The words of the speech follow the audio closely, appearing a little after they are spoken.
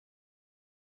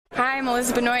Hi, I'm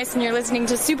Elizabeth Noyce, and you're listening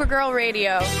to Supergirl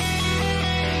Radio.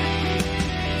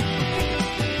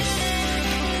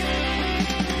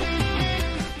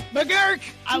 McGurk!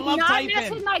 I love typing. Not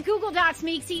mess with my Google Docs,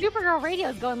 Meeksy. Supergirl Radio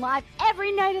is going live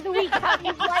every night of the week. How do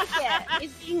you like it?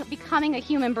 Is becoming a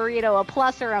human burrito a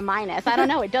plus or a minus? I don't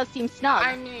know. It does seem snug.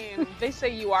 I mean, they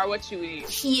say you are what you eat.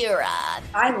 Kira.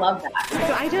 I love that.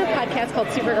 So I do a podcast called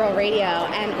Supergirl Radio,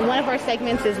 and one of our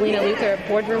segments is Lena Luthor,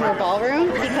 Boardroom or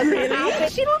Ballroom. Because really?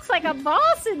 She looks like a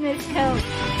boss in this coat.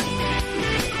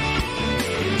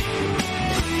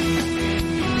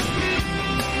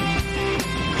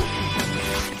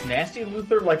 Nasty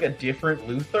Luthor like a different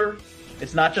Luthor?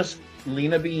 It's not just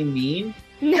Lena being mean?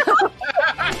 No.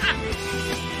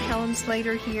 Helen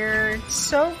Slater here.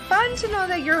 So fun to know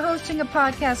that you're hosting a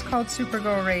podcast called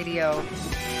Supergirl Radio.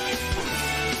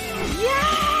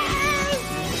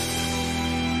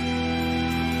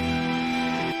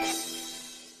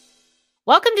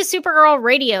 Welcome to Supergirl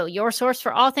Radio, your source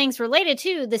for all things related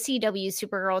to the CW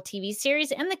Supergirl TV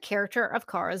series and the character of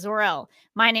Kara Zor-El.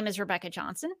 My name is Rebecca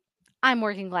Johnson. I'm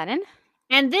Morgan Glennon.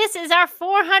 And this is our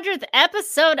 400th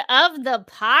episode of the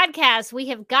podcast. We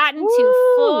have gotten to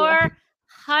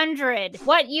 400.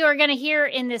 What you are going to hear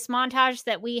in this montage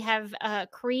that we have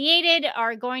created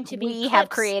are going to be We have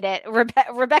created.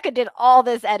 Rebecca did all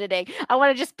this editing. I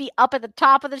want to just be up at the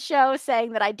top of the show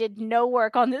saying that I did no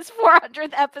work on this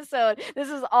 400th episode. This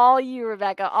is all you,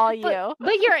 Rebecca, all you.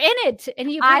 But you're in it,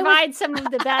 and you provide some of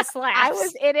the best laughs. I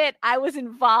was in it. I was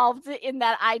involved in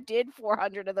that. I did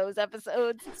 400 of those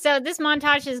episodes. So this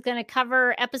montage is going to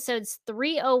cover episodes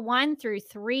 301 through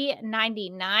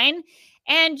 399.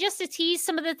 And just to tease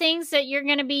some of the things that you're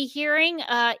going to be hearing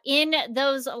in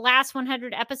those last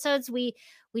 100 episodes, we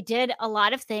did a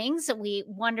lot of things. We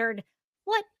wondered,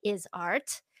 what is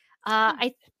art?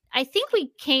 I think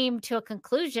we came to a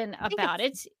conclusion about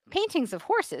it. Paintings of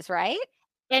horses, right?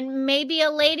 And maybe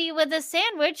a lady with a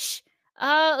sandwich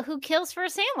who kills for a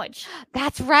sandwich.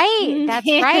 That's right. That's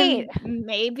right.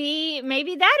 Maybe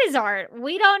that is art.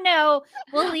 We don't know.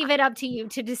 We'll leave it up to you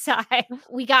to decide.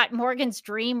 We got Morgan's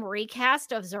dream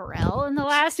recast of Zor-El in the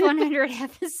last 100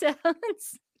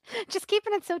 episodes. Just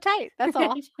keeping it so tight. That's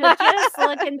all. Just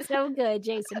looking so good,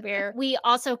 Jason Bear. We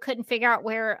also couldn't figure out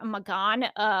where Magan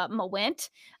went,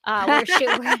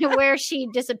 where she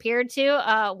disappeared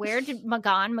to. Where did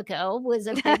Magan go was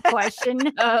a big question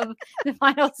of the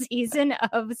final season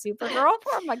of Supergirl.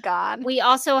 Poor Magan. We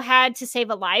also had to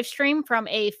save a live stream from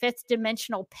a fifth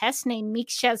dimensional pest named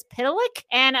Mikshez Pitalik.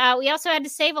 And we also had to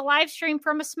save a live stream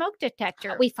from a smoke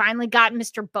detector. We finally got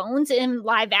Mr. Bones in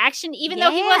live action, even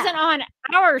though he wasn't on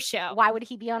our show. Why would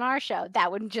he be on our show?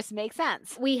 That would just make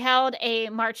sense. We held a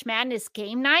March Madness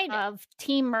game night of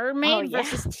Team Mermaid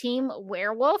versus Team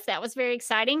Werewolf. That was very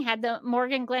exciting. Had the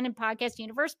Morgan Glennon Podcast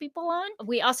Universe people on.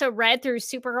 We also read through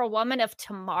Supergirl Woman of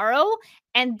Tomorrow.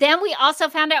 And then we also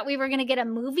found out we were going to get a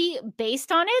movie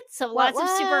based on it. So lots of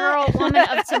Supergirl Woman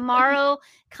of Tomorrow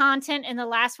content in the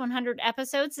last 100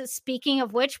 episodes. Speaking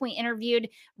of which, we interviewed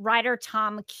writer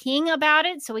Tom King about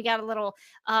it. So we got a little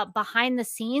behind the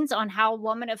scenes on how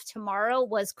Woman of Tomorrow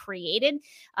was created.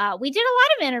 We did a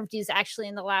lot of interviews actually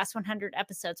in the last 100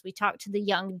 episodes. We talked to the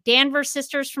young Danvers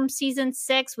sisters from season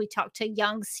 6. We talked to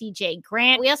young CJ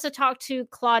Grant. We also talked to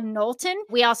Claude Knowlton.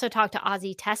 We also talked to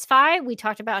Ozzy Tesfaye. We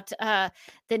talked about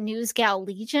the News Gal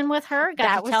Legion with her.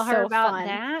 Got to tell her about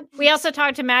that. We also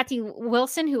talked to Matthew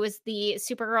Wilson, who is the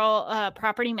Supergirl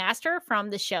property master from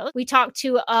the show. We talked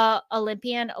to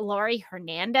Olympian Laurie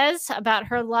Hernandez about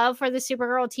her love for the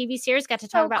Supergirl TV series. Got to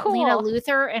talk about Lena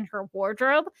Luthor and her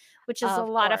wardrobe, which is a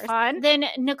lot of fun. Then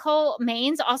Nicole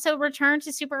Maines also returned to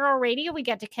Supergirl Radio. We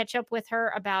got to catch up with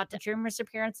her about Dreamer's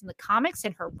appearance in the comics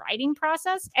and her writing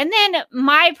process. And then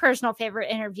my personal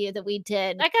favorite interview that we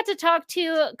did, I got to talk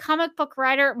to comic book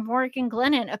writer Morgan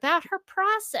Glennon about her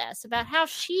process, about how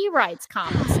she writes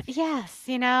comics. Yes,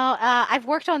 I've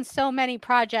worked on so many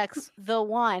projects,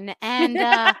 and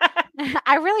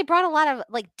I really brought a lot of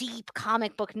deep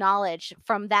comic book knowledge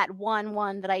from that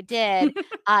one that I did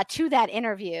to that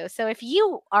interview. So if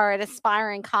you are an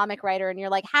aspiring comic writer and you're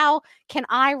like, how can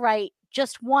I write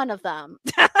just one of them?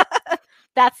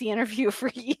 That's the interview for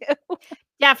you.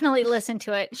 Definitely listen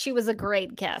to it. She was a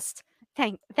great guest.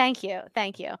 Thank you.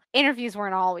 Interviews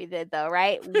weren't all we did though,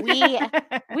 right?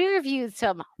 We reviewed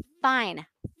some fine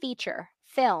feature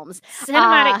films,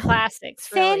 cinematic classics,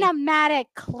 really. Cinematic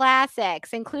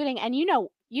classics, including, and you know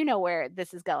where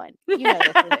this is going. You know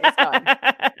this is going.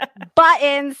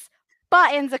 Buttons,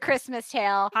 buttons, A Christmas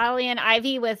Tale. Holly and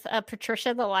Ivy with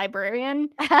Patricia the librarian.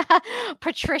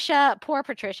 Patricia, poor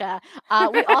Patricia.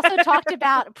 We also talked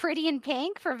about Pretty in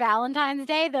Pink for Valentine's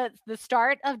Day, the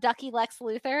start of Ducky Lex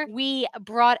Luthor. We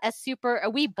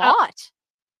bought,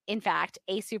 in fact,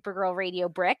 a Supergirl radio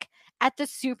brick at the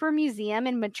Super Museum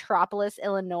in Metropolis,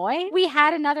 Illinois. We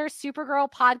had another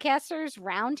Supergirl podcasters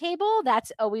roundtable.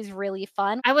 That's always really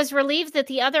fun. I was relieved that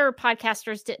the other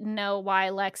podcasters didn't know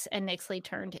why Lex and Nixley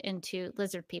turned into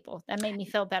lizard people. That made me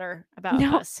feel better about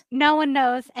us. No one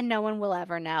knows, and no one will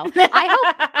ever know.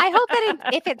 I hope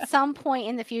that if at some point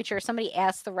in the future somebody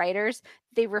asks the writers,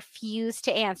 they refuse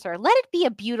to answer. Let it be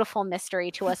a beautiful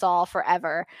mystery to us all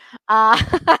forever.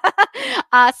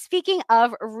 Speaking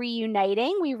of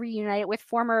reuniting, we reunited with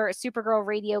former Supergirl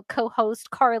radio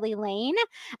co-host Carly Lane.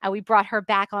 We brought her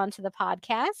back onto the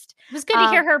podcast. It was good to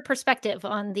hear her perspective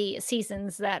on the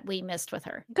seasons that we missed with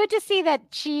her. Good to see that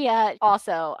she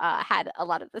also had a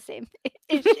lot of the same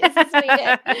issues as we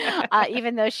did,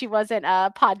 even though she wasn't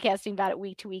podcasting about it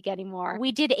week to week anymore.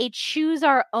 We did a Choose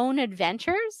Our Own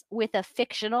Adventures with a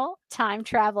fictional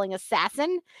time-traveling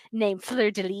assassin named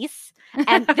Fleur de Lis.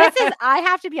 And this is, I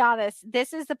have to be honest,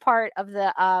 this is the part of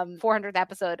the 400th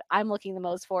episode I'm looking the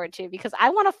most forward to, because I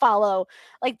want to follow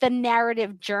like the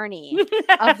narrative journey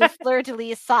of the Fleur de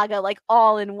Lis saga, like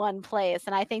all in one place.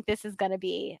 And I think this is going to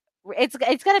be, it's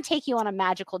going to take you on a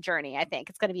magical journey. I think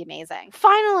it's going to be amazing.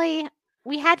 Finally,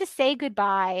 we had to say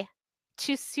goodbye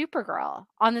to Supergirl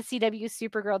on the CW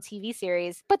Supergirl TV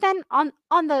series. But then on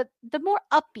the more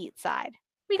upbeat side,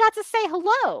 we got to say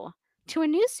hello to a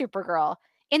new Supergirl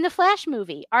in the Flash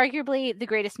movie, arguably the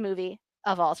greatest movie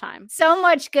of all time. So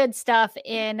much good stuff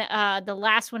in the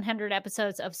last 100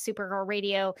 episodes of Supergirl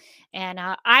Radio, and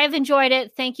I've enjoyed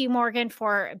it. Thank you, Morgan,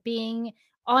 for being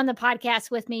on the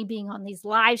podcast with me, being on these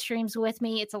live streams with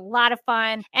me. It's a lot of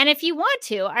fun. And if you want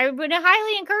to, I would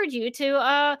highly encourage you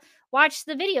to watch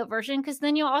the video version, because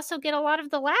then you'll also get a lot of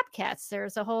the lab cats.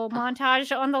 There's a whole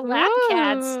montage on the lab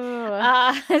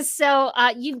cats. So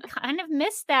you kind of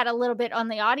missed that a little bit on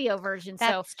the audio version.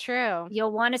 That's true.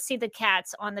 You'll want to see the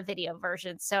cats on the video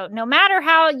version. So no matter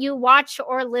how you watch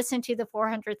or listen to the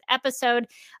 400th episode,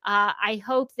 I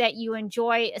hope that you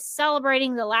enjoy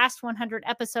celebrating the last 100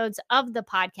 episodes of the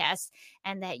podcast,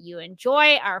 and that you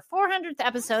enjoy our 400th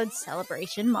episode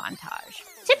celebration montage.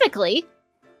 Typically,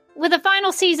 with a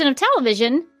final season of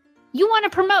television, you want to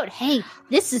promote, hey,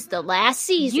 this is the last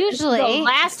season. Usually. This is the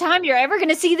last time you're ever going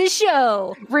to see this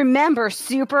show. Remember,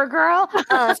 Supergirl?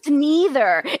 Us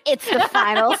neither. It's the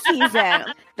final season.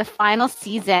 The final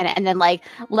season. And then, like,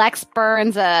 Lex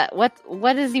burns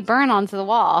what does he burn onto the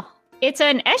wall? It's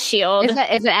an S shield. Is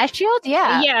it an S shield?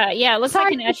 Yeah. Yeah. It looks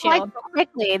like an S shield.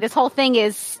 Quickly, this whole thing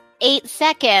is 8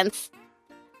 seconds.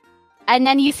 And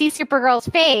then you see Supergirl's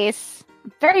face.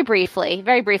 Very briefly.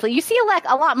 You see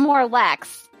a lot more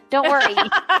Lex. Don't worry.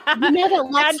 You know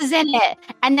that Lex is in it.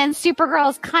 And then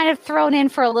Supergirl is kind of thrown in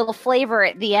for a little flavor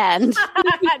at the end.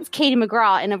 It's Katie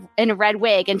McGraw in a red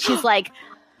wig. And she's like,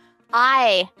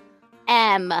 I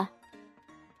am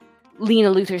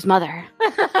Lena Luthor's mother.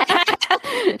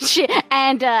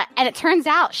 And it turns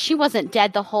out she wasn't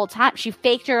dead the whole time. She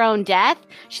faked her own death.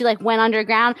 She like went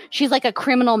underground. She's like a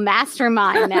criminal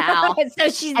mastermind now. So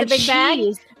she's the big bad.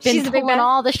 She's been pulling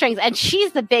all the strings, and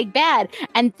she's the big bad.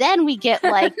 And then we get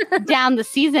like down the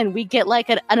season, we get like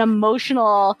an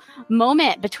emotional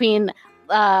moment between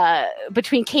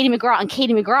Katie McGraw and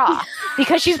Katie McGraw,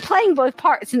 because she's playing both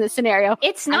parts in this scenario.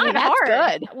 It's not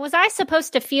hard. Good. Was I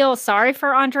supposed to feel sorry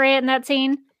for Andrea in that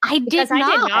scene? I did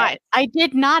not. I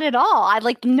did not at all. I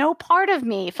like no part of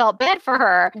me felt bad for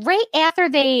her. Right after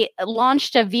they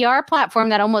launched a VR platform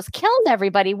that almost killed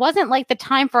everybody, wasn't like the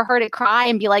time for her to cry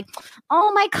and be like,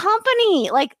 "Oh, my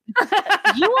company!" Like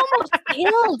you almost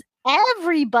killed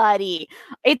everybody.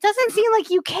 It doesn't seem like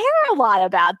you care a lot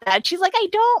about that. She's like, "I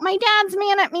don't. My dad's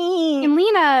mad at me." And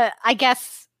Lena, I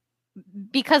guess,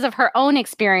 because of her own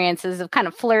experiences of kind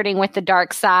of flirting with the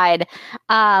dark side,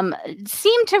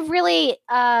 seemed to really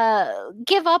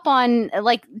give up on,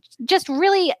 like, just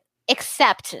really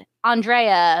accept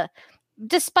Andrea,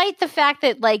 despite the fact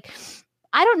that, like,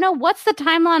 I don't know, what's the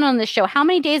timeline on this show? How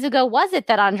many days ago was it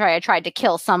that Andrea tried to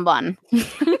kill someone? Like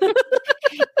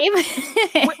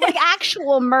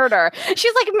actual murder.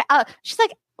 She's like,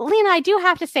 Lena, I do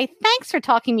have to say thanks for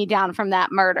talking me down from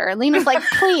that murder. Lena's like,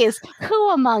 please,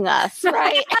 who among us,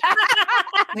 right?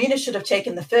 Lena should have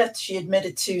taken the fifth. She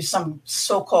admitted to some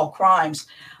so-called crimes.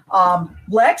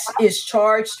 Lex is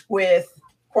charged with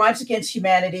crimes against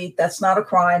humanity. That's not a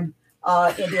crime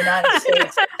in the United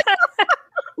States.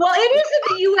 Well, it is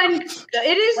in the UN.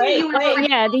 It is in the UN.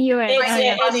 Yeah, the UN.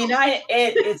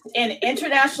 It's in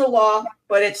international law,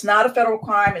 but it's not a federal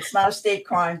crime. It's not a state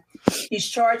crime. He's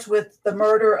charged with the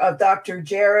murder of Dr.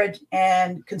 Jared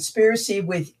and conspiracy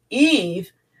with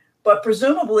Eve, but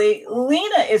presumably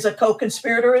Lena is a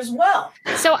co-conspirator as well.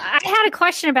 So I had a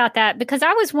question about that because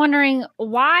I was wondering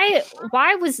why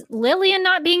was Lillian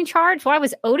not being charged? Why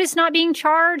was Otis not being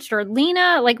charged, or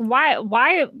Lena? Like why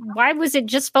was it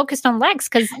just focused on Lex?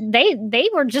 Because they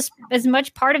were just as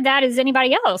much part of that as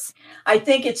anybody else. I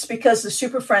think it's because the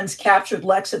Super Friends captured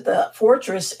Lex at the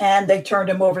fortress and they turned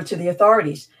him over to the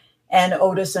authorities, and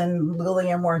Otis and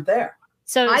Lillian weren't there.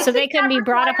 So they couldn't be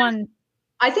brought up on.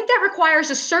 I think that requires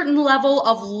a certain level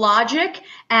of logic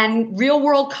and real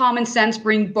world common sense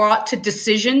being brought to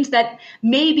decisions that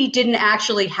maybe didn't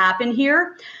actually happen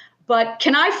here. But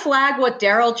can I flag what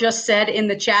Daryl just said in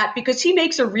the chat? Because he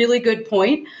makes a really good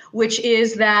point, which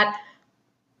is that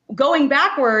going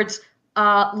backwards,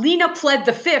 Lena pled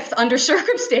the fifth under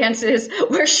circumstances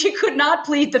where she could not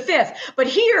plead the fifth. But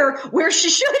here, where she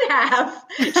should have,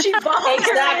 she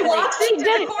voluntarily walks into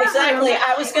the courtroom. Exactly.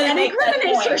 I was going to make that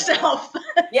point. Herself.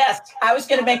 Yes, I was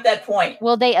going to make that point.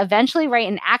 Will they eventually write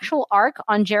an actual arc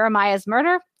on Jeremiah's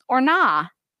murder or nah?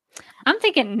 I'm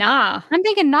thinking nah.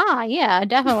 Yeah,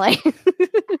 definitely.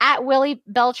 At Willie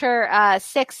Belcher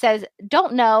 6 says,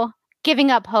 don't know,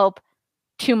 giving up hope,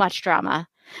 too much drama.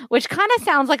 Which kind of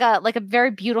sounds like a very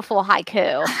beautiful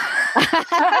haiku.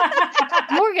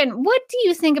 Morgan, what do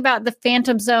you think about the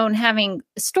Phantom Zone having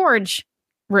storage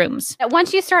rooms?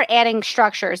 Once you start adding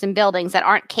structures and buildings that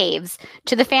aren't caves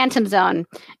to the Phantom Zone,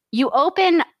 you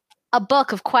open a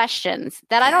book of questions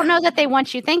that I don't know that they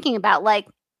want you thinking about. Like,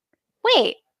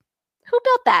 wait, who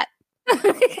built that?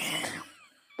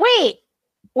 Wait,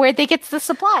 where'd they get the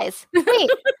supplies? Wait,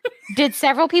 did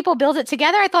several people build it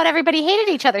together? I thought everybody hated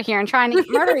each other here and trying to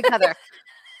murder each other.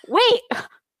 Wait,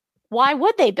 why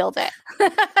would they build it?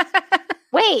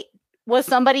 Wait, was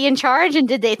somebody in charge and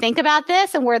did they think about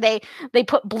this? And where they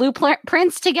put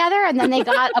blueprints together and then they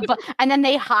got and then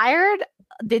they hired.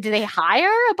 Did they hire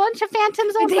a bunch of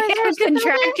Phantom Zone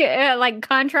prisoners? Like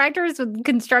contractors with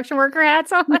construction worker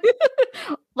hats on?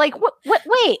 Like what?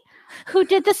 Wait, who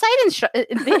did the site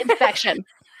the inspection?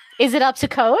 Is it up to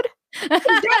code? Is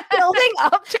that building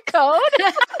up to code?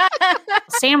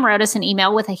 Sam wrote us an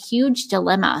email with a huge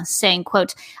dilemma saying,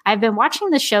 quote, I've been watching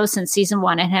the show since season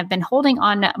 1 and have been holding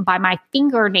on by my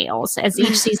fingernails as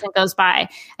each season goes by.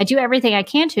 I do everything I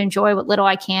can to enjoy what little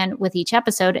I can with each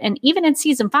episode. And even in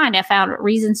season 5, I found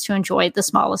reasons to enjoy the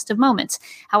smallest of moments.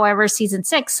 However, season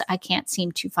 6, I can't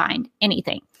seem to find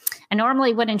anything. I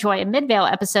normally would enjoy a Midvale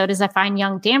episode as I find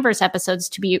young Danvers episodes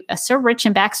to be so rich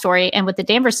in backstory and with the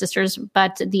Danvers sisters,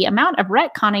 but the amount of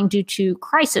retconning due to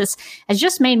Crisis has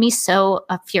just made me so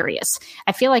furious.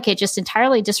 I feel like it just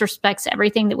entirely disrespects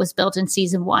everything that was built in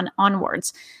season 1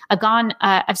 onwards.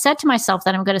 I've said to myself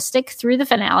that I'm going to stick through the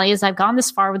finale as I've gone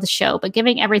this far with the show, but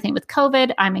giving everything with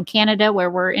COVID, I'm in Canada where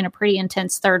we're in a pretty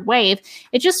intense third wave.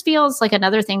 It just feels like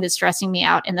another thing that's stressing me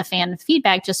out, and the fan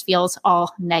feedback just feels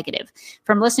all negative.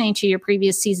 From listening to your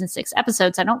previous season 6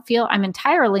 episodes, I don't feel I'm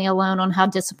entirely alone on how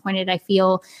disappointed I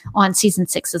feel on season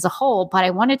 6 as a whole, but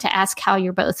I wanted to ask how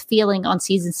you're both feeling on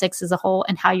season 6 as a whole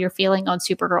and how you're feeling on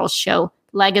Supergirl's show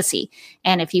Legacy,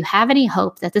 and if you have any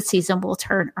hope that the season will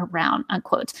turn around,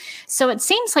 unquote. So it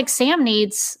seems like Sam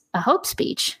needs a hope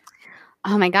speech.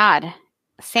 Oh my God.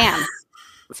 Sam,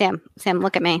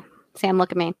 look at me. Sam,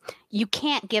 look at me. You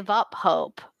can't give up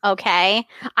hope, okay?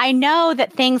 I know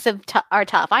that things are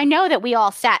tough. I know that we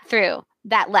all sat through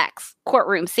that Lex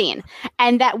courtroom scene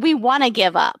and that we want to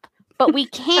give up. But we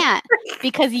can't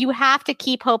because you have to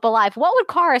keep hope alive. What would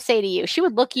Kara say to you? She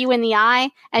would look you in the eye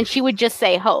and she would just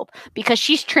say hope because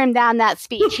she's trimmed down that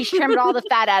speech. She's trimmed all the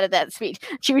fat out of that speech.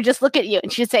 She would just look at you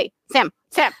and she'd say, Sam,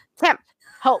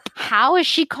 hope. How is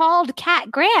she called Cat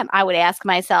Grant? I would ask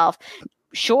myself.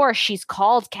 Sure, she's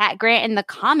called Cat Grant in the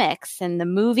comics and the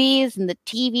movies and the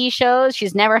TV shows.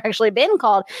 She's never actually been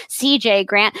called CJ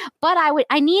Grant, but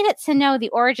I needed to know the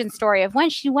origin story of when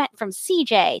she went from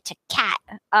CJ to Cat.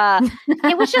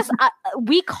 It was just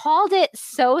we called it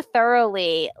so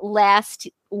thoroughly last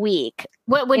week.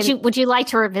 What would you like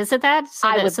to revisit that? So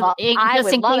I would love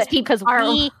it because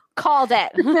we called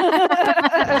it.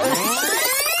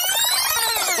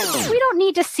 We don't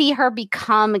need to see her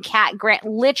become Cat Grant,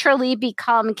 literally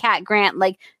become Cat Grant,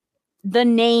 like the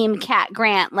name Cat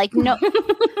Grant. Like, no,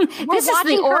 this is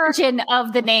the origin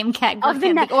of the name Cat Grant,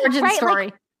 the origin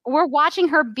story. we're watching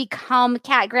her become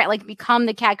Cat Grant, like become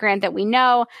the Cat Grant that we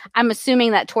know. I'm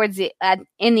assuming that towards the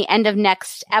in the end of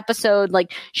next episode,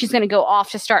 like she's going to go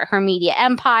off to start her media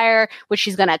empire, which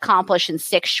she's going to accomplish in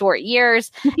 6 short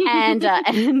years. And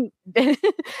good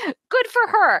for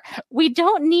her. We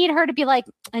don't need her to be like,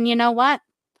 and you know what?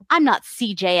 I'm not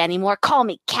CJ anymore. Call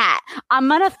me Cat. I'm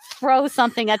going to throw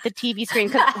something at the TV screen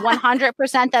because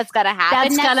 100% that's going to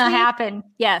happen. That's going to happen.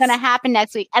 Yes. Going to happen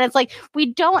next week. And it's like,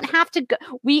 we don't have to go.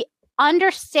 We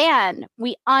understand.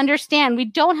 We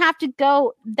don't have to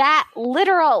go that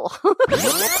literal.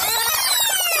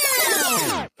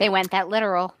 They went that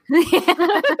literal.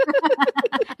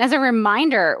 As a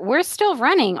reminder, we're still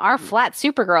running our Flat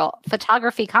Supergirl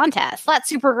photography contest. Flat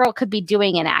Supergirl could be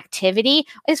doing an activity.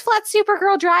 Is Flat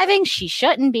Supergirl driving? She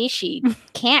shouldn't be. She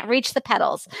can't reach the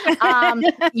pedals.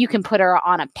 You can put her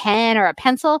on a pen or a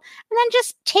pencil and then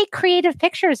just take creative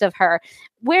pictures of her.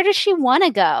 Where does she want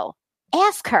to go?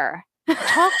 Ask her.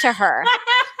 Talk to her.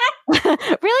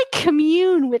 Really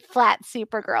commune with Flat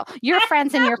Supergirl. Your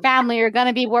friends and your family are going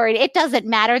to be worried. It doesn't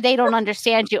matter. They don't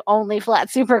understand you. Only Flat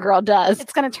Supergirl does.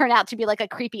 It's going to turn out to be like a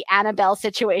creepy Annabelle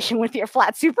situation with your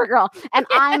Flat Supergirl. And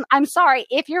I'm sorry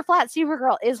if your Flat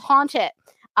Supergirl is haunted.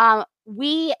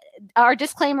 Our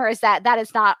disclaimer is that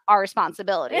is not our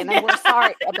responsibility, and we're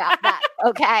sorry about that.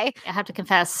 Okay, I have to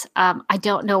confess, I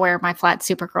don't know where my Flat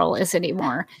Supergirl is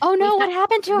anymore. Oh no, what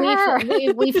happened to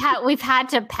her? We've had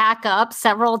to pack up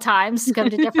several times to go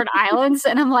to different islands,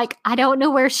 and I'm like, I don't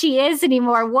know where she is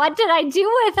anymore. What did I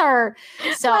do with her?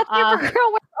 So, Flat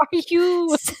Supergirl, where are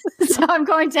you? So I'm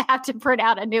going to have to print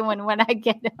out a new one when I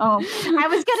get home. I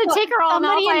was going to take her on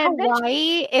somebody in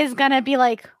Hawaii is going to be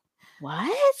like,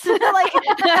 what? Like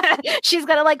she's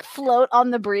gonna like float on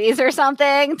the breeze or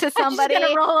something to somebody. She's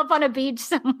gonna roll up on a beach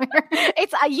somewhere.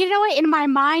 It's you know what? In my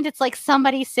mind, it's like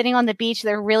somebody sitting on the beach.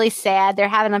 They're really sad. They're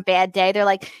having a bad day. They're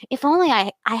like, if only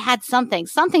I had something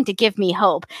to give me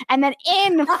hope. And then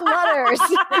in flutters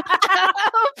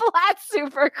Flat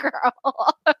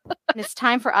Supergirl. And it's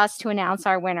time for us to announce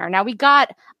our winner. Now we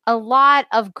got a lot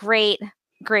of great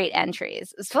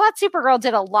entries. Flat Supergirl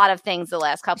did a lot of things the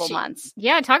last couple months.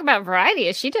 Yeah, talk about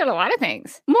variety. She did a lot of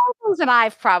things. More things than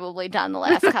I've probably done the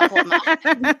last couple of months.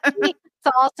 She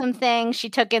saw some things. She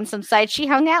took in some sights. She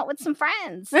hung out with some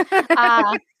friends.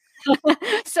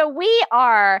 So we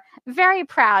are very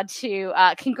proud to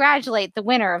congratulate the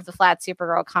winner of the Flat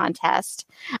Supergirl contest.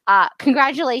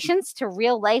 Congratulations to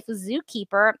real life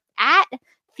zookeeper at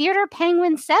Theater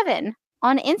Penguin 7.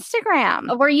 On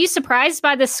Instagram. Were you surprised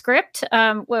by the script?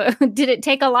 Did it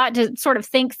take a lot to sort of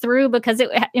think through because it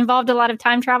involved a lot of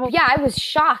time travel? Yeah, I was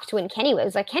shocked when Kenny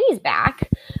was like, Kenny's back.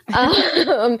 I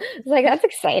was like, that's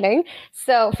exciting.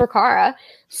 So for Kara.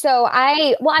 So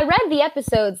I read the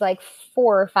episodes like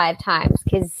 4 or 5 times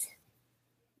because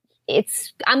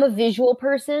I'm a visual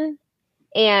person,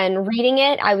 and reading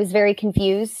it, I was very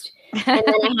confused. And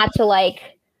then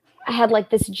I had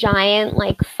this giant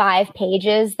 5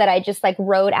 pages that I just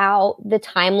wrote out the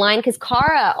timeline because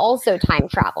Kara also time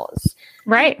travels.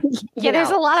 Right. Yeah,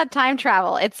 there's a lot of time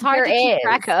travel. It's hard to keep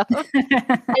track of.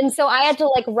 And so I had to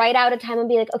write out a time and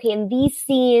be like, okay, in these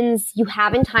scenes you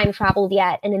haven't time traveled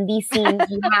yet, and in these scenes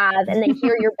you have, and then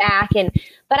here you're back.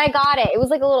 But I got it. It was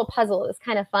like a little puzzle. It was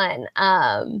kind of fun.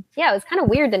 Yeah, it was kind of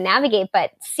weird to navigate,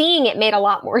 but seeing it made a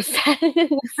lot more sense.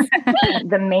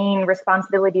 The main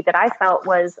responsibility that I felt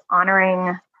was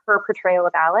honoring her portrayal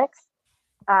of Alex.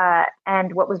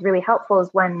 And what was really helpful is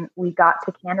when we got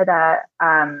to Canada,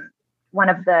 one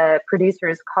of the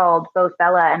producers called both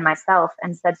Bella and myself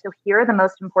and said, so here are the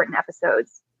most important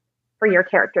episodes for your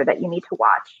character that you need to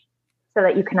watch so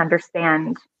that you can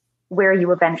understand where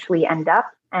you eventually end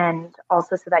up, and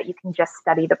also so that you can just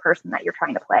study the person that you're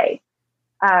trying to play.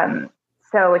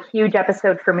 So a huge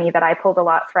episode for me that I pulled a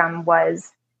lot from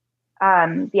was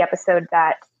the episode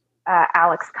that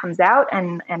Alex comes out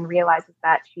and realizes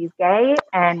that she's gay.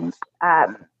 And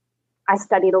I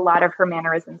studied a lot of her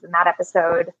mannerisms in that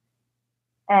episode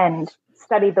and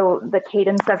studied the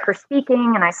cadence of her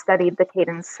speaking. And I studied the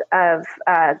cadence of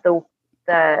the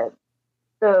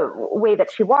way that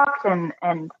she walked and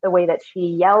the way that she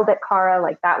yelled at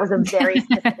Kara. That was a very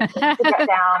specific thing to get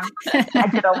down. I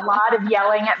did a lot of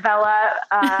yelling at Bella.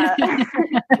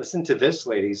 Listen to this,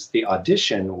 ladies. The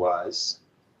audition was,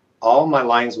 all my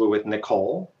lines were with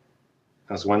Nicole.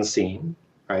 That was one scene,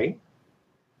 right?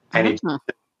 And it's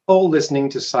Nicole listening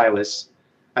to Silas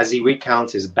as he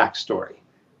recounts his backstory.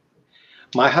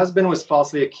 My husband was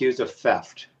falsely accused of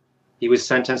theft. He was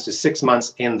sentenced to 6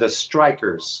 months in the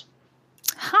strikers.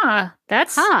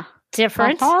 That's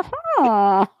different.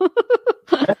 So,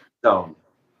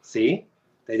 see?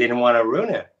 They didn't want to ruin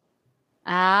it.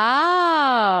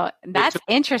 Oh. That's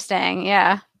interesting.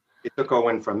 Yeah. It took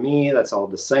Owen from me. That's all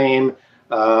the same.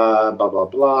 Blah, blah,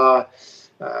 blah.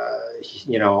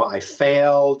 I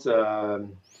failed.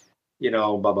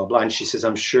 Blah, blah, blah. And she says,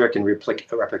 I'm sure it can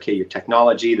replicate your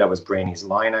technology. That was Brainy's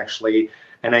line, actually.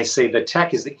 And I say, the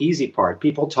tech is the easy part.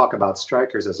 People talk about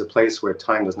Strikers as a place where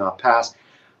time does not pass,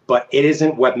 but it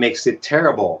isn't what makes it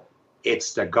terrible.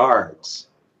 It's the guards.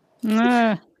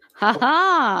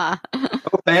 Ha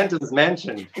No phantoms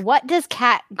mentioned. What does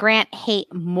Cat Grant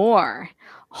hate more?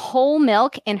 Whole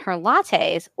milk in her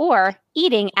lattes or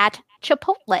eating at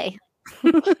Chipotle?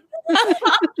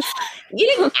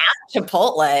 Eating at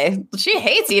Chipotle. She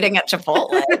hates eating at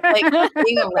Chipotle. Like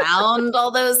being around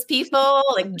all those people,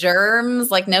 like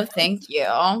germs. Like, no, thank you.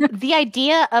 The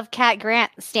idea of Cat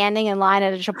Grant standing in line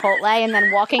at a Chipotle and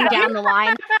then walking down the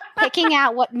line, picking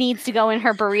out what needs to go in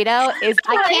her burrito is,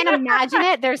 I can't imagine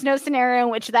it. There's no scenario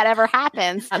in which that ever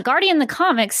happens. Guardian the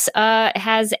Comics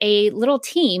has a little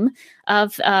team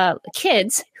of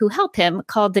kids who help him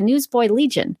called the Newsboy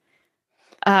Legion.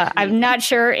 I'm not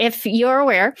sure if you're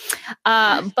aware,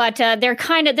 but they're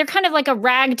kind of like a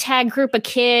ragtag group of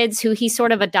kids who he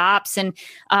sort of adopts, and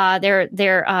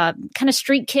they're kind of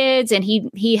street kids, and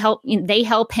they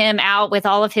help him out with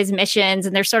all of his missions,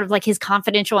 and they're sort of like his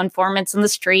confidential informants on the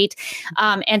street.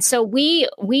 And so we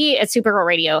at Supergirl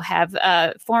Radio have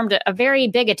formed a very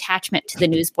big attachment to the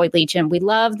Newsboy Legion. We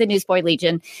love the Newsboy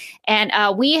Legion, and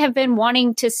we have been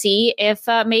wanting to see if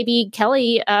maybe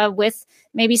Kelly with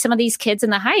maybe some of these kids in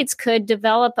the Heights could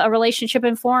develop a relationship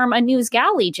and form a News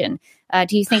Gal Legion.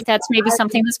 Do you think that's maybe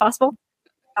something that's possible?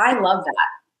 I love that.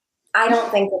 I don't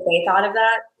think that they thought of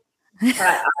that.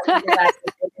 But that's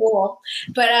really cool.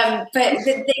 But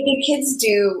the kids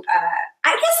do.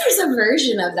 I guess there's a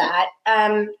version of that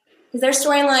because their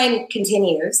storyline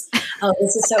continues. Oh,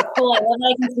 this is so cool! I love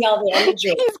that I can see all the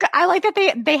imagery. I like that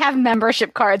they have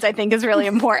membership cards. I think is really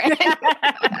important.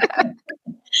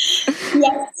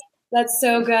 Yes. That's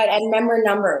so good. And member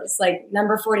numbers, like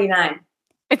number 49.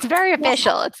 It's very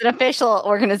official. Yeah. It's an official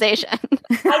organization.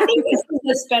 I think this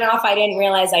is a spinoff I didn't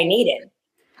realize I needed.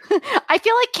 I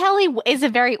feel like Kelly is a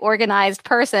very organized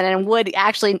person and would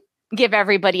actually give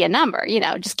everybody a number,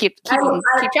 just keep track of it.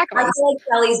 I feel like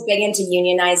Kelly's big into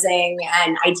unionizing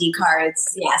and ID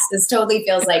cards. Yes, this totally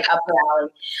feels like up her alley.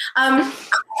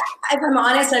 If I'm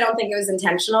honest, I don't think it was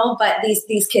intentional, but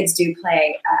these kids do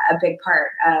play a big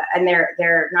part, and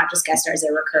they're not just guest stars; they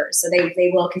recur. So they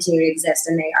will continue to exist,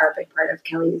 and they are a big part of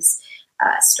Kelly's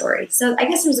story. So I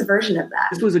guess there's a version of that.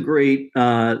 This was a great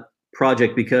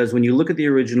project because when you look at the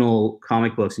original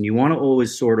comic books, and you want to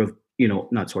always you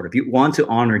want to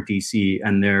honor DC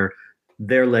and their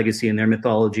legacy and their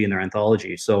mythology and their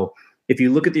anthology. So if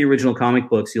you look at the original comic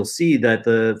books, you'll see that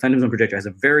the Phantom Zone projector has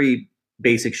a very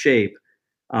basic shape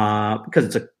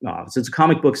because it's a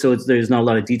comic book, so there's not a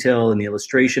lot of detail in the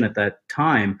illustration at that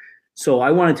time. So I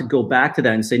wanted to go back to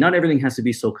that and say not everything has to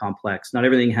be so complex. Not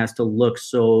everything has to look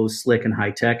so slick and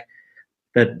high tech.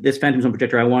 That this Phantom Zone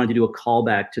projector, I wanted to do a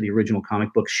callback to the original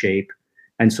comic book shape.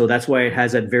 And so that's why it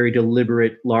has that very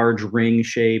deliberate large ring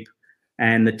shape,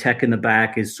 and the tech in the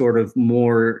back is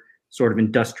more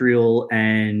industrial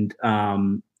and a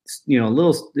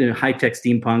little high tech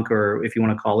steampunk, or if you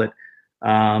want to call it,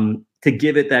 to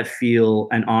give it that feel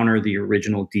and honor the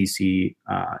original DC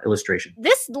illustration.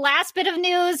 This last bit of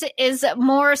news is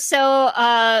more so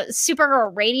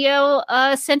Supergirl Radio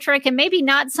centric, and maybe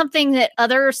not something that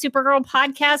other Supergirl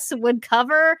podcasts would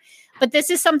cover. But this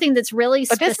is something that's really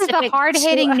specific. But this is the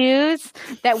hard-hitting news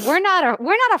that we're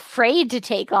not afraid to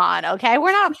take on, okay?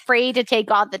 We're not afraid to take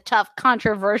on the tough,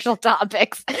 controversial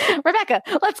topics. Rebecca,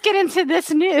 let's get into this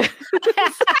news.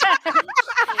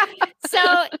 So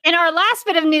in our last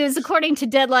bit of news, according to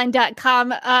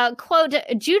Deadline.com, quote,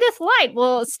 Judith Light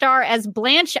will star as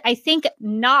Blanche, I think,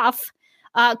 Knopf,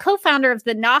 co-founder of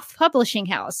the Knopf Publishing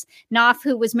House. Knopf,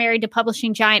 who was married to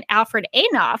publishing giant Alfred A.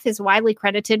 Knopf, is widely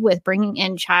credited with bringing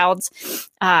in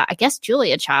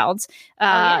Julia Child's,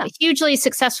 hugely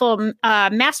successful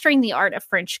Mastering the Art of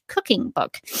French Cooking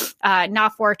book.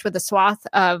 Knopf worked with a swath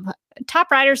of top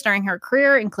writers during her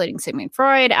career, including Sigmund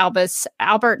Freud,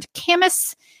 Albert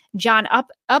Camus, John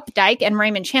Updike, and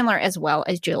Raymond Chandler, as well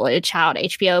as Julia Child.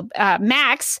 HBO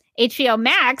Max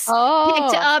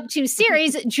picked up to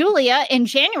series Julia in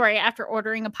January after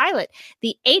ordering a pilot.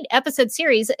 The 8-episode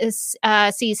series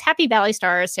sees Happy Valley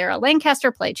star Sarah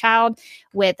Lancaster play Child,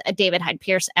 with David Hyde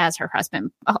Pierce as her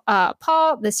husband,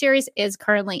 Paul. The series is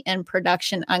currently in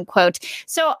production, unquote.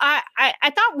 So I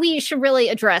thought we should really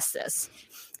address this.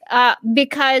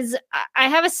 Because I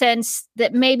have a sense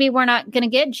that maybe we're not going to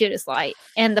get Judith Light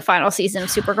in the final season of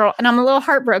Supergirl, and I'm a little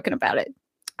heartbroken about it.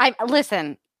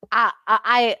 Listen,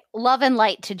 I love and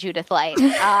light to Judith Light.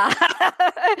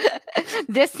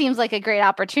 This seems like a great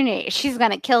opportunity. She's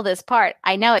going to kill this part.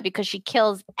 I know it because she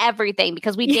kills everything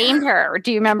because we damed her.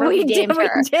 Do you remember? We damed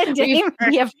her.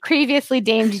 We have previously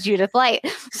damed Judith Light.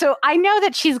 So I know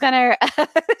that she's going to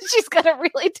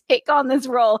really take on this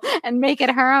role and make it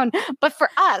her own. But for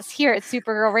us here at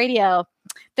Supergirl Radio,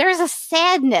 there's a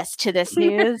sadness to this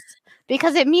news.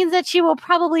 Because it means that she will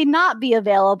probably not be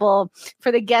available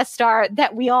for the guest star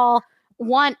that we all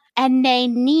want and they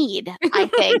need, I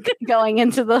think, going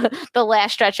into the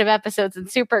last stretch of episodes in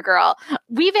Supergirl.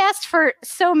 We've asked for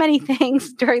so many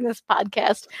things during this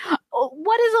podcast.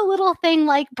 What is a little thing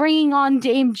like bringing on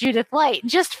Dame Judith Light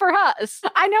just for us?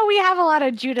 I know we have a lot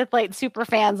of Judith Light super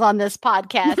fans on this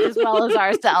podcast as well as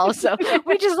ourselves, so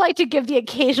we just like to give the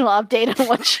occasional update on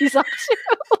what she's up to.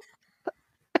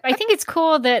 I think it's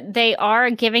cool that they are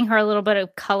giving her a little bit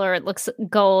of color. It looks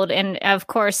gold. And of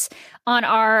course, on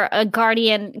our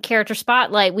Guardian character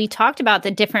spotlight, we talked about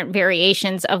the different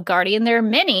variations of Guardian. There are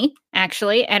many,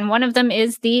 actually. And one of them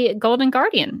is the Golden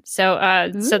Guardian.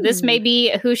 So so this may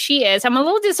be who she is. I'm a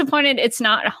little disappointed it's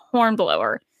not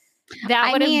Hornblower.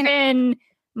 That would have been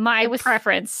my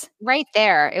preference. Right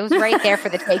there. It was right there for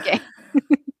the taking.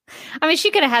 I mean,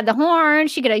 she could have had the horn.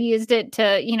 She could have used it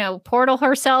to, portal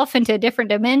herself into different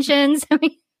dimensions. I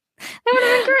mean, that would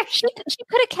have been great. She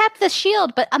could have kept the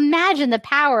shield, but imagine the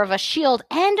power of a shield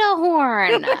and a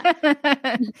horn.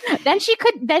 Then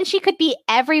she could be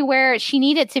everywhere she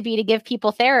needed to be to give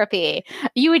people therapy.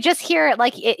 You would just hear it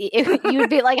like you would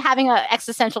be like having an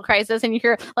existential crisis, and you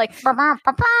hear like,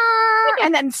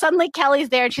 and then suddenly Kelly's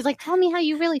there, and she's like, "Tell me how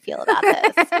you really feel about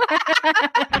this."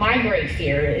 My great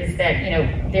fear is that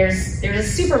there's a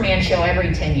Superman show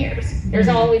every 10 years. There's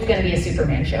always going to be a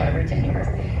Superman show every 10 years.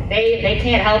 They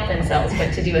can't help themselves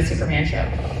but to do a Superman show.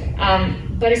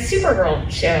 But a Supergirl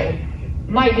show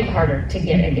might be harder to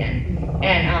get again.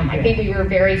 And I think we were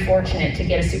very fortunate to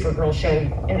get a Supergirl show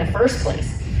in the first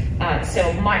place.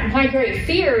 So my great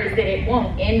fear is that it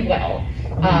won't end well,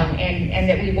 and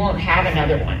that we won't have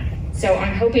another one. So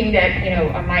I'm hoping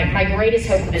that, my greatest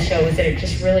hope for the show is that it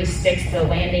just really sticks to the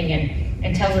landing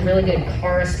and tells a really good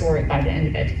Kara story by the end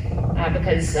of it.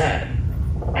 Because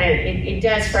it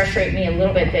does frustrate me a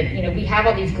little bit that, we have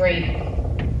all these great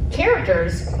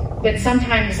characters, but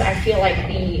sometimes I feel like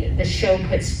the show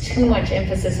puts too much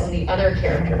emphasis on the other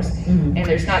characters. Mm-hmm. And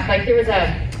there's not, like, there was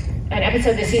an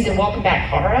episode this season, Welcome Back,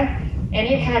 Kara, and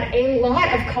it had a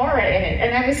lot of Kara in it.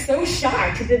 And I was so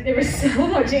shocked that there was so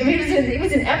much. I mean, it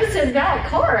was an episode about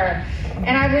Kara,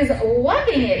 and I was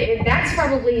loving it. That's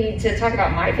probably, to talk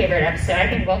about my favorite episode, I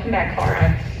think Welcome Back,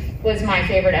 Kara was my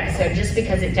favorite episode just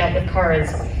because it dealt with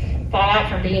Kara's fallout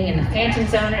from being in the Phantom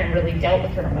Zone and really dealt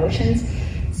with her emotions.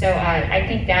 So I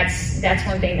think that's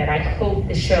one thing that I hope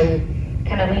the show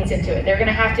kind of leans into it. They're going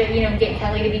to have to, get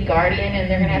Kelly to be Guardian, and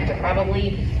they're going to have to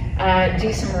probably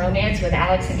do some romance with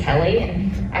Alex and Kelly.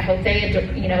 And I hope they,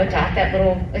 adopt that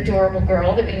little adorable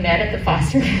girl that we met at the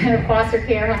foster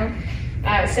care home.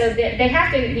 So they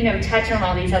have to, touch on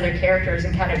all these other characters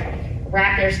and kind of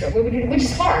wrap their story, which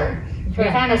is hard for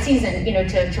the final season,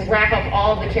 to wrap up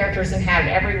all of the characters and have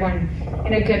everyone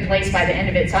in a good place by the end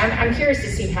of it. So I'm curious to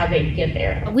see how they get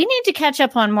there. We need to catch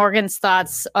up on Morgan's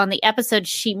thoughts on the episode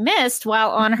she missed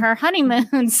while on her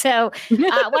honeymoon. So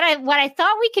what I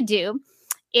thought we could do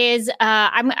is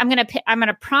I'm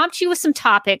gonna prompt you with some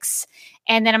topics,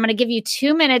 and then I'm gonna give you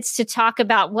 2 minutes to talk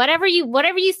about whatever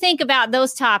you think about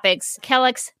those topics.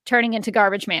 Kellex turning into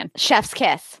Garbage Man. Chef's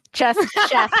kiss. Just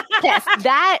chef's kiss.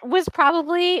 That was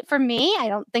probably, for me, I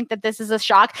don't think that this is a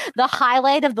shock, the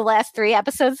highlight of the last 3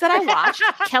 episodes that I watched.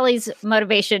 Kelly's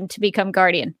motivation to become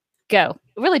Guardian. Go.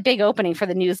 Really big opening for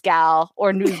the news gal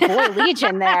or news boy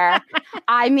Legion there.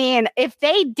 I mean, if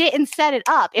they didn't set it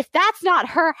up, if that's not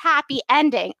her happy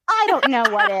ending, I don't know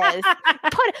what is.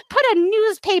 Put a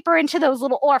newspaper into those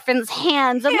little orphans'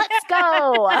 hands and let's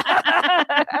go.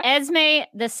 Esme,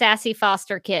 the sassy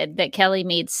foster kid that Kelly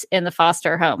meets in the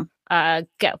foster home.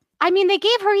 Go. I mean, they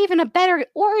gave her even a better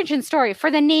origin story for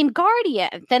the name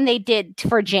Guardian than they did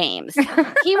for James.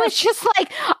 He was just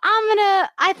like,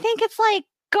 I think it's like,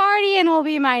 Guardian will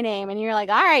be my name. And you're like,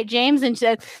 all right, James. And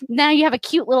now you have a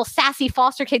cute little sassy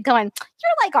foster kid going,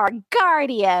 you're like our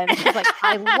guardian. She's like,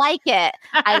 I like it.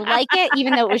 I like it,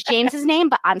 even though it was James's name,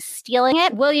 but I'm stealing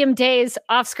it. William Day's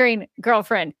off-screen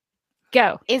girlfriend.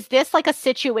 Go. Is this like a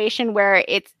situation where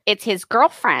it's his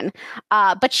girlfriend,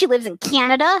 but she lives in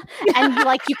Canada, and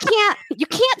you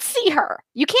can't see her.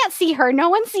 You can't see her. No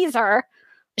one sees her.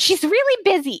 She's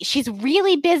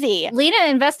really busy. Lena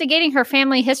investigating her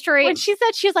family history. When she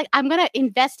said, she was like, I'm going to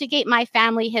investigate my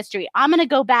family history. I'm going to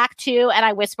go back to, and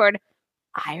I whispered,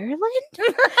 Ireland?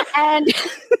 and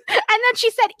then she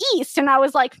said East, and I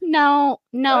was like, no,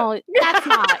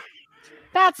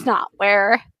 that's not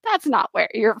where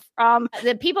you're from.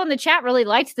 The people in the chat really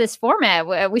liked this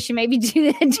format. We should maybe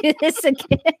do this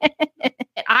again.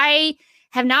 I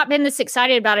have not been this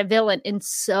excited about a villain in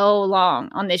so long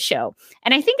on this show.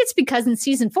 And I think it's because in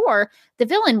season 4, the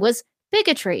villain was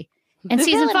bigotry. And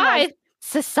season 5,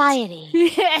 society.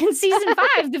 And season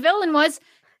 5, the villain was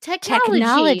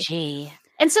technology.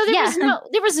 And so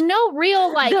there was no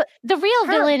real the real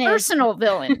villain personal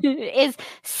villain is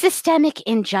systemic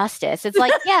injustice. It's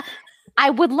like, yeah,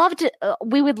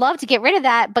 we would love to get rid of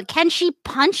that, but can she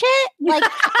punch it? Like,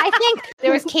 I think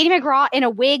there was Katie McGraw in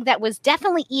a wig that was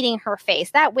definitely eating her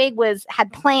face. That wig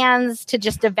had plans to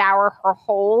just devour her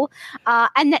whole.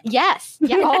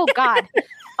 Oh God.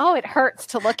 Oh, it hurts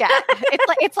to look at.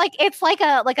 It's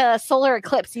like a solar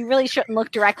eclipse. You really shouldn't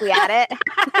look directly at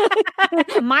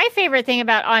it. My favorite thing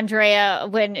about Andrea,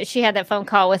 when she had that phone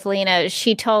call with Lena,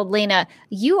 she told Lena,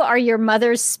 "You are your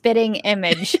mother's spitting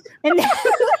image." And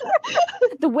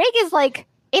the wig is like,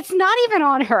 it's not even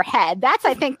on her head. That's,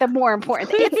 I think, the more important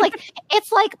thing.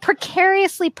 It's like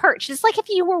precariously perched. It's like if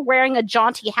you were wearing a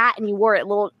jaunty hat and you wore it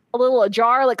a little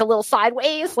ajar, like a little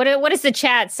sideways. What does the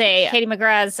chat say? Katie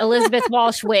McGraw's Elizabeth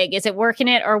Walsh wig. Is it working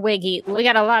it or wiggy? We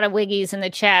got a lot of wiggies in the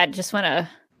chat. Just want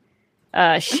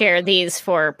to share these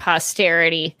for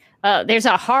posterity. There's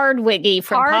a hard wiggy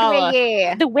from Paula.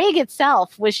 Wiggy. The wig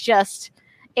itself was just...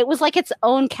 It was like its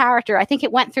own character. I think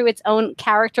it went through its own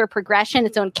character progression,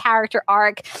 its own character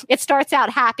arc. It starts out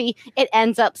happy. It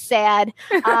ends up sad.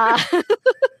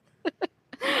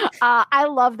 I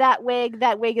love that wig.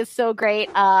 That wig is so great.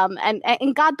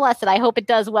 And God bless it. I hope it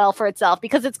does well for itself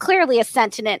because it's clearly a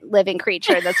sentient living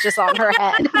creature that's just on her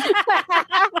head.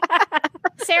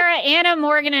 Sarah, Anna,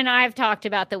 Morgan, and I have talked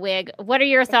about the wig. What are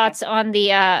your thoughts on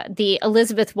the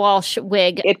Elizabeth Walsh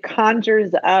wig? It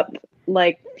conjures up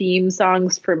like theme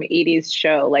songs from 80s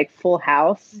show, like Full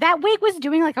House. That wig was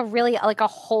doing like a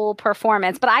whole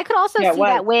performance, but I could also see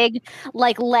that wig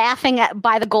like laughing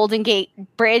by the Golden Gate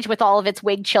Bridge with all of its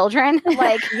wig children.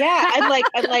 Like, yeah, and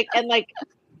like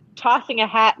tossing a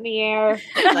hat in the air.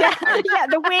 Like,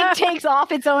 the wig takes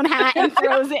off its own hat and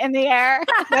throws it in the air.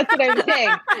 That's what I'm saying.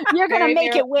 You're going to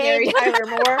make it wig.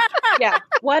 Yeah.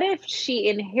 What if she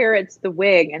inherits the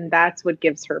wig and that's what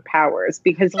gives her powers?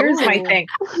 Because here's my thing.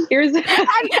 And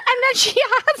then she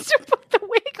has to put the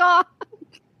wig on.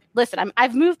 Listen,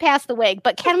 I've moved past the wig,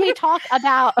 but can we talk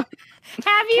about...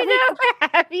 Have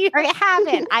you? I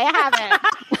haven't.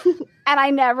 And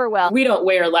I never will. We don't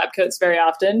wear lab coats very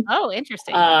often. Oh,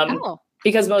 interesting.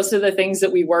 Because most of the things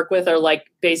that we work with are like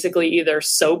basically either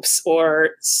soaps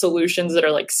or solutions that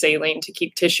are like saline to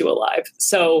keep tissue alive.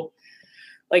 So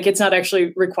like it's not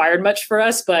actually required much for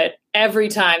us, but every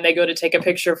time they go to take a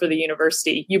picture for the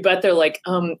university, you bet they're like,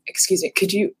 excuse me,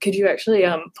 could you actually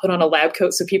put on a lab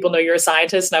coat so people know you're a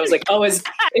scientist? And I was like, oh, is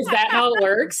that how it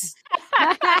works?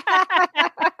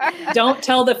 Don't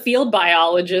tell the field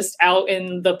biologist out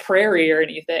in the prairie or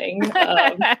anything.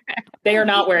 They are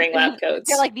not wearing lab coats.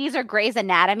 They're like, these are Grey's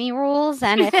Anatomy rules.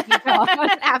 And if you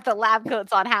don't have the lab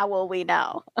coats on, how will we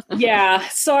know? Yeah.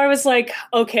 So I was like,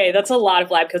 okay, that's a lot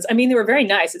of lab coats. I mean, they were very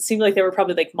nice. It seemed like they were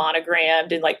probably like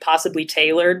monogrammed and like possibly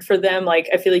tailored for them. Like,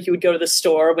 I feel like you would go to the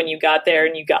store when you got there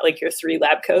and you got like your 3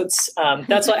 lab coats.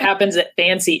 That's what happens at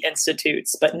fancy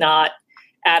institutes, but not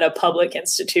at a public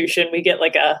institution. We get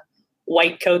like a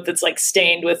white coat that's like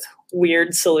stained with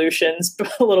weird solutions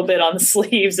a little bit on the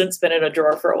sleeves and it's been in a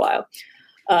drawer for a while.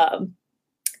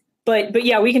 But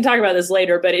yeah, we can talk about this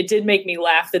later, but it did make me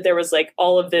laugh that there was like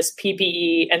all of this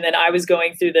PPE. And then I was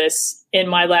going through this in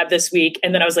my lab this week.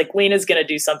 And then I was like, Lena's going to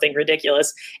do something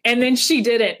ridiculous. And then she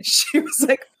didn't. She was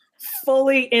like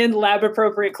fully in lab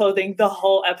appropriate clothing the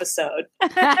whole episode.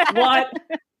 What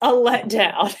a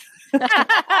letdown.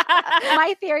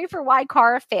 My theory for why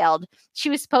Kara failed. She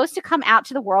was supposed to come out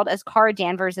to the world as Kara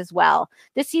Danvers as well.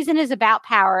 This season is about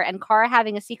power, and Kara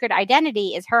having a secret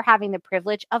identity is her having the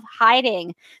privilege of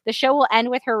hiding. The show will end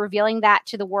with her revealing that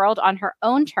to the world on her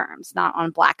own terms, not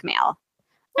on blackmail.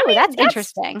 I mean, that's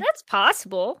interesting. That's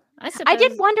possible. I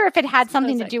did wonder if it had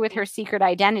something to do with her secret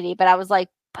identity, but I was like,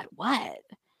 but what?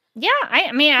 Yeah,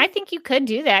 I mean, I think you could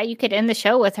do that. You could end the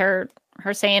show with her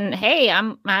saying, "Hey,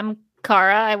 I'm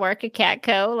Kara, I work at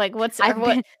Catco." Like, what's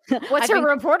her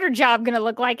reporter job going to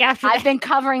look like after that? I've been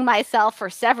covering myself for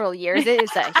several years. It is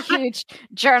a huge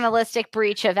journalistic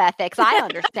breach of ethics. I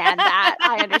understand that.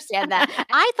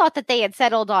 I thought that they had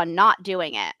settled on not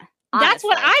doing it. Honestly. That's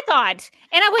what I thought.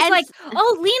 And I was like,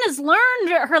 oh, Lena's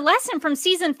learned her lesson from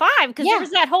season 5 because there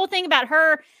was that whole thing about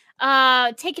her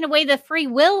taking away the free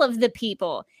will of the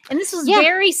people. And this was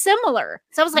very similar.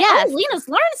 So I was like, oh, Lena's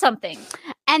learned something.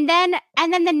 And then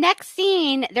the next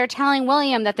scene, they're telling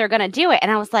William that they're going to do it.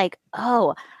 And I was like,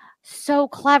 oh, so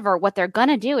clever. What they're going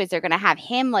to do is they're going to have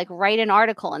him like write an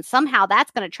article, and somehow that's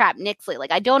going to trap Nixley.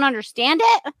 Like, I don't understand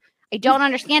it.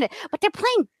 But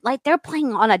they're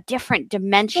playing on a different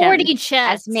dimension. 4D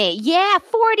chess. As me. Yeah,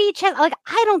 4D chess. Like,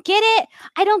 I don't get it.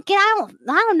 I don't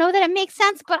know that it makes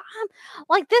sense, but I'm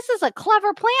like, this is a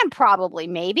clever plan, probably,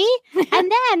 maybe.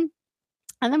 and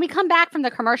then we come back from the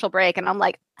commercial break, and I'm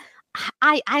like,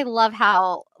 I love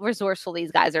how resourceful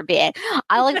these guys are being.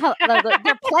 I like how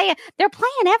they're playing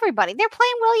everybody. They're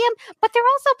playing William, but they're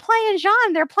also playing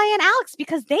Jean. They're playing Alex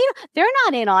because they're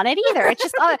not in on it either.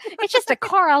 It's just a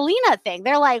Carolina thing.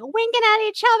 They're like winking at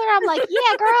each other. I'm like,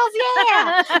 yeah, girls,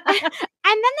 yeah. And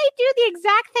then they do the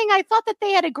exact thing I thought that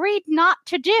they had agreed not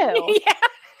to do. Yeah.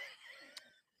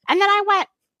 And then I went,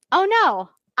 oh no.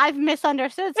 I've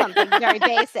misunderstood something very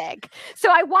basic. So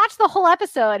I watched the whole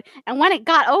episode, and when it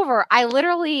got over, I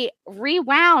literally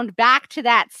rewound back to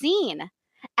that scene. And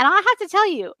I have to tell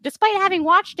you, despite having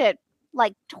watched it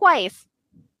like twice,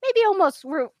 maybe almost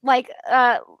like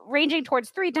ranging towards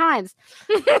 3 times,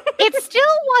 it still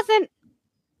wasn't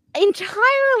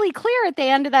entirely clear at the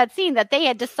end of that scene that they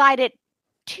had decided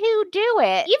to do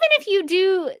it. Even if you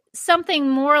do something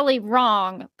morally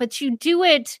wrong, but you do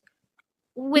it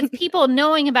with people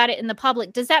knowing about it in the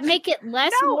public, does that make it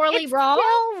less morally wrong?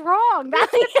 Still wrong. That's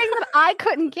the thing that I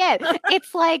couldn't get.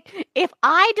 It's like, if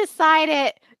I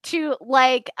decided to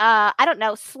I don't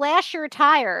know, slash your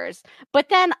tires, but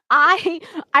then I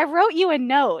wrote you a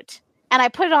note and I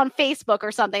put it on Facebook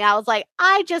or something. I was like,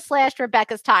 I just slashed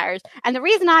Rebecca's tires, and the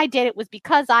reason I did it was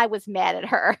because I was mad at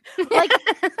her. Like,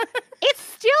 it's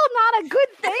still not a good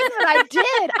thing that I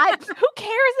did. Who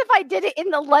cares if I did it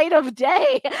in the light of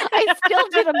day? I still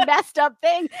did a messed up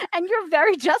thing, and you're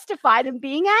very justified in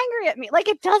being angry at me. Like,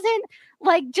 it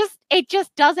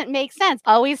just doesn't make sense.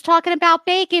 Always talking about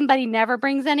bacon, but he never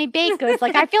brings any baked goods.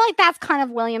 Like, I feel like that's kind of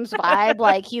William's vibe.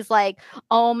 Like, he's like,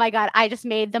 oh my God, I just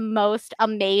made the most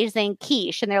amazing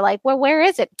quiche. And they're like, well, where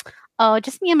is it? Oh,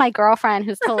 just me and my girlfriend,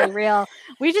 who's totally real.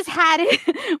 We just had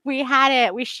it. We had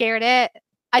it. We shared it.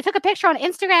 I took a picture on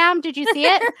Instagram. Did you see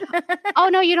it? Oh,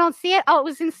 no, you don't see it? Oh, it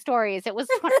was in stories. It was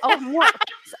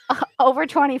over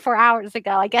 24 hours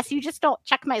ago. I guess you just don't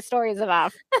check my stories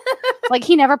enough. Like,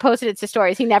 he never posted it to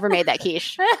stories. He never made that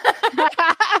quiche.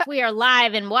 We are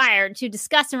live and wired to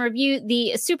discuss and review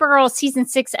the Supergirl Season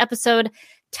 6 episode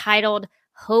titled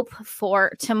Hope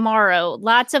for Tomorrow.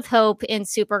 Lots of hope in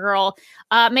Supergirl.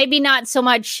 Maybe not so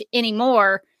much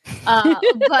anymore.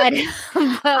 But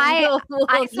I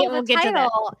saw the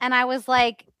title and I was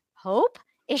like, Hope?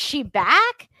 Is she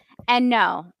back? And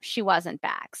no, she wasn't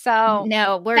back. So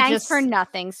no, thanks for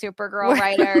nothing, Supergirl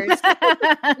writers.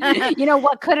 You know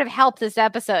what could have helped this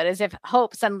episode is if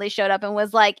Hope suddenly showed up and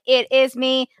was like, it is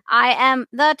me. I am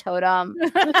the totem.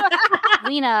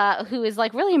 Lena, who is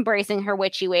like really embracing her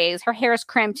witchy ways. Her hair's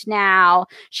crimped now.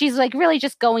 She's like really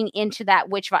just going into that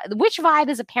witch vibe. The witch vibe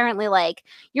is apparently like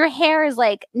your hair is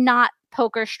like not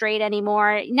poker straight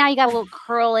anymore. Now you got a little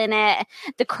curl in it.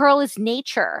 The curl is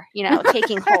nature,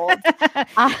 taking hold.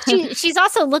 She's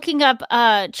also looking up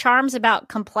charms about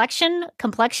complexion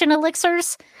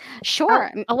elixirs. Sure.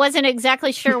 I wasn't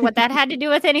exactly sure what that had to do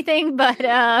with anything, but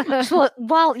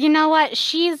well, you know what?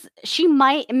 She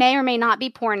may or may not be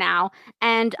poor now.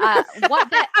 And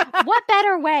what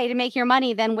better way to make your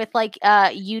money than with like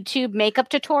YouTube makeup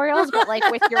tutorials, but like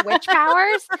with your witch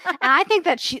powers? And I think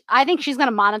she's going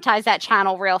to monetize that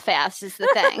channel real fast is the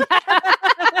thing.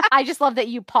 I just love that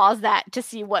you paused that to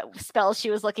see what spells she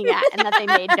was looking at and that they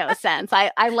made no sense.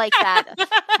 I like that.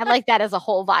 I like that as a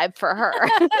whole vibe for her.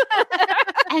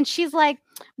 And she's like,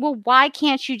 well, why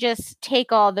can't you just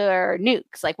take all their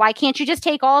nukes? Like, why can't you just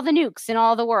take all the nukes in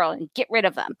all the world and get rid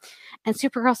of them? And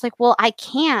Supergirl's like, well, I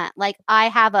can't. Like, I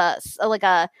have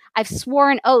I've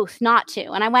sworn oath not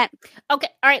to. And I went, okay,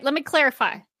 all right, let me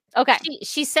clarify. Okay.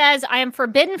 She says, I am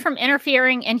forbidden from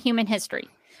interfering in human history.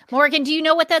 Morgan, do you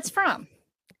know what that's from?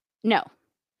 No.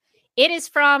 It is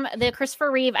from the Christopher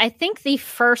Reeve, I think the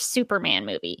first Superman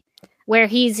movie, where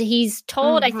he's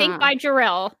told, I think by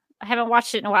Jor-El, I haven't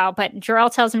watched it in a while, but Jor-El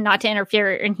tells him not to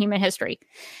interfere in human history.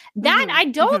 That I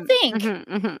don't think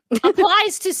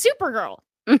applies to Supergirl.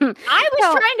 I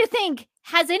was trying to think,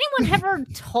 has anyone ever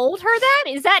told her that?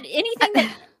 Is that anything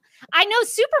that... I know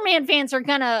Superman fans are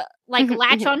gonna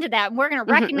latch onto that, and we're gonna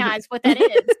recognize what that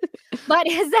is. But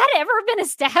has that ever been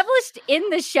established in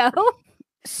the show?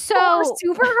 So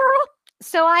Supergirl?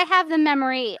 So I have the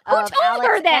memory Who of told Alex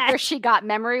her that? after she got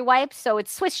memory wiped. So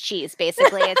it's Swiss cheese,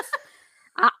 basically.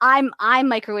 I'm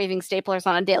microwaving staplers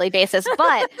on a daily basis,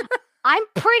 but I'm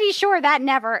pretty sure that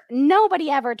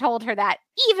nobody ever told her that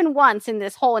even once in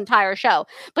this whole entire show.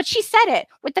 But she said it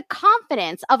with the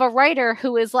confidence of a writer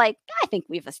who is like, I think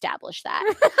we've established that.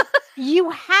 You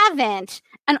haven't.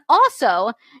 And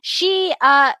also, she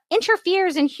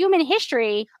interferes in human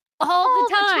history all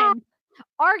the time.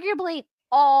 Arguably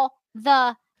all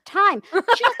the time.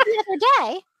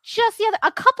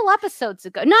 A couple episodes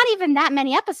ago, not even that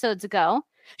many episodes ago,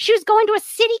 she was going to a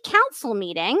city council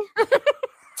meeting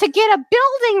to get a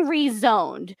building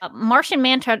rezoned. Martian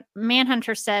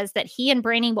Manhunter says that he and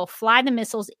Brainy will fly the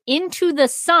missiles into the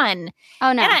sun.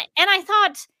 Oh, no. And I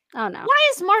thought, oh, no.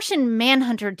 Why is Martian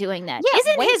Manhunter doing that? Yeah,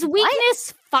 Isn't his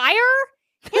weakness fire?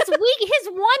 His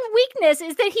one weakness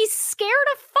is that he's scared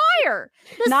of fire.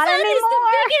 The Not sun anymore. is the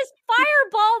biggest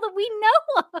fireball that we know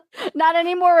of. Not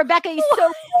anymore, Rebecca. He's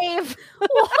so brave.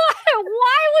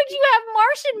 Why would you have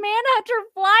Martian Manhunter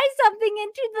fly something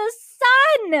into the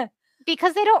sun?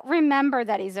 Because they don't remember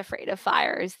that he's afraid of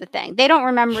fire is the thing. They don't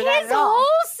remember that at all. His whole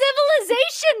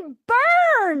civilization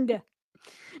burned.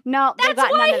 No, that's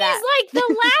why he's like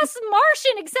the last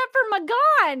Martian, except for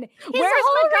Magan. His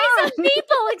whole race of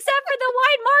people, except for the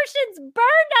white Martians,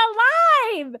 burned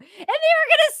alive, and they were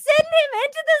going to send him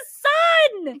into the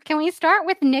sun. Can we start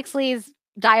with Nixley's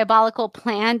diabolical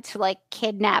plan to like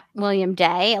kidnap William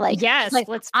Day? Like, yes, like,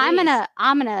 let's. I'm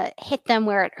gonna hit them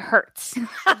where it hurts,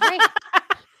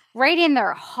 right in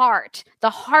their heart, the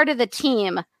heart of the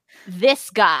team. This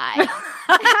guy.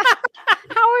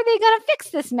 How are they going to fix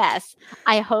this mess?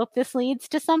 I hope this leads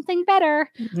to something better.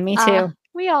 Me too.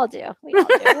 We all do.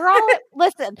 We're all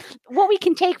listen. What we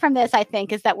can take from this, I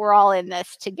think, is that we're all in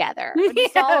this together.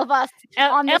 Just all of us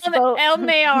on this boat. El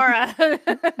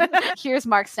Mayara. Here's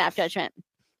Mark's snap judgment.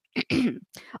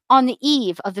 On the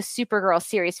eve of the Supergirl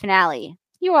series finale,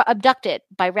 you are abducted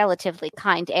by relatively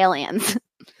kind aliens.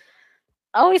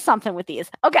 Always something with these.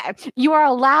 Okay. You are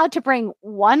allowed to bring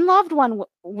one loved one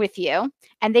with you,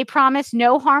 and they promise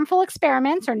no harmful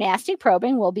experiments or nasty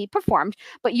probing will be performed,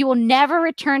 but you will never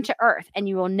return to Earth, and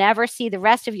you will never see the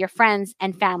rest of your friends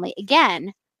and family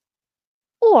again.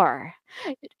 Or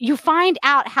you find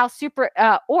out how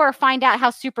Supergirl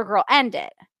ended.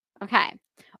 Okay.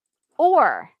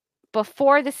 Or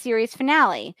before the series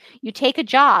finale, you take a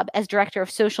job as director of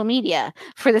social media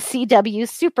for the CW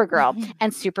Supergirl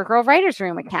and Supergirl Writers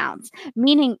Room accounts,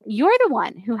 meaning you're the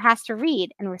one who has to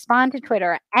read and respond to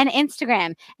Twitter and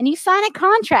Instagram, and you sign a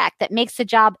contract that makes the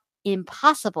job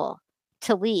impossible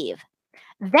to leave.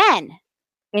 Then,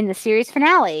 in the series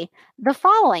finale, the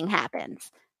following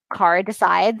happens. Kara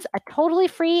decides a totally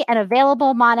free and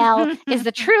available Mon-El is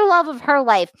the true love of her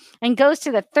life and goes to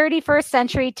the 31st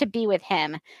century to be with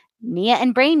him. Nia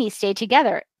and Brainy stay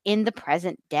together in the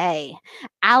present day.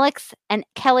 Alex and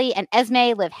Kelly and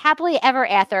Esme live happily ever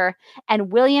after,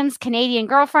 and William's Canadian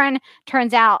girlfriend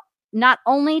turns out not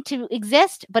only to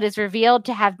exist, but is revealed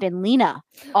to have been Lena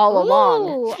all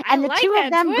along. And the two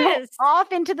of them go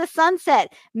off into the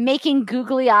sunset, making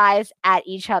googly eyes at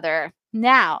each other.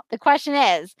 Now, the question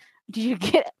is, do you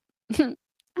get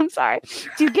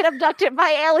abducted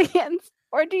by aliens?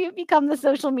 Or do you become the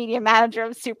social media manager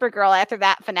of Supergirl after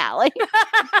that finale?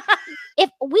 If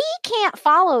we can't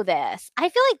follow this, I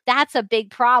feel like that's a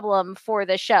big problem for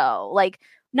the show. Like,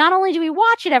 not only do we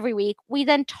watch it every week, we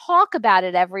then talk about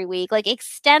it every week, like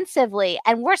extensively.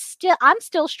 And I'm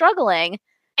still struggling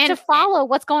to follow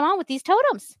what's going on with these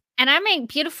totems. And I make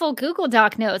beautiful Google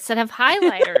Doc notes that have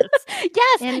highlighters.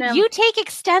 Yes, you take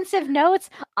extensive notes.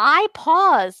 I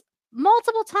pause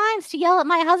multiple times to yell at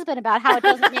my husband about how it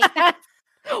doesn't make sense.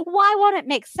 Why won't it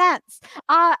make sense?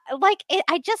 I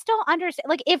just don't understand.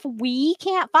 Like, if we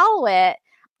can't follow it,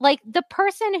 like the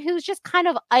person who's just kind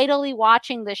of idly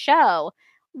watching the show,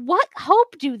 what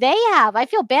hope do they have? I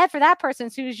feel bad for that person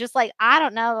who's just like, I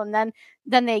don't know. And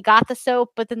then they got the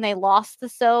soap, but then they lost the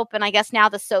soap. And I guess now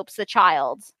the soap's the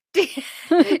child. Do you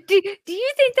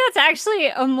think that's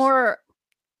actually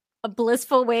a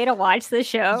blissful way to watch the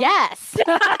show? Yes.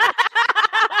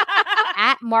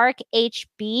 At Mark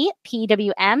HB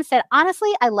PWM said,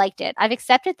 honestly, I liked it. I've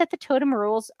accepted that the totem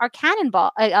rules are Calvin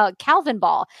Ball.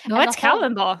 What's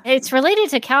Calvin Ball? It's related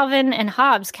to Calvin and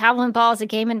Hobbes. Calvin Ball is a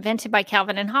game invented by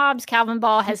Calvin and Hobbes. Calvin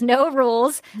Ball has no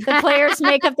rules. The players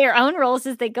make up their own rules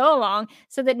as they go along,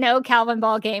 so that no Calvin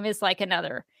Ball game is like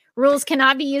another. Rules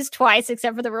cannot be used twice,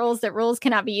 except for the rules that rules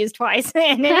cannot be used twice.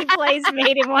 And any plays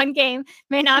made in one game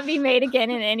may not be made again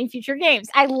in any future games.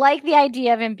 I like the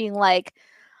idea of him being like,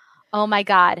 oh my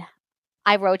God,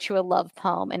 I wrote you a love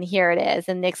poem and here it is.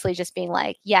 And Nixley just being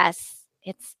like, yes,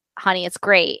 it's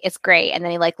great. It's great. And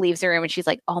then he like leaves the room and she's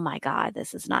like, oh my God,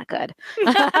 this is not good.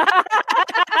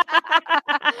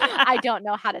 I don't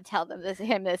know how to tell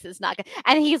this is not good.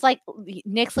 And he's like,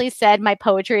 Nixley said my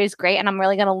poetry is great and I'm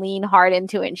really going to lean hard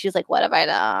into it. And she's like, what have I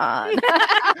done?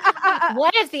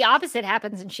 What if the opposite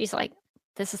happens and she's like,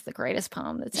 this is the greatest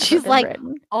poem that's ever she's been like,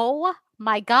 written. oh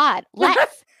my God,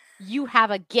 Lex, you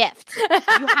have a gift.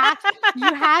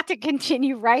 You have to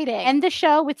continue writing. End the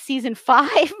show with season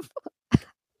 5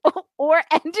 or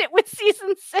end it with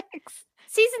season 6.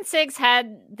 Season 6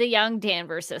 had the young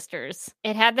Danvers sisters.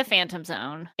 It had the Phantom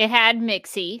Zone. It had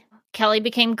Mixie. Kelly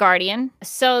became Guardian.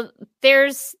 So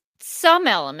there's some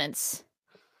elements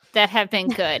that have been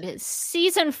good.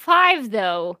 Season 5,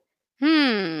 though,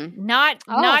 not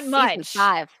much. Season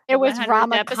 5. There was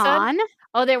Rama Khan.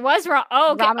 Oh, there was Rama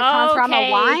Khan's Rama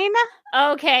Wine.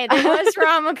 Okay, there was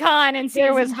Rama Khan in season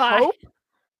 5. There was Hope.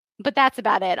 But that's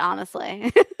about it,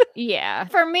 honestly. Yeah.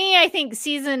 For me, I think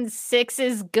season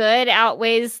 6's good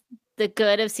outweighs the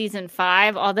good of season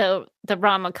 5, although the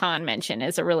Rama Khan mention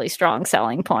is a really strong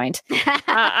selling point.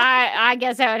 I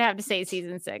guess I would have to say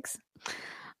season 6.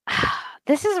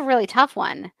 This is a really tough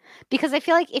one because I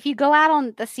feel like if you go out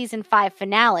on the season 5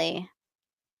 finale,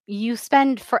 you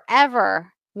spend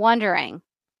forever wondering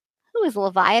who is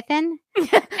Leviathan?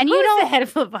 And you don't the head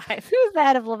of Leviathan. Who's the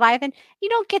head of Leviathan? You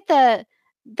don't get the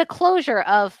closure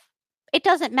of it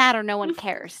doesn't matter, no one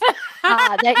cares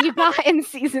that you got in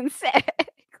season 6.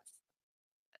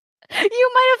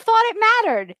 You might have thought it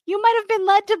mattered. You might have been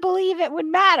led to believe it would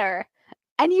matter,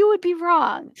 and you would be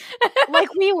wrong, like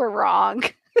we were wrong.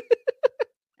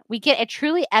 We get a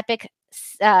truly epic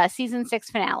season 6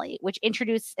 finale, which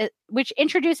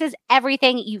introduces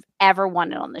everything you've ever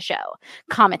wanted on the show.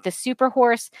 Comet the Super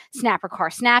Horse, Snapper Car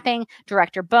Snapping,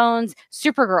 Director Bones,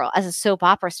 Supergirl as a soap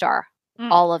opera star.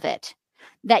 All of it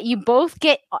that you both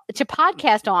get to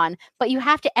podcast on, but you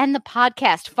have to end the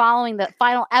podcast following the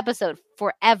final episode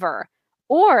forever,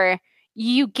 or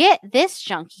you get this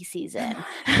junky season,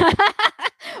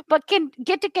 but can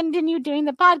get to continue doing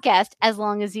the podcast as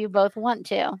long as you both want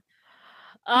to.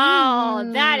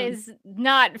 Oh, that is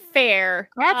not fair.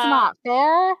 That's not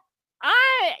fair.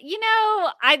 I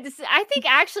think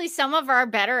actually some of our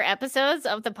better episodes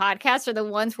of the podcast are the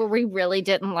ones where we really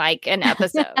didn't like an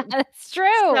episode. That's true.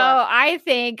 So I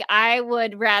think I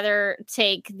would rather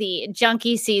take the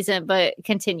junky season, but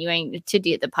continuing to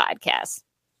do the podcast.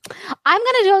 I'm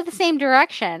going to go the same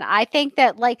direction. I think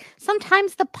that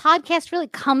sometimes the podcast really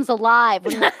comes alive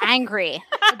when you're angry.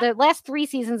 The last 3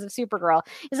 seasons of Supergirl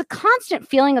is a constant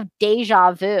feeling of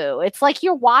deja vu. It's like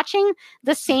you're watching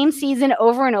the same season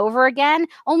over and over again,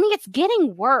 only it's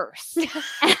getting worse.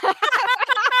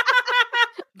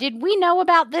 Did we know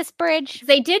about this bridge?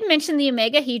 They did mention the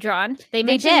Omega Hedron. They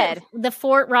mentioned the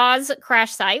Fort Ross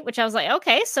crash site, which I was like,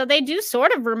 okay, so they do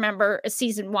sort of remember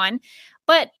season 1.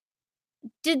 But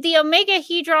did the Omega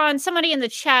Hedron, somebody in the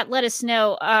chat let us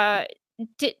know,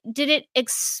 did it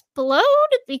explode?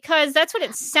 Because that's what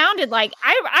it sounded like.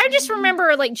 I just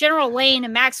remember General Lane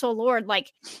and Maxwell Lord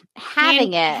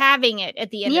having it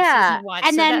at the end of season 1.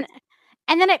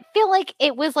 And then it felt like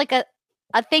it was like a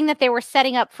thing that they were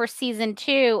setting up for season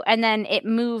 2, and then it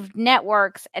moved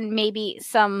networks and maybe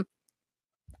some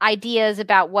ideas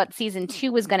about what season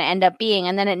 2 was going to end up being,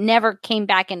 and then it never came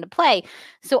back into play.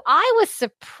 So I was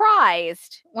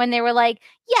surprised when they were like,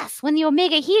 yes, when the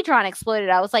Omega Hedron exploded.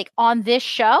 I was like, on this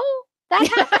show? That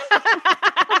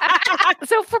happened?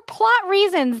 So for plot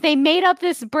reasons, they made up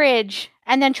this bridge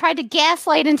and then tried to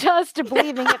gaslight into us to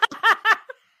believing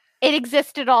it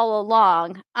existed all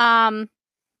along.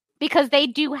 Because they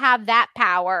do have that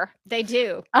power. They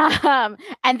do. And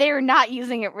they're not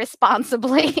using it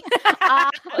responsibly.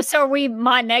 So are we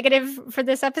Mon negative for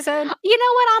this episode? You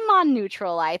know what? I'm Mon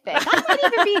neutral, I think.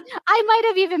 I might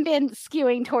have even been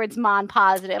skewing towards Mon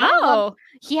positive. Oh.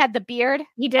 He had the beard.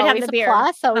 He did have the beard.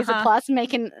 Always a plus,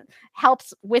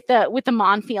 helps with the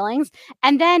Mon feelings.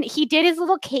 And then he did his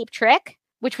little cape trick,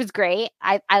 which was great.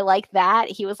 I liked that.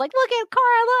 He was like, look at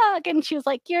Kara, look. And she was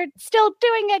like, you're still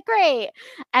doing it great.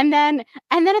 And then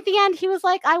at the end, he was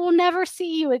like, I will never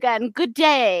see you again. Good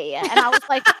day. And I was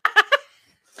like,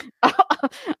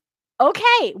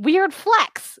 okay, weird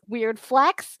flex. You're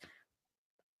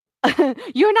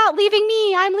not leaving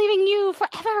me. I'm leaving you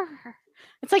forever.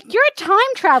 It's like, you're a time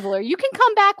traveler. You can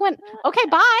come back when, okay,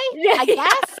 bye, I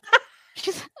guess.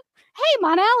 She's, hey,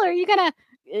 Mon-El, are you going to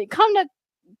come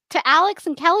to Alex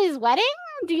and Kelly's wedding?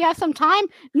 Do you have some time?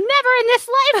 Never in this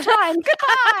lifetime.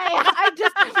 Goodbye.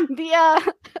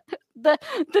 The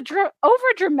over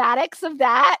dramatics of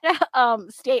that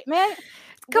statement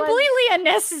completely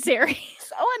unnecessary.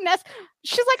 So unnecessary.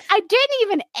 She's like, I didn't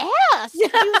even ask. She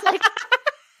was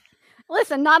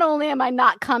Listen, not only am I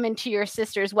not coming to your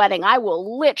sister's wedding, I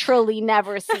will literally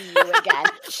never see you again.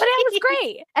 But it was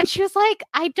great. And she was like,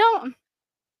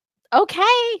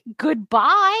 okay,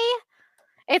 goodbye.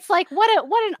 It's like, what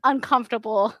an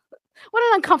uncomfortable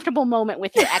moment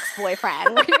with your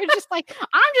ex-boyfriend where you're just like,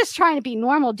 I'm just trying to be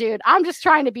normal, dude. I'm just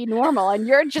trying to be normal. And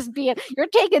you're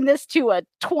taking this to a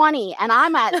 20 and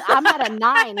I'm at a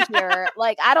 9 here.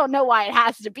 Like, I don't know why it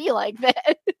has to be like this.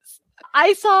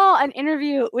 I saw an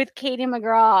interview with Katie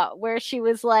McGraw where she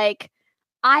was like,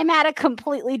 I'm at a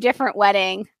completely different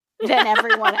wedding than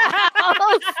everyone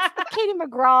else. Katie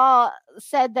McGraw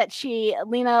said that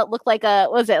Lena looked like a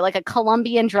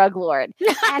Colombian drug lord.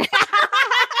 And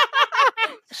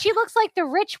she looks like the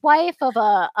rich wife of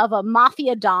a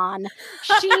mafia don.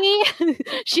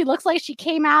 She looks like she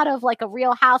came out of like a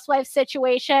Real Housewife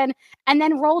situation and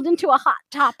then rolled into a Hot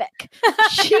Topic.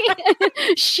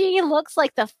 She looks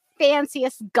like the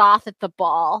fanciest goth at the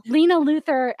ball. Lena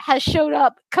Luthor has showed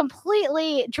up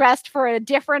completely dressed for a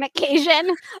different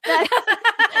occasion than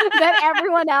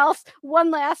everyone else,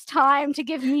 one last time to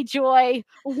give me joy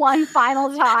one final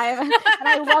time. And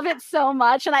I love it so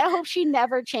much. And I hope she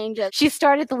never changes. She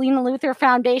started the Lena Luthor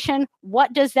Foundation.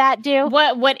 What does that do?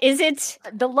 What is it?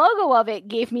 The logo of it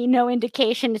gave me no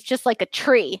indication. It's just like a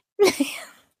tree.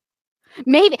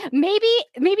 Maybe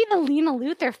the Lena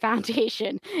Luthor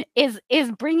Foundation is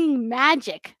bringing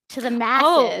magic to the masses.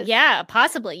 Oh, yeah,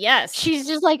 possibly, yes. She's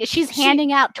just like she's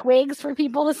handing out twigs for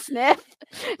people to sniff.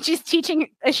 She's teaching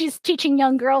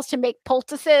young girls to make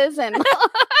poultices and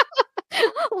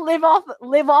live off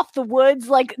the woods,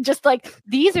 like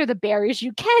these are the berries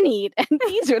you can eat and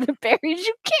these are the berries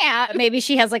you can't. Maybe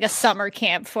she has like a summer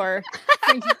camp for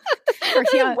a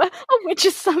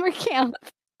witch's summer camp.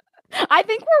 I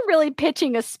think we're really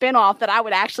pitching a spin-off that I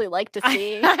would actually like to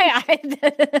see.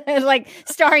 Like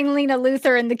starring Lena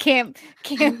Luthor and the camp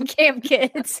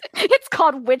kids. It's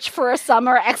called Witch for a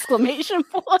Summer ! And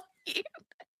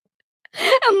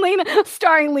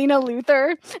starring Lena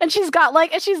Luthor, and she's got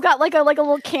like a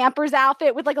little camper's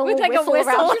outfit with like a little whistle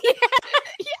around.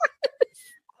 Yes.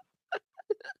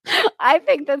 I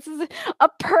think this is a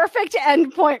perfect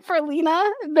endpoint for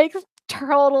Lena. It makes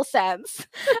total sense.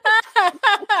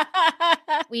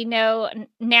 We know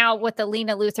now what the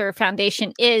Lena Luthor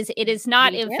Foundation is. It is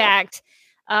not, in fact,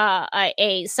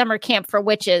 a summer camp for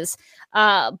witches,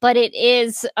 but it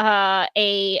is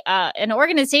an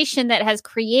organization that has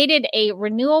created a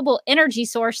renewable energy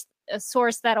source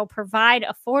that'll provide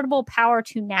affordable power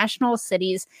to national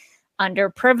cities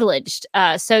underprivileged.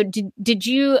 So did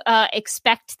you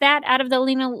expect that out of the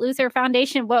Lena Luthor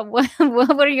Foundation? What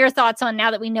are your thoughts on now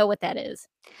that we know what that is?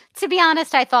 To be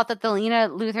honest, I thought that the Lena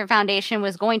Luthor Foundation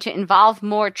was going to involve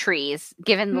more trees,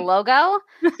 given the logo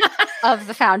of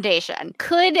the foundation.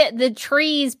 Could the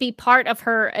trees be part of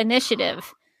her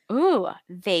initiative? Ooh,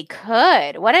 they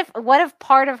could. What if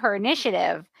part of her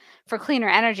initiative for cleaner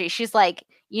energy, she's like,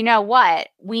 you know what?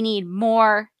 We need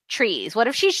more trees. What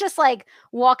if she's just like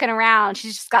walking around?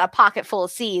 She's just got a pocket full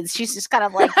of seeds. She's just kind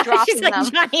of like dropping she's like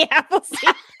them. Johnny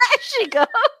Appleseed. She goes.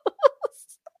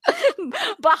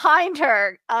 Behind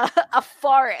her, a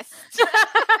forest.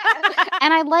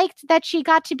 And I liked that she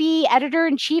got to be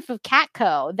editor-in-chief of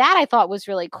Catco. That I thought was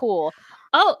really cool.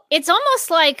 Oh, it's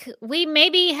almost like we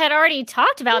maybe had already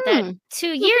talked about that 2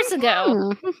 years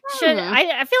ago.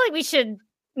 I feel like we should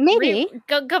maybe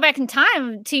go back in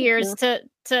time 2 years to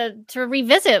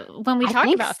revisit when we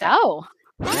talked about that.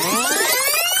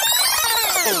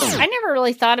 I never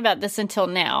really thought about this until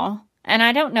now, and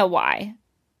I don't know why.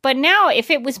 But now,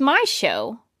 if it was my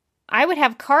show, I would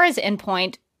have Kara's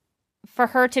endpoint for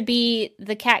her to be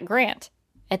the Cat Grant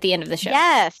at the end of the show.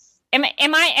 Yes. Am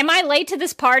I late to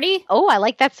this party? Oh, I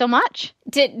like that so much.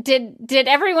 Did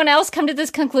everyone else come to this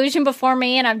conclusion before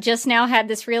me, and I've just now had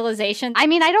this realization? I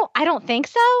mean, I don't think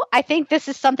so. I think this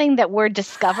is something that we're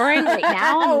discovering right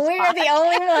now. We are the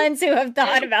only ones who have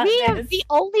thought about this. We are the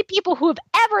only people who have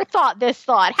ever thought this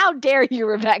thought. How dare you,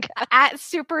 Rebecca? At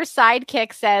Super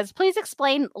Sidekick says, please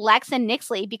explain Lex and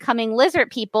Nixley becoming lizard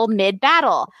people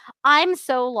mid-battle. I'm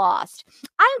so lost.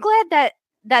 I'm glad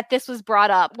that this was brought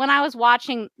up. When I was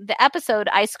watching the episode,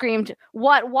 I screamed,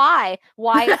 what, why?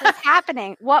 Why is this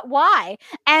happening? What, why?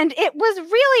 And it was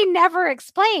really never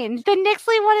explained. The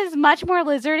Nixley one is much more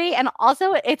lizardy, and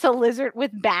also it's a lizard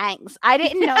with bangs. I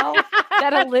didn't know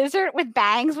that a lizard with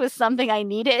bangs was something I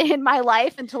needed in my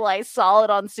life until I saw it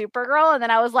on Supergirl, and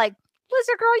then I was like,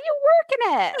 Lizard Girl, you working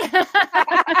it.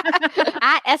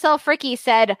 At SL Fricky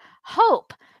said,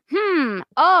 hope.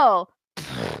 Oh.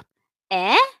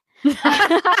 Eh?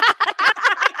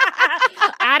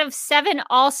 At out of 7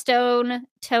 all-stone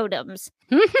totems,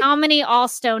 how many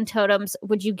all-stone totems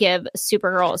would you give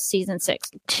Supergirl season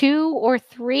 6? 2 or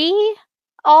 3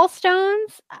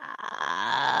 all-stones?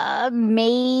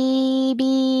 Maybe.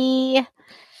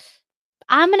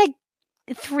 I'm going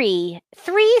to 3.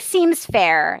 3 seems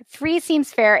fair. 3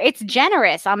 seems fair. It's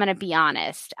generous, I'm going to be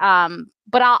honest.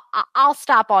 But I'll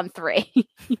stop on 3.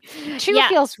 2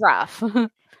 feels rough.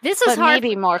 This is hard.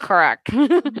 Maybe more correct.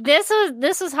 This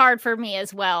was hard for me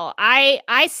as well.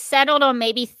 I settled on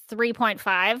maybe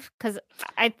 3.5 because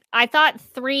I thought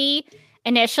 3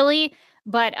 initially,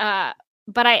 but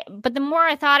the more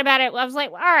I thought about it, I was like,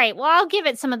 all right, well, I'll give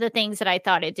it some of the things that I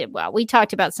thought it did well. We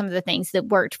talked about some of the things that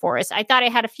worked for us. I thought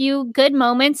it had a few good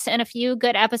moments and a few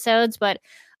good episodes, but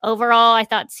overall, I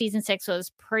thought season 6 was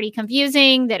pretty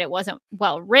confusing, that it wasn't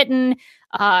well written,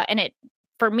 and it,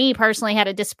 for me personally, had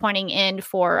a disappointing end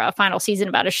for a final season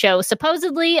about a show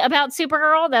supposedly about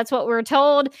Supergirl. That's what we're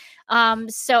told.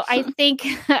 So I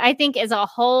think as a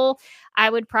whole,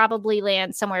 I would probably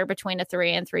land somewhere between a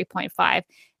 3 and 3.5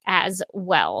 as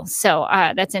well. So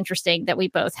that's interesting that we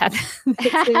both had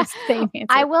the same answer.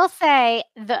 I will say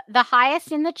the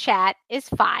highest in the chat is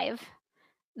 5.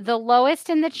 The lowest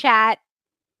in the chat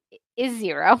is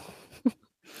 0.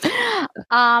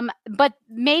 But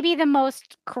maybe the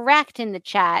most correct in the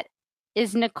chat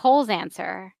is Nicole's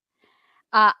answer.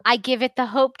 I give it the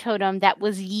hope totem that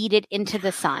was yeeted into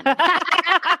the sun.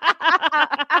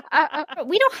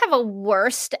 We don't have a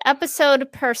worst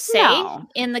episode per se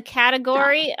in the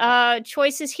category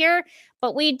choices here,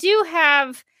 but we do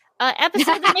have an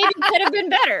episode that maybe could have been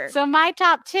better. So my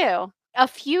top 2. A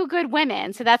Few Good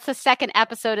Women. So that's the second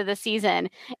episode of the season,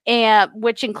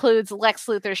 which includes Lex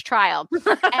Luthor's trial. And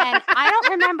I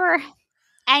don't remember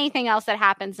anything else that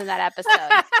happens in that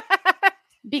episode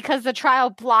because the trial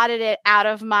blotted it out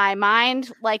of my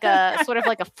mind, like a sort of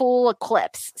like a full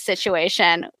eclipse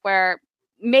situation where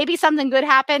maybe something good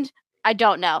happened. I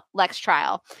don't know. Lex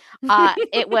trial.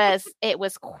 It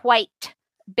was quite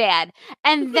bad.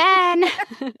 And then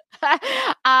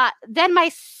then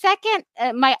my second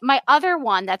my other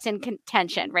one that's in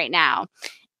contention right now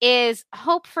is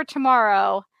Hope for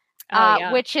Tomorrow,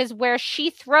 which is where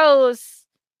she throws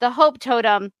the hope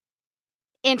totem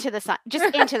into the sun,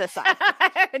 just into the sun.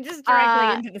 Just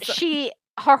directly into the sun.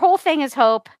 Her whole thing is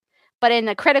hope, but in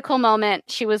the critical moment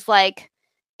she was like,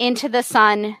 into the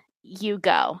sun you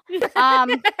go.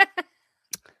 That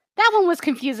one was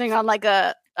confusing on like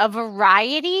a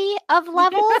variety of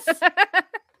levels.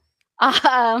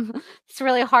 It's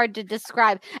really hard to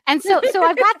describe. And so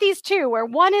I've got these 2 where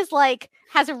one is like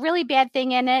has a really bad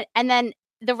thing in it, and then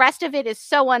the rest of it is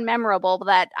so unmemorable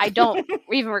that I don't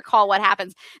even recall what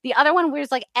happens. The other one where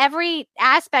it's like every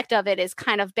aspect of it is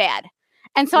kind of bad.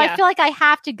 And so I feel like I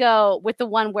have to go with the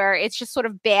one where it's just sort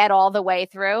of bad all the way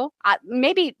through.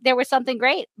 Maybe there was something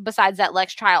great besides that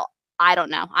Lex trial. I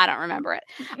don't know. I don't remember it.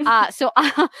 So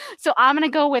I'm going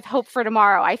to go with Hope for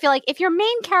Tomorrow. I feel like if your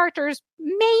main character's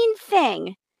main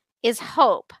thing is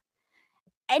hope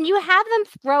and you have them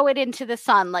throw it into the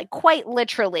sun, like quite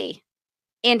literally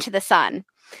into the sun,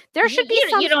 there should be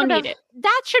you don't need it.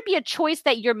 That should be a choice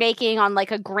that you're making on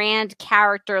like a grand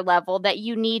character level that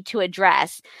you need to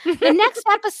address. The next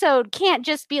episode can't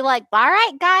just be like, all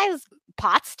right, guys,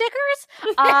 pot stickers.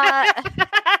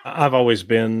 I've always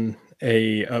been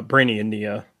a Brainy and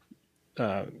Nia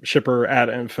shipper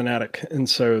and fanatic, and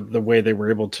so the way they were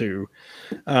able to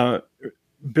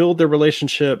build their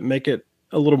relationship, make it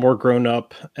a little more grown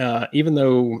up, even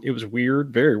though it was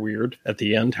weird, very weird at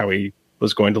the end how he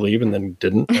was going to leave and then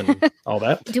didn't, and all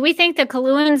that. Do we think the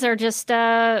Kaluans are just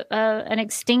an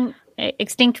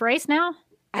extinct race now?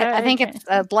 I think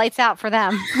it's lights out for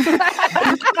them.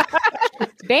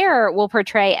 Bear will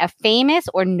portray a famous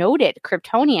or noted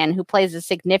Kryptonian who plays a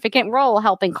significant role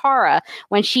helping Kara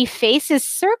when she faces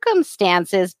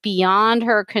circumstances beyond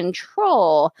her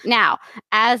control. Now,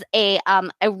 as a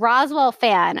Roswell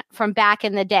fan from back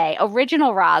in the day,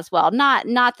 original Roswell,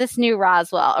 not this new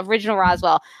Roswell, original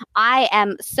Roswell, I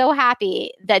am so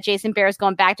happy that Jason Bear is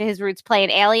going back to his roots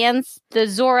playing aliens. The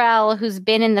Zor-El, who's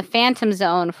been in the Phantom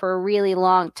Zone for a really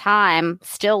long time,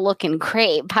 still looking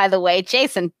great, by the way.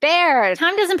 Jason Bear.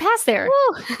 Time doesn't pass there.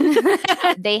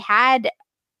 They had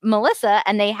Melissa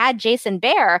and they had Jason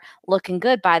Bear looking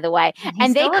good, by the way.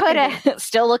 And they could have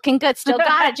still looking good. Still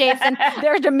got it, Jason.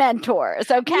 They're Dementors,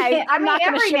 okay? I'm not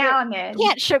going to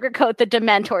can't sugarcoat the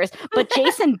Dementors. But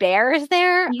Jason Bear is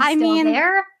there.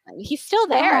 There? He's still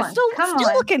there. Still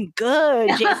looking good,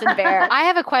 Jason Bear. I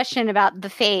have a question about the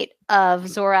fate of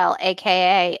Zor-El,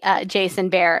 aka Jason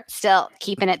Bear. Still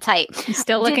keeping it tight.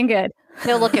 Still looking good.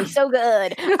 They're looking so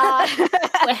good.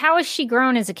 How has she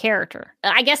grown as a character?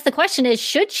 I guess the question is,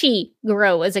 should she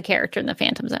grow as a character in the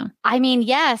Phantom Zone? I mean,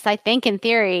 yes, I think in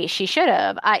theory she should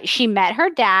have. She met her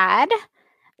dad.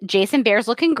 Jason Bear's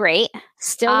looking great.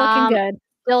 Still looking good.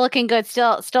 Still looking good.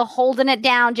 Still holding it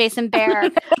down, Jason Bear.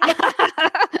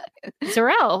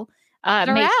 Zor-El made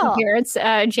an appearance.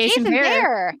 Jason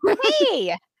Bear.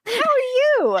 Hey, how are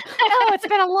you? Oh, it's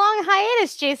been a long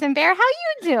hiatus, Jason Bear. How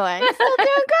you doing? Still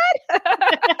doing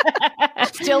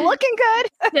good? Still looking good.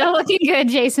 Still looking good,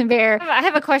 Jason Bear. I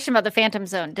have a question about the Phantom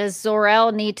Zone. Does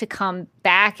Zor-El need to come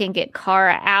back and get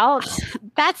Kara out?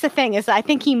 That's the thing, is I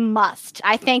think he must.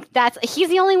 I think he's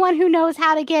the only one who knows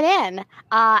how to get in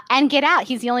and get out.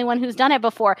 He's the only one who's done it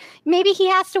before. Maybe he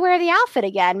has to wear the outfit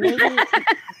again.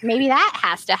 Maybe that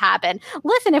has to happen.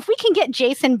 Listen, if we can get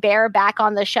Jason Bear back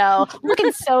on the show,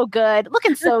 looking so good,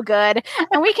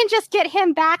 and we can just get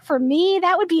him back for me,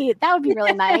 that would be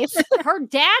really nice. Her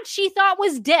dad, she thought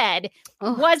was dead,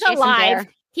 was Jason alive.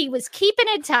 Bear. He was keeping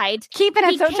it tight.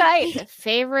 Tight.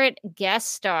 Favorite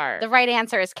guest star. The right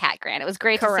answer is Cat Grant. It was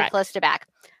great to see Callista back.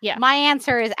 Yeah. My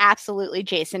answer is absolutely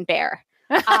Jason Bear.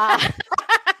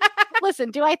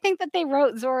 Listen, do I think that they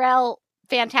wrote Zor-El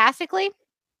fantastically?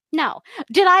 No.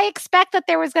 Did I expect that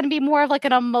there was going to be more of like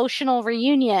an emotional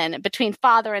reunion between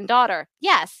father and daughter?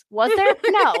 Yes. Was there?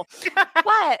 No.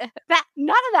 But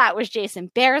none of that was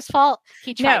Jason Bear's fault.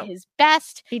 He tried his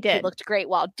best. He did. He looked great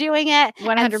while doing it.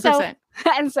 100%.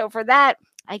 And so for that,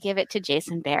 I give it to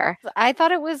Jason Bear. I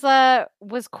thought it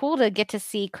was cool to get to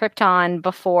see Krypton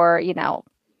before,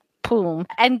 boom,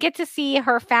 and get to see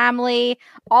her family,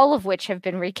 all of which have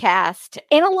been recast.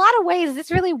 In a lot of ways,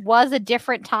 this really was a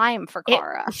different time for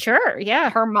Kara. Sure, yeah.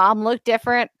 Her mom looked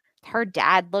different. Her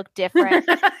dad looked different.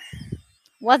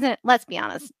 Let's be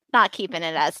honest, not keeping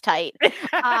it as tight.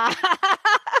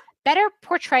 Better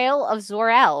portrayal of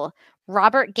Zor-El,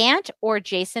 Robert Gant or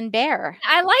Jason Bear?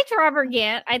 I liked Robert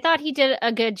Gant. I thought he did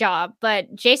a good job,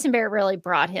 but Jason Bear really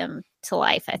brought him to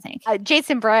life, I think.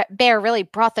 Jason Bear really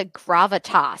brought the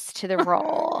gravitas to the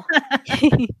role.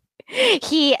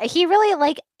 He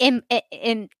really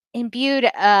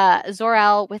imbued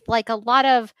Zor-El with like a lot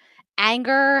of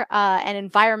anger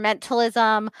and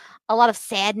environmentalism, a lot of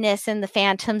sadness in the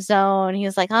Phantom Zone. He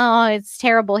was like, oh, it's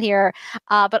terrible here.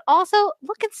 But also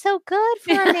looking so good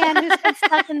for a man who's been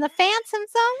stuck in the Phantom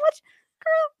Zone.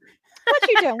 What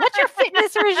you doing? What's your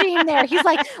fitness regime there?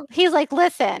 He's like,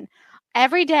 listen,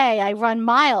 every day I run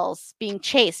miles being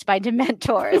chased by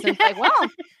Dementors. And it's like, well,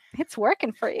 it's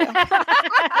working for you.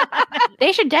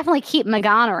 They should definitely keep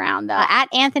Magan around, though. At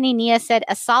Anthony Nia said,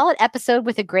 a solid episode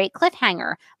with a great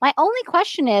cliffhanger. My only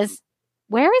question is,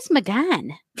 where is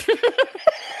Magan?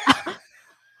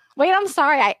 Wait, I'm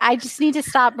sorry. I just need to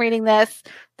stop reading this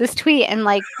tweet and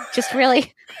just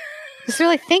really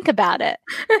think about it.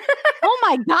 Oh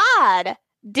my God.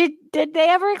 Did they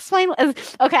ever explain?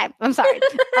 Okay, I'm sorry.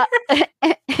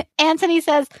 Anthony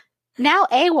says, now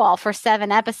AWOL for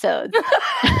 7 episodes.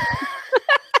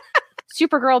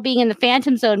 Supergirl being in the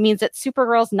Phantom Zone means that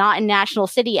Supergirl's not in National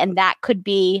City, and that could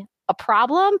be a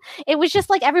problem. It was just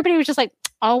like everybody was just like,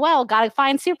 oh well, gotta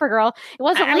find Supergirl. It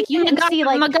wasn't you didn't see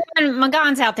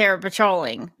Magan's out there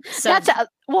patrolling. So that's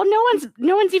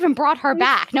no one's even brought her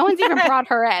back. No one's even brought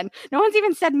her in. No one's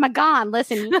even said, Magan,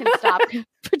 listen, you can stop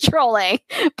patrolling.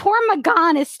 Poor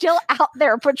Magan is still out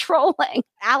there patrolling.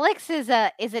 Alex is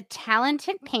a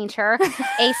talented painter,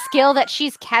 a skill that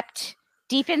she's kept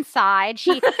deep inside.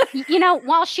 She,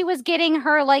 while she was getting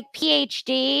her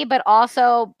PhD, but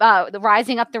also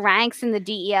rising up the ranks in the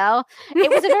DEO, it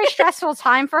was a very stressful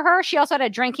time for her. She also had a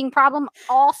drinking problem,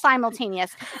 all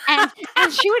simultaneous. And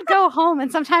she would go home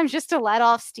and sometimes just to let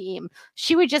off steam,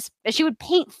 she would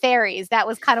paint fairies. That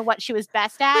was kind of what she was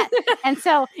best at. And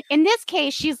so in this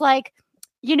case, she's like,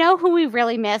 who we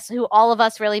really miss, who all of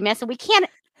us really miss, and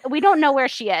we don't know where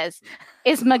she is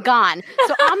Magan.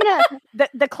 So I'm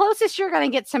the closest you're gonna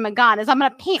get to Magan is I'm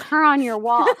gonna paint her on your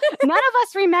wall. None of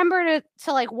us remember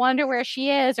to wonder where she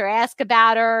is or ask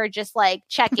about her or just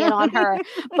check in on her.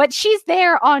 But she's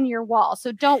there on your wall.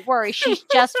 So don't worry, she's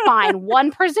just fine.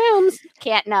 One presumes,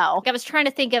 can't know. I was trying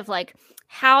to think of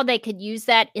how they could use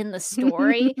that in the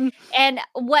story. And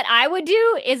what I would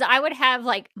do is I would have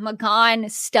Magan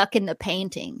stuck in the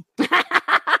painting.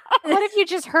 What if you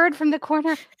just heard from the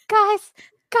corner, guys,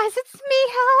 it's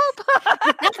me, help.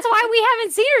 That's why we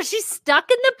haven't seen her. She's stuck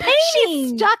in the painting.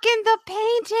 She's stuck in the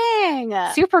painting.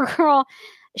 Supergirl,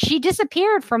 she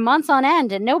disappeared for months on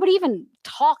end and nobody even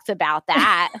talked about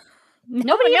that.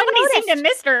 Nobody seemed to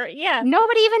miss her. Yeah.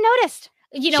 Nobody even noticed.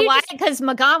 You know why? Because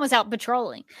Magan was out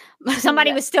patrolling.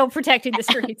 Somebody was still protecting the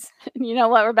streets. You know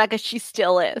what, Rebecca? She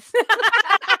still is.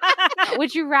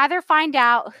 Would you rather find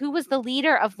out who was the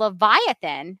leader of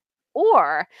Leviathan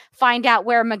or find out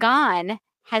where Magan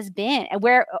has been?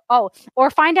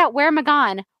 Or find out where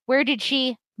Magan, where did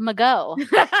she go?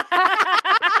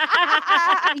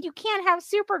 You can't have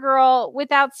Supergirl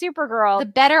without Supergirl. The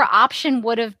better option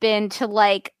would have been to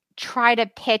like try to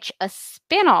pitch a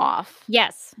spin-off.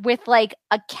 Yes. With like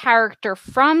a character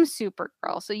from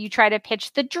Supergirl. So you try to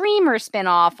pitch the Dreamer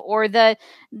spin-off or the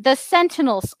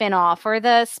Sentinel spin-off or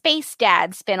the Space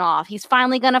Dad spin-off. He's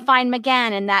finally going to find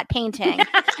Magan in that painting.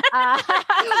 That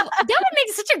would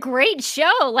make such a great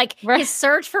show. Like his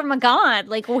search for Magan.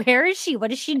 Like, where is she?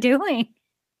 What is she doing?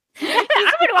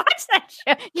 I would watch that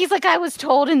show. He's like, I was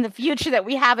told in the future that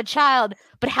we have a child,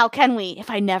 but how can we if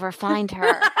I never find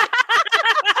her?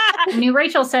 New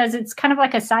Rachel says it's kind of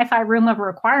like a sci-fi room of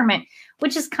requirement,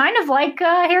 which is kind of like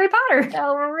Harry Potter.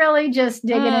 So we're really just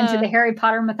digging into the Harry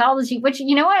Potter mythology, which,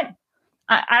 you know what?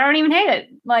 I don't even hate it.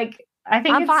 Like, I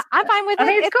think I'm fine with it. I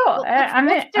think it's cool.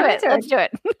 Let's do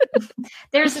it.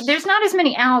 There's not as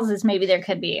many owls as maybe there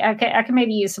could be. I could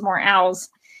maybe use some more owls.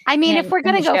 I mean, if we're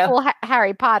going to go full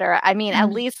Harry Potter, I mean,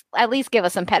 at least give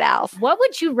us some pet owls. What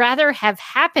would you rather have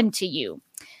happened to you?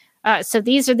 So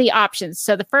these are the options.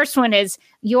 So the first one is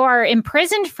you're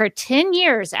imprisoned for 10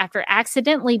 years after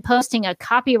accidentally posting a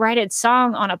copyrighted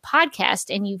song on a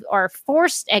podcast, and you are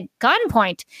forced at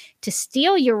gunpoint to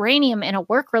steal uranium in a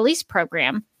work release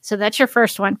program. So that's your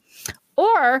first one.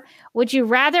 Or would you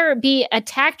rather be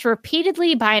attacked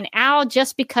repeatedly by an owl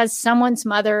just because someone's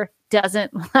mother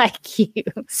doesn't like you?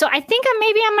 So I think I'm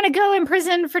going to go in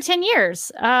prison for 10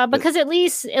 years because at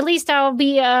least I'll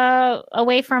be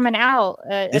away from an owl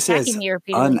attacking me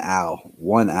repeatedly. An owl,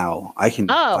 one owl. I can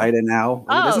fight an owl.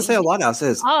 It doesn't say a lot of owls.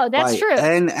 It says that's true.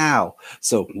 An owl.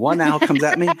 So one owl comes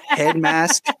at me, head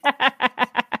mask.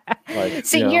 Like,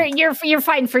 so you're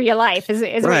fighting for your life is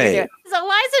what you're doing. So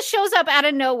Eliza shows up out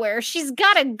of nowhere. She's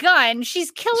got a gun.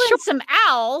 She's killing some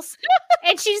owls,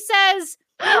 and she says,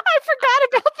 I forgot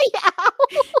about the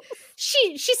owl.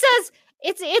 She says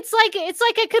it's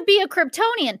like it could be a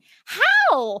Kryptonian.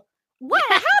 How? What?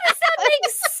 How does that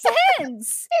make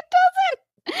sense? It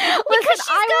doesn't. Because she's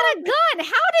got a gun.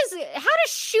 How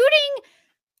does shooting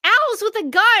owls with a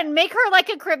gun make her like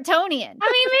a Kryptonian? I mean,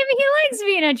 maybe he likes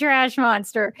being a trash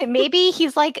monster. Maybe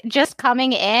he's like just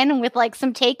coming in with like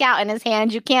some takeout in his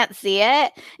hand. You can't see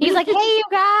it. He's like, hey, you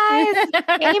guys,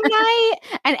 game night.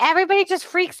 And everybody just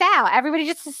freaks out. Everybody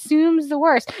just assumes the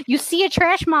worst. You see a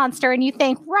trash monster and you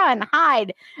think, run,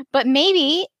 hide. But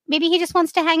maybe he just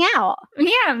wants to hang out.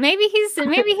 Yeah, maybe he's a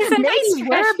nice trash.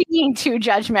 We're being too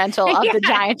judgmental of the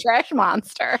giant trash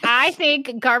monster. I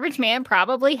think Garbage Man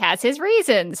probably has his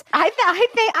reasons. I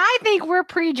think we're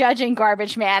prejudging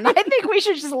Garbage Man. I think we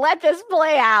should just let this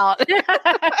play out.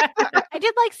 I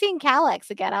did like seeing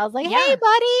Calyx again. I was like, hey,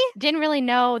 buddy. Didn't really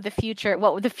know the future,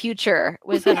 what the future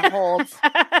was going to hold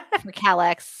for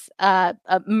Calyx.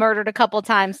 Murdered a couple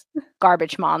times.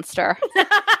 Garbage monster.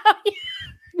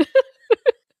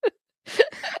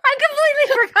 I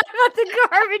completely forgot about the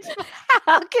garbage.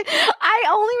 I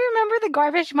only remember the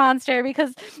garbage monster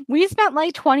because we spent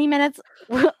like 20 minutes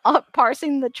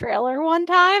parsing the trailer one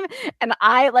time, and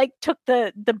I like took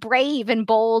the brave and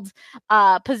bold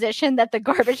position that the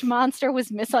garbage monster was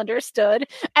misunderstood,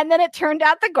 and then it turned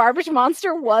out the garbage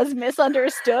monster was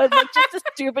misunderstood, like just a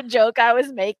stupid joke I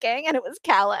was making, and it was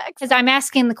Calyx. Because I'm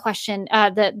asking the question,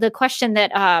 the question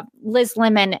that Liz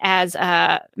Lemon as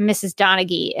Mrs.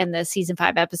 Donaghy in the season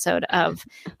 5 episode of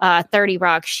 30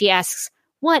 Rock, she asks,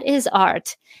 what is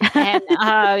art? And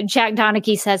Jack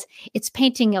Donaghy says it's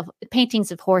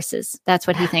paintings of horses. That's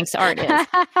what he thinks art is.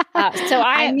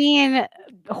 I mean,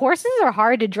 horses are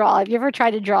hard to draw. Have you ever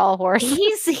tried to draw a horse?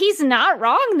 He's not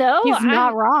wrong though. He's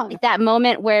not wrong. That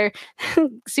moment where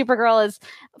Supergirl is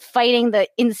fighting the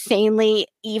insanely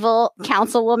evil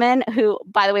councilwoman, who,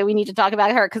 by the way, we need to talk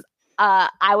about her because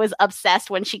I was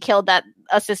obsessed when she killed that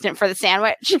assistant for the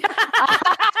sandwich.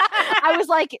 I was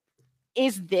like,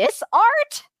 is this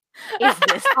art? Is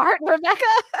this art, Rebecca?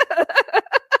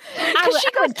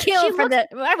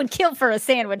 I would kill for a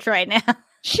sandwich right now.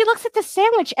 She looks at the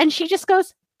sandwich and she just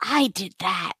goes, I did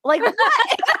that. Like, what?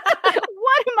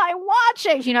 What am I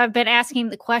watching? You know, I've been asking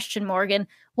the question, Morgan,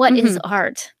 what is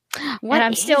art?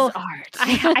 What is art?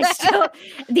 I still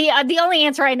the only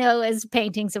answer I know is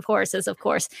paintings of horses, of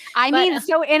course. I mean,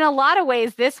 so in a lot of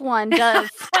ways, this one does.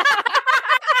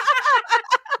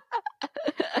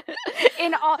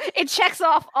 It checks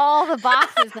off all the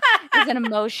boxes. Is it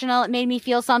emotional? It made me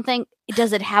feel something.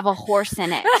 Does it have a horse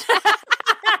in it?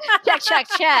 check.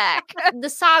 The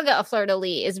saga of Fleur de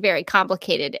Lis is very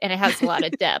complicated and it has a lot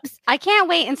of depth. I can't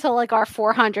wait until like our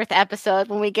 400th episode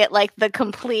when we get like the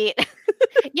complete.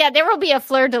 Yeah, there will be a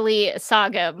Fleur de Lis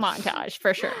saga montage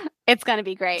for sure. It's going to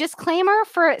be great. Disclaimer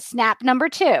for snap number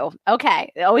 2.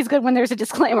 Okay. Always good when there's a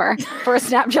disclaimer for a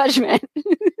snap judgment.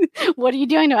 What are you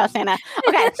doing to us, Anna?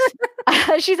 Okay.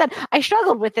 She said, I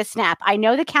struggled with this snap. I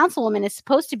know the councilwoman is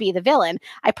supposed to be the villain.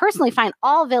 I personally find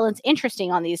all villains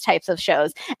interesting on these types of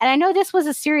shows. And I know this was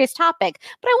a serious topic,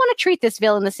 but I want to treat this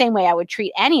villain the same way I would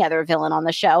treat any other villain on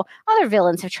the show. Other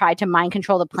villains have tried to mind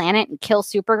control the planet and kill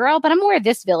Supergirl, but I'm aware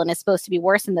this villain is supposed to be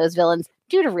worse than those villains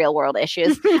due to real world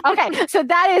issues. Okay, so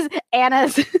that is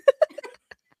Anna's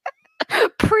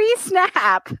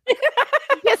pre-snap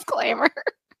disclaimer.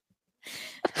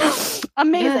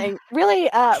 Amazing. Really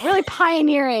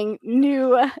pioneering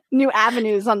new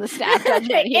avenues on the snap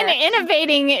judgment here.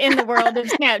 Innovating in the world of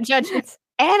snap judgments.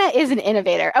 Anna is an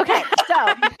innovator. Okay,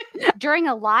 so during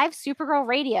a live Supergirl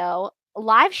radio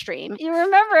live stream, you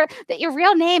remember that your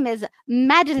real name is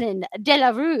Madeleine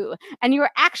Delarue, and you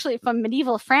are actually from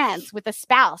medieval France with a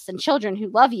spouse and children who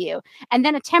love you. And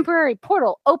then a temporary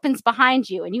portal opens behind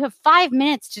you, and you have 5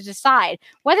 minutes to decide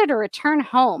whether to return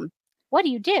home. What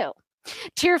do?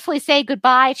 Tearfully say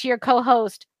goodbye to your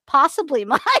co-host, possibly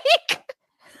Mike.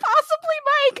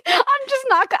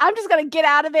 I'm just gonna get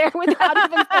out of there without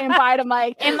even saying bye to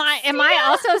Mike. Am I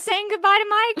also saying goodbye to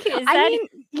Mike?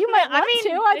 You might want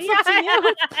to. It's up to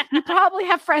you. You probably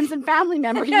have friends and family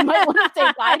members you might want to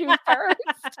say bye to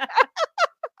first.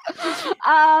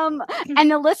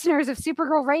 And the listeners of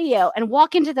Supergirl Radio, and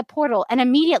walk into the portal and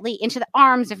immediately into the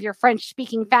arms of your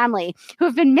French-speaking family who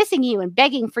have been missing you and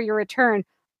begging for your return.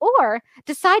 Or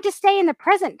decide to stay in the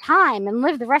present time and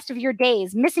live the rest of your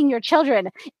days missing your children,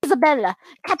 Isabelle,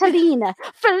 Cataline,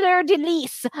 Fleur de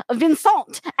Lis,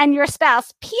 Vincent, and your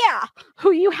spouse, Pierre,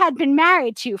 who you had been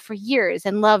married to for years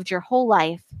and loved your whole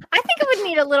life. I think I would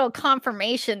need a little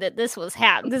confirmation that this was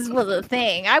a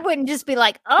thing. I wouldn't just be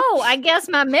like, oh, I guess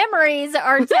my memories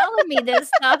are telling me this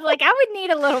stuff. Like, I would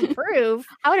need a little proof.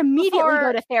 I would immediately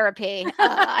go to therapy,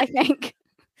 I think.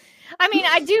 I mean,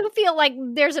 I do feel like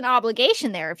there's an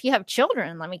obligation there. If you have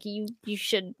children, like you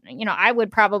should, I would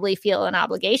probably feel an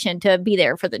obligation to be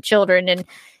there for the children. And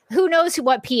who knows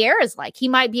what Pierre is like? He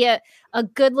might be a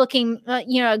good looking,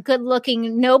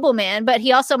 nobleman, but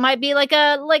he also might be like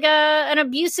an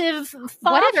abusive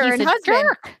father and husband.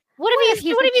 Jerk? What if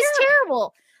he's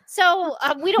terrible? So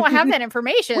we don't have that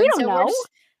information. We don't know.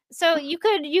 So he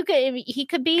could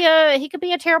be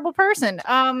a terrible person.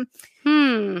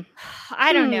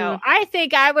 I don't know. I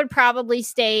think I would probably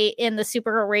stay in the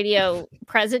Supergirl Radio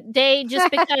present day just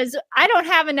because I don't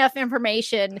have enough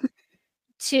information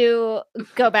to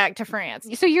go back to France.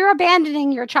 So you're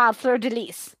abandoning your child, Fleur de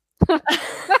Lis.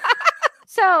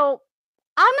 So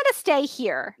I'm going to stay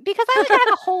here because I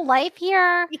have a whole life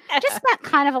here. Yeah. Just spent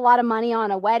kind of a lot of money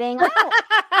on a wedding.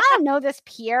 I don't know this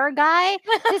Pierre guy.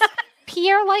 Does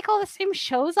Pierre like all the same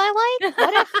shows I like?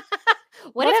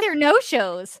 What if there are no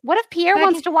shows? What if Pierre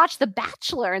wants to watch The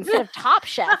Bachelor instead of Top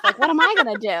Chef? Like, what am I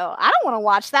going to do? I don't want to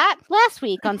watch that. Last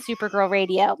week on Supergirl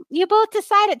Radio, you both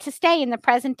decided to stay in the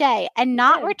present day and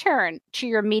not return to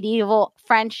your medieval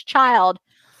French child,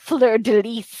 Fleur de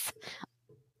Lis.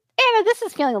 Anna, this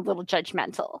is feeling a little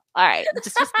judgmental. All right,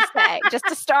 just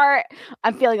to start,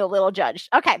 I'm feeling a little judged.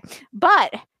 Okay,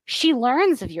 but she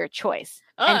learns of your choice,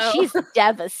 and she's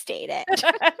devastated.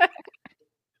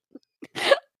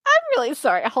 I'm really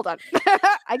sorry. Hold on.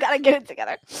 I gotta get it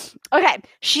together. Okay.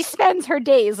 She spends her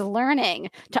days learning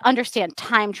to understand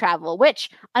time travel, which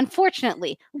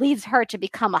unfortunately leads her to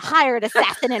become a hired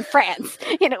assassin in France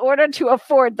in order to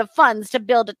afford the funds to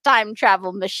build a time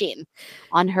travel machine.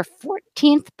 On her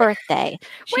 14th birthday.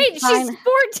 Wait, she's 14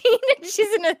 and she's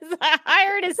a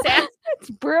hired assassin? It's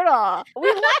brutal.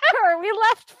 We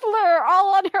left Fleur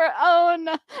all on her own.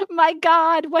 My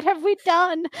God, what have we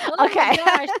done? Oh okay.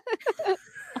 My gosh.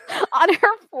 On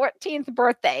her 14th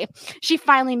birthday, she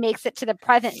finally makes it to the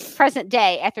present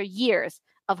day after years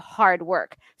of hard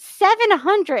work.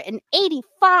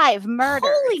 785 murders.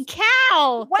 Holy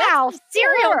cow. Wow. That's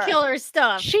serial killer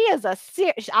stuff. She is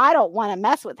I don't want to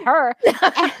mess with her.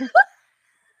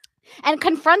 And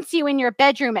confronts you in your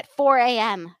bedroom at 4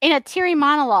 a.m. In a teary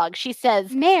monologue, she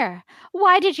says, Mayor,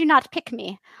 why did you not pick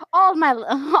me? All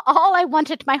I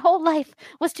wanted my whole life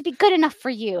was to be good enough for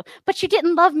you, but you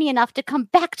didn't love me enough to come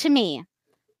back to me.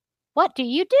 What do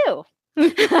you do?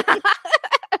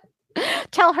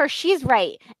 Tell her she's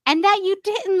right and that you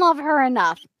didn't love her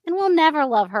enough and will never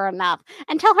love her enough,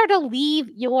 and tell her to leave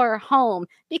your home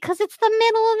because it's the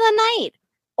middle of the night.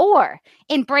 or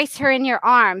embrace her in your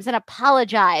arms and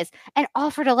apologize and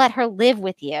offer to let her live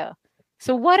with you.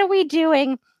 So what are we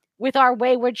doing with our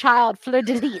wayward child, Fleur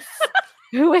de Lis,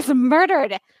 who is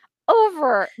murdered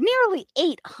over nearly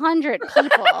 800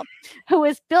 people, who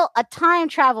has built a time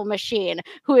travel machine,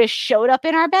 who has showed up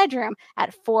in our bedroom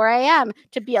at 4 a.m.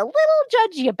 to be a little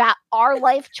judgy about our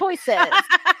life choices?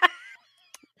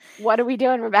 What are we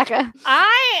doing, Rebecca?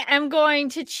 I am going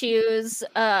to choose,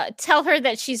 tell her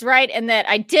that she's right and that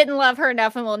I didn't love her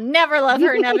enough and will never love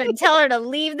her enough, and tell her to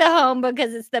leave the home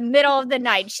because it's the middle of the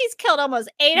night. She's killed almost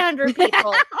 800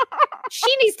 people.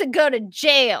 She needs to go to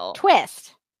jail.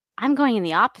 Twist. I'm going in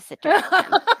the opposite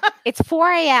direction. It's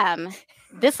 4 a.m.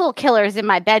 This little killer is in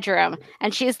my bedroom,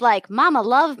 and she's like, Mama,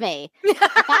 love me.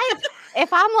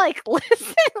 If I'm like,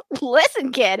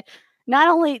 listen, kid, not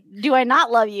only do I not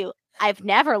love you, I've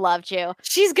never loved you.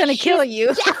 She's gonna kill you.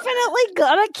 Definitely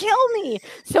gonna kill me.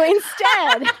 So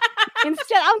instead,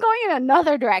 I'm going in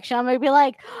another direction. I'm gonna be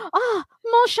like, oh,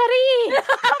 mon chéri,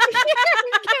 come here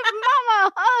and give Mama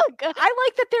a hug. I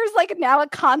like that there's like now a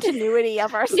continuity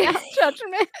of our snap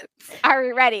judgment. Are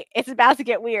we ready? It's about to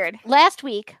get weird. Last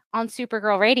week on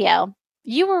Supergirl Radio,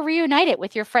 you were reunited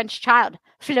with your French child,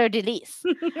 Fleur de Lis.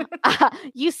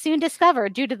 You soon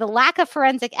discovered, due to the lack of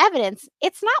forensic evidence,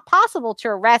 it's not possible to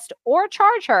arrest or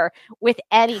charge her with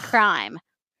any crime.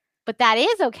 But that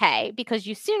is okay, because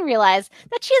you soon realize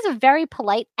that she is a very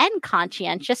polite and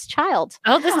conscientious child.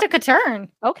 Oh, this took a turn.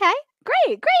 Okay.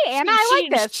 Great, Anna. I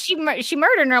like this. She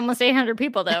murdered almost 800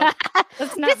 people, though.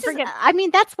 Let's not forget.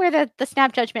 That's where the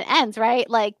snap judgment ends, right?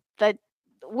 Like,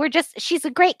 she's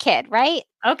a great kid, right?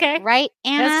 Okay. Right,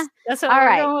 Anna? That's what All we're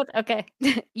right. going with.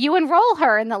 Okay. You enroll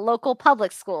her in the local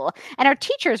public school, and her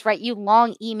teachers write you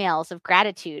long emails of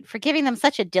gratitude for giving them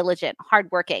such a diligent,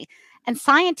 hardworking, and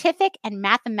scientific and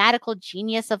mathematical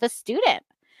genius of a student.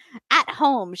 At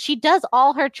home, she does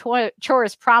all her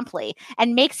chores promptly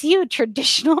and makes you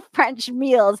traditional French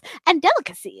meals and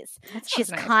delicacies.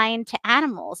 She's nice. kind to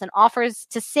animals and offers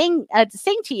to sing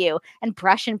to you and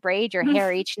brush and braid your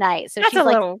hair each night. So That's she's a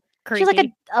like little creepy.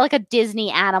 She's like a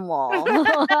Disney animal,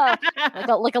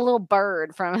 like a little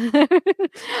bird from.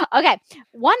 Okay,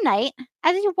 one night,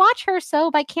 as you watch her sew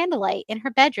by candlelight in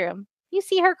her bedroom, you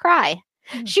see her cry.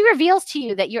 She reveals to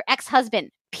you that your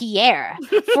ex-husband, Pierre,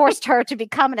 forced her to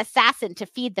become an assassin to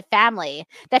feed the family,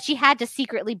 that she had to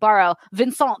secretly borrow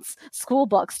Vincent's school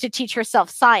books to teach herself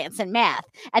science and math,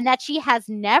 and that she has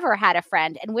never had a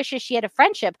friend and wishes she had a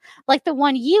friendship like the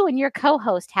one you and your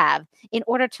co-host have in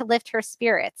order to lift her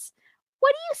spirits.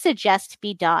 What do you suggest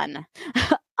be done?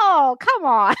 Oh, come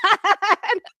on.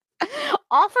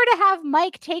 Offer to have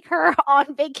Mike take her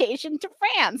on vacation to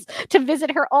France to visit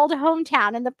her old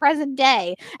hometown in the present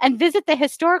day and visit the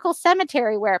historical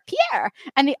cemetery where Pierre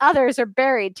and the others are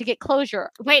buried to get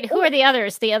closure. Wait, who are the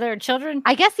others? The other children?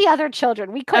 I guess the other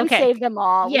children. We couldn't save them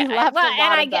all. Yeah, we left a lot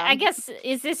and of them. I guess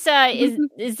is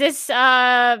this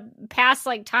past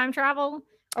like time travel?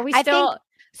 Are we still?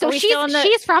 So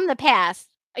she's from the past.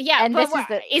 Yeah, and but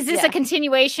is this a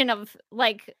continuation of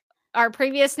like our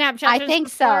previous Snapchat? I think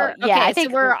so. Yeah, okay, I think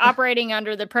so we're operating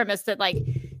under the premise that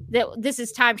this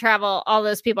is time travel. All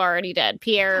those people are already dead.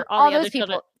 Pierre, all the those other people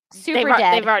children, super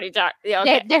dead. They've already died. Yeah,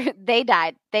 okay. They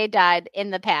died. They died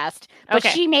in the past, but Okay.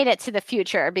 she made it to the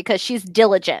future because she's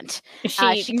diligent.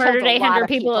 She killed murdered a lot 800 of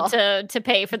people to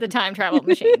pay for the time travel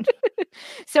machine.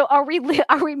 So are we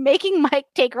making Mike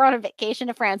take her on a vacation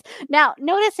to France? Now,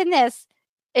 notice in this,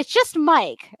 it's just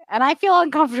Mike, and I feel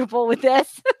uncomfortable with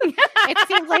this. It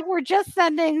seems like we're just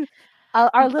sending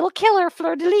our little killer,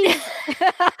 Fleur de Lis,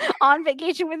 on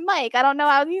vacation with Mike. I don't know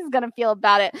how he's going to feel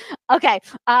about it. Okay,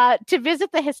 to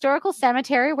visit the historical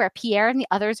cemetery where Pierre and the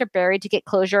others are buried to get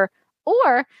closure,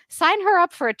 or sign her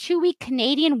up for a 2-week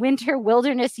Canadian winter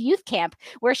wilderness youth camp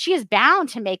where she is bound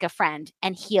to make a friend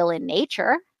and heal in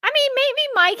nature. I mean, maybe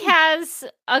Mike has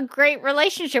a great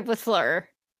relationship with Fleur.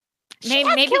 She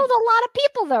has killed a lot of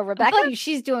people, though, Rebecca. But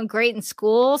she's doing great in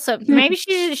school, so maybe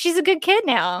she's a good kid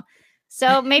now.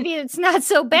 So maybe it's not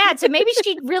so bad. So maybe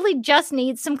she really just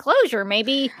needs some closure.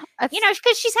 Maybe,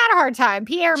 because she's had a hard time.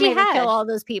 Pierre made her kill all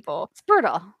those people. It's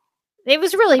brutal. It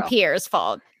was really Pierre's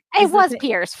fault. It was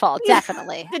Pierre's fault,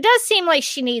 definitely. It does seem like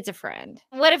she needs a friend.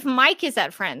 What if Mike is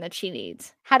that friend that she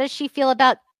needs? How does she feel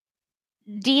about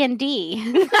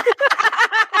D&D?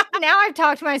 Now I've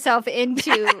talked myself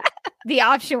into the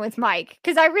option with Mike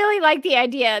because I really like the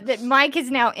idea that Mike has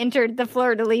now entered the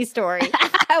fleur-de-lis story.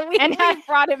 and have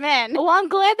brought him in. Well, I'm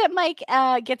glad that Mike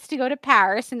gets to go to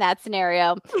Paris in that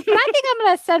scenario. But I think I'm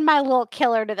going to send my little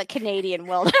killer to the Canadian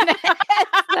wilderness.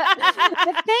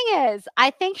 The thing is,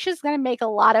 I think she's going to make a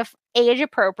lot of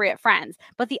age-appropriate friends.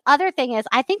 But the other thing is,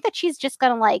 I think that she's just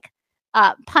going to like,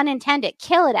 pun intended,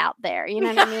 kill it out there. You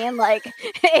know what I mean? Like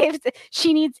if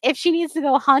she needs to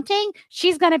go hunting,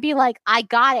 she's going to be like, I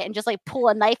got it, and just like pull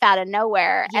a knife out of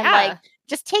nowhere and like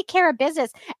just take care of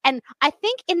business. And I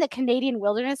think in the Canadian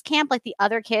wilderness camp, like the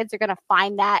other kids are going to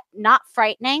find that not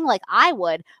frightening like I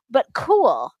would, but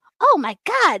cool. Oh my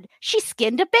God, she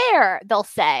skinned a bear, they'll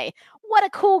say. What a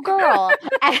cool girl.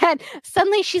 And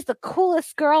suddenly she's the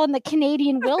coolest girl in the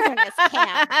Canadian wilderness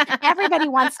camp. Everybody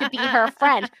wants to be her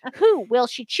friend. Who will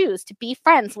she choose to be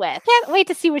friends with? Can't wait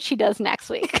to see what she does next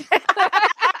week.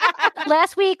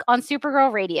 Last week on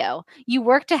Supergirl Radio, you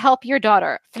worked to help your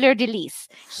daughter, Fleur de Lis,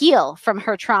 heal from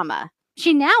her trauma.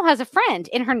 She now has a friend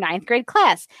in her 9th grade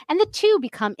class, and the two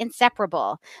become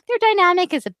inseparable. Their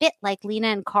dynamic is a bit like Lena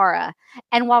and Kara.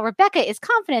 And while Rebecca is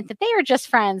confident that they are just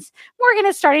friends, Morgan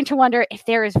is starting to wonder if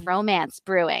there is romance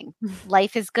brewing.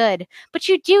 Life is good, but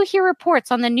you do hear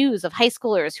reports on the news of high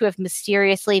schoolers who have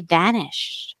mysteriously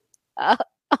vanished.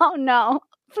 Oh no,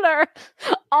 Fleur.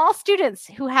 All students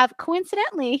who have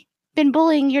coincidentally been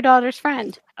bullying your daughter's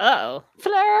friend. Oh,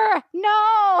 Fleur,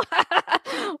 no!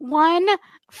 One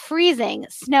freezing,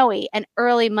 snowy, and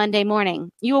early Monday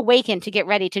morning, you awaken to get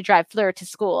ready to drive Fleur to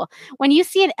school when you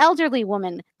see an elderly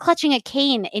woman clutching a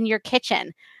cane in your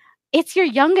kitchen. It's your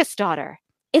youngest daughter,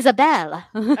 Isabelle.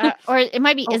 Or it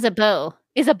might be Isabeau.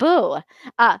 Isabeau.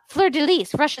 Fleur de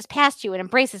Lis rushes past you and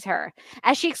embraces her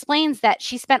as she explains that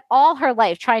she spent all her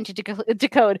life trying to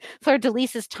decode Fleur de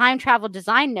Lis's time travel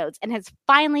design notes and has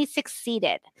finally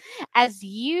succeeded. As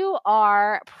you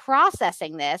are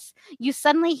processing this, you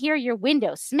suddenly hear your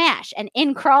window smash and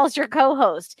in crawls your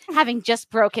co-host, having just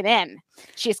broken in.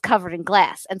 She is covered in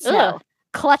glass and snow,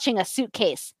 clutching a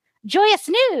suitcase. Joyous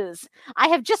news! I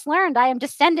have just learned I am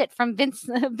descended from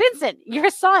Vincent, your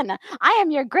son. I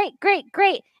am your great,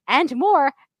 and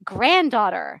more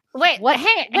granddaughter. Wait,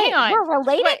 hang on. We're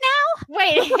related now?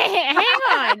 Wait, hang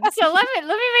on. So let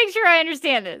me make sure I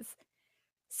understand this.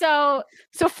 So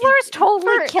Fleur's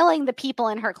totally killing the people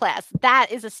in her class.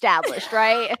 That is established,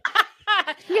 right?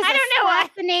 I don't know.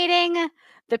 Fascinating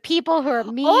the people who are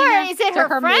mean. Or is it her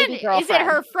friend? Is it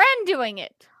her friend doing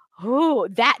it? Oh,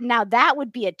 that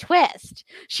would be a twist.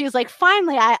 She's like,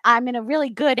 finally, I'm in a really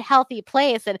good, healthy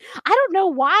place. And I don't know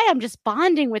why I'm just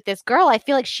bonding with this girl. I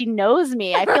feel like she knows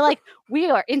me. I feel like we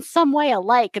are in some way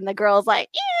alike. And the girl's like,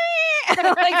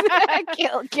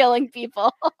 like killing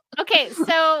people. Okay,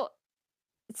 so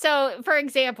for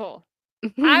example,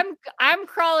 I'm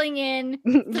crawling in.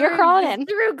 You're crawling in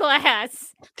through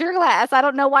glass. Through glass. I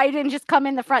don't know why you didn't just come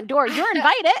in the front door. You're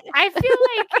invited. I feel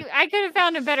like I could have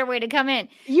found a better way to come in.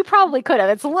 You probably could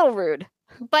have. It's a little rude.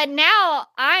 But now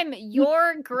I'm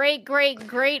your great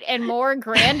and more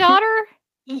granddaughter.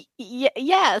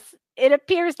 Yes, it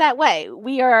appears that way.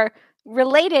 We are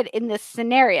related in this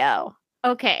scenario.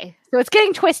 Okay, so it's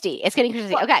getting twisty.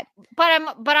 Okay, but I'm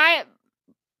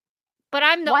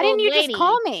the. Why didn't you lady. just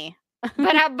call me?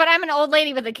 but I'm an old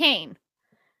lady with a cane.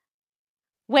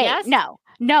 Wait, yes? no.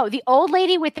 The old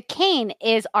lady with the cane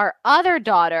is our other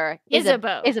daughter,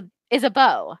 Isabeau.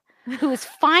 Isabeau, who has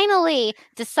finally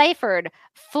deciphered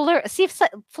Fleur. See,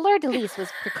 Fleur de Lis was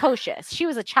precocious. She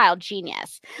was a child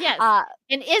genius. Yes,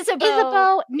 and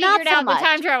Isabeau not figured so out much. the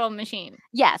time travel machine.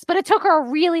 Yes, but it took her a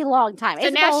really long time. So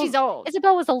now she's old.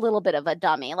 Isabeau was a little bit of a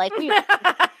dummy. Like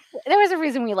there was a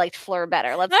reason we liked Fleur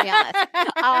better. Let's be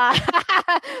honest.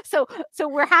 So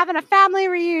we're having a family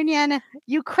reunion.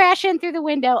 You crash in through the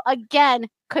window again.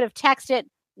 Could have texted,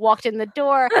 walked in the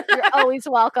door. You're always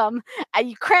welcome.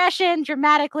 You crash in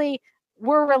dramatically.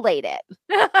 We're related.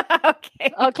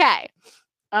 Okay.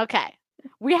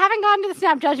 We haven't gotten to the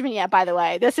snap judgment yet, by the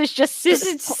way. This is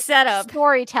set up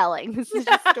storytelling. This is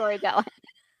just storytelling.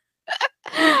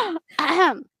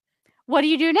 What do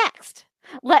you do next?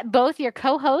 Let both your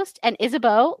co-host and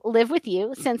Isabeau live with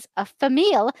you, since a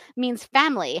famille means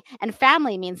family, and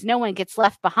family means no one gets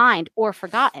left behind or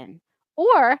forgotten.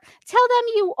 Or tell them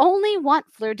you only want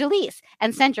Fleur de Lis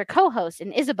and send your co-host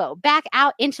and Isabeau back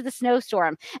out into the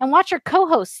snowstorm and watch your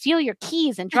co-host steal your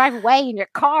keys and drive away in your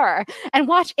car, and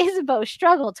watch Isabeau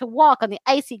struggle to walk on the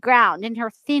icy ground in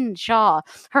her thin jaw,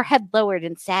 her head lowered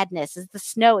in sadness as the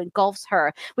snow engulfs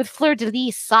her, with Fleur de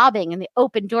Lis sobbing in the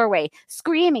open doorway,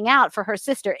 screaming out for her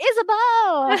sister,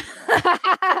 Isabeau!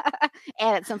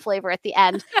 Added some flavor at the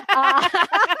end.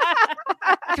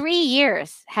 3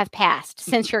 years have passed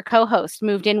since your co-host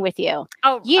moved in with you.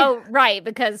 Oh, right,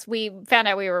 because we found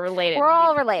out we were related. We're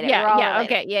all related. Yeah, We're all yeah,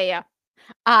 related. okay,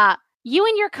 yeah. You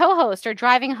and your co-host are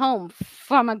driving home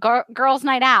from a girls'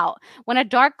 night out when a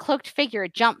dark cloaked figure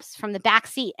jumps from the back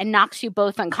seat and knocks you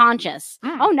both unconscious.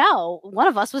 Oh no, one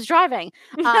of us was driving.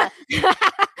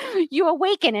 You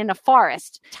awaken in a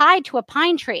forest, tied to a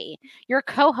pine tree. Your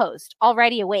co-host,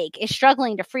 already awake, is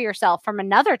struggling to free herself from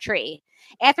another tree.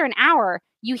 After an hour,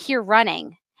 you hear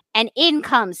running, and in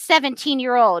comes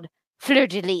 17-year-old Fleur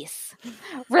de Lis.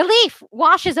 Relief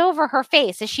washes over her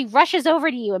face as she rushes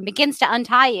over to you and begins to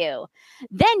untie you.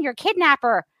 Then your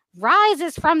kidnapper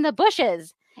rises from the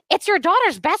bushes. It's your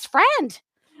daughter's best friend.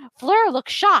 Fleur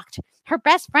looks shocked. Her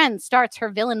best friend starts her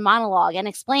villain monologue and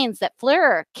explains that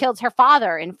Fleur killed her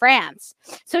father in France.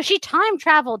 So she time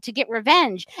traveled to get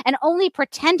revenge and only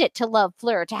pretended to love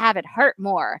Fleur to have it hurt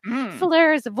more.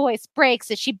 Fleur's voice breaks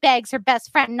as she begs her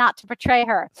best friend not to betray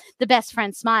her. The best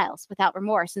friend smiles without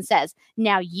remorse and says,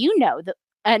 now you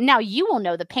will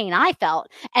know the pain I felt,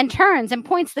 and turns and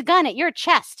points the gun at your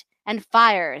chest and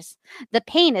fires. The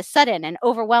pain is sudden and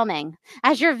overwhelming.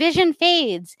 As your vision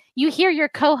fades, you hear your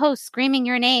co-host screaming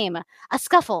your name. A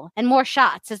scuffle and more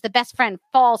shots as the best friend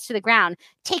falls to the ground,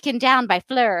 taken down by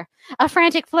Fleur. A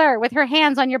frantic Fleur with her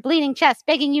hands on your bleeding chest,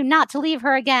 begging you not to leave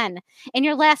her again. In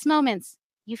your last moments,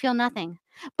 you feel nothing,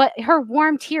 but her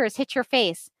warm tears hit your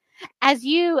face. As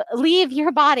you leave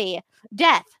your body,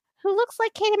 Death, who looks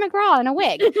like Katie McGraw in a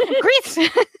wig, greets...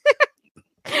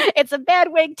 It's a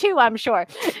bad wig too, I'm sure.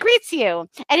 Greets you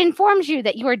and informs you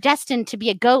that you are destined to be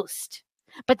a ghost,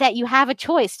 but that you have a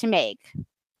choice to make.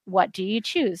 What do you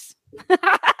choose? That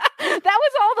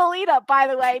was all the lead up, by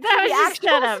the way. That was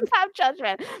just Snap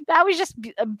Judgment. That was just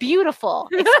beautiful,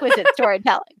 exquisite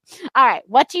storytelling. All right,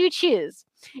 what do you choose?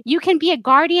 You can be a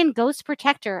guardian ghost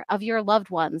protector of your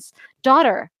loved ones,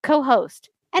 daughter, co-host,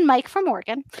 and Mike from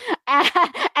Oregon,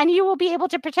 and you will be able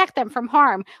to protect them from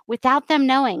harm without them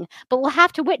knowing, but will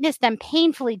have to witness them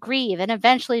painfully grieve and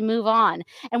eventually move on.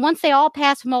 And once they all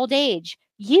pass from old age,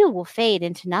 you will fade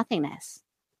into nothingness.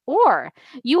 Or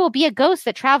you will be a ghost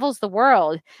that travels the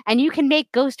world, and you can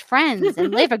make ghost friends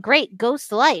and live a great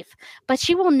ghost life, but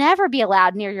you will never be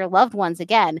allowed near your loved ones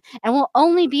again, and will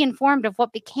only be informed of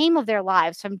what became of their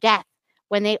lives from death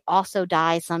when they also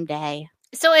die someday.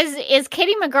 So is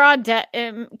Katie McGraw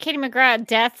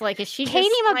death? Like, is she Katie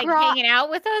just McGraw, like hanging out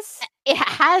with us? It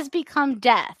has become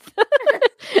death.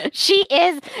 She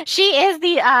is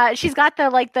the she's got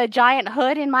the giant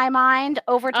hood in my mind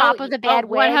over top of the bad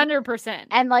wig. 100%.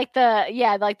 And like the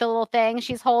little thing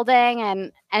she's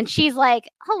holding, and she's like,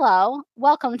 hello,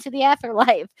 welcome to the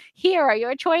afterlife. Here are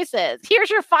your choices. Here's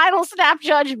your final snap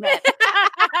judgment.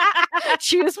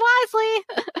 Choose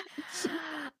wisely.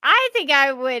 I think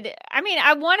I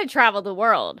want to travel the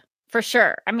world for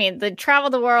sure. I mean, the travel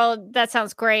the world, that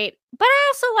sounds great. But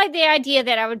I also like the idea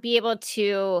that I would be able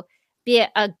to be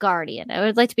a guardian. I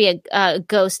would like to be a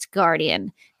ghost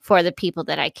guardian for the people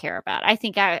that I care about. I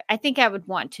think I would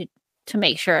want to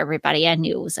make sure everybody I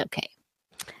knew was okay.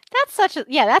 That's that's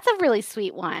a really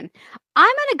sweet one.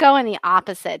 I'm going to go in the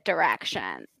opposite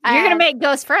direction. You're going to make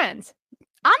ghost friends.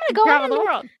 I'm going to go travel the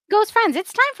world. Ghost friends.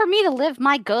 It's time for me to live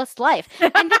my ghost life.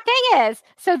 And the thing is,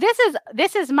 so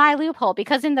this is my loophole,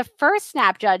 because in the first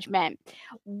snap judgment,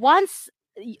 once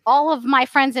all of my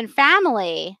friends and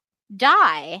family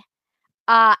die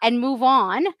and move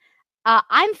on,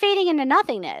 I'm fading into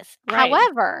nothingness. Right.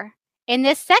 However, in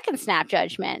this second snap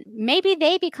judgment, maybe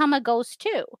they become a ghost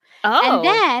too. Oh.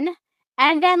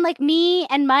 And then like me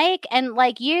and Mike and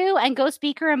like you and Ghost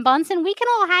Speaker and Bunsen, we can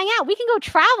all hang out. We can go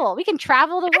travel. We can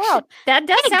travel the world. That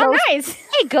does sound nice.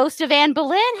 Hey, Ghost of Anne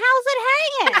Boleyn, how's it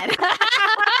hanging?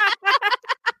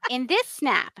 In this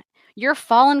snap, your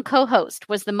fallen co-host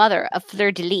was the mother of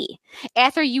Fleur de Lis.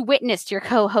 After you witnessed your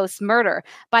co-host's murder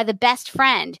by the best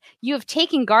friend, you have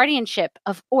taken guardianship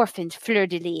of orphaned Fleur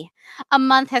de Lis. A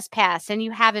month has passed and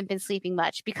you haven't been sleeping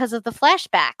much because of the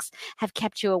flashbacks have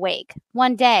kept you awake.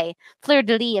 One day, Fleur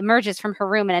de Lis emerges from her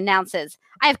room and announces,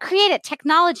 I have created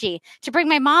technology to bring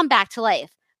my mom back to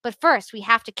life. But first, we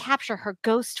have to capture her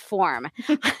ghost form.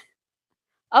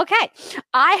 Okay,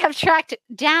 I have tracked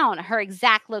down her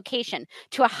exact location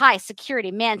to a high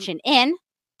security mansion in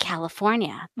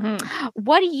California.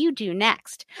 What do you do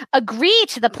next? Agree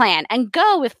to the plan and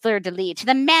go with Fleur de Lis to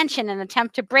the mansion and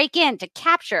attempt to break in to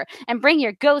capture and bring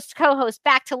your ghost co-host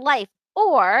back to life,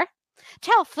 or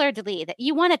tell Fleur de Lis that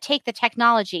you want to take the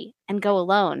technology and go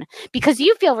alone because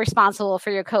you feel responsible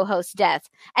for your co-host's death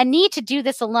and need to do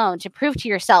this alone to prove to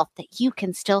yourself that you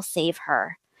can still save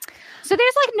her. So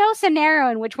there's like no scenario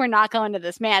in which we're not going to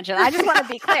this mansion. I just want to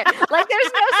be clear. Like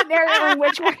there's no scenario in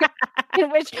which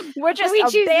we're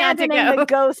just abandoning the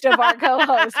ghost of our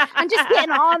co-host and just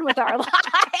getting on with our lives.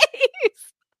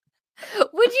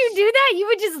 Would you do that? You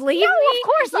would just leave me? Of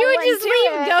course you would just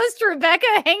leave Ghost Rebecca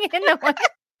hanging in the way.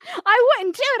 I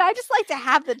wouldn't do it. I just like to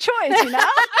have the choice, you know?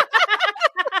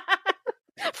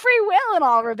 Free will and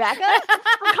all, Rebecca.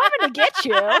 I'm coming to get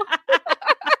you.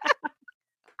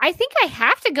 I think I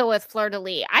have to go with Fleur de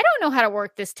Lis. I don't know how to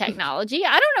work this technology.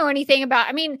 I don't know anything about.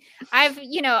 I mean, I've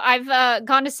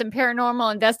gone to some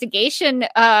paranormal investigation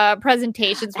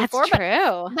presentations before. That's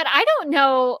true. But I don't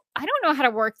know how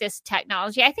to work this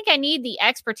technology. I think I need the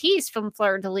expertise from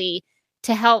Fleur de Lis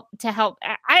to help.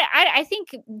 I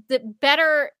think the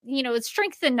better,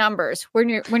 strength in numbers when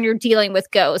you're dealing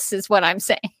with ghosts is what I'm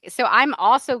saying. So I'm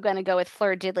also going to go with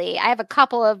Fleur de Lis. I have a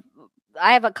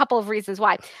couple of reasons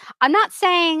why. I'm not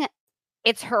saying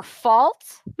it's her fault,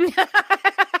 but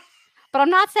I'm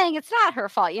not saying it's not her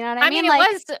fault. You know what I mean?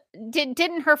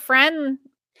 Didn't her friend?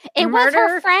 It was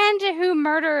her friend who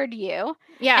murdered you.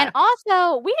 Yeah. And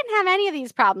also, we didn't have any of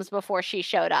these problems before she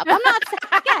showed up. I'm not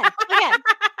again.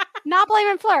 Not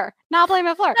blaming Fleur.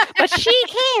 But she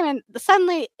came and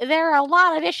suddenly there are a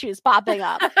lot of issues popping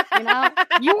up.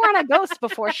 You weren't a ghost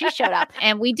before she showed up.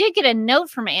 And we did get a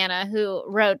note from Anna who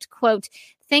wrote, quote,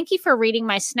 "Thank you for reading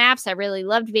my snaps. I really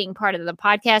loved being part of the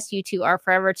podcast. You two are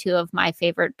forever two of my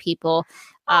favorite people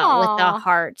with a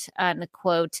heart,"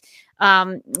 unquote.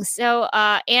 So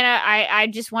Anna, I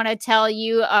just want to tell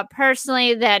you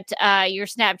personally that your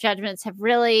snap judgments have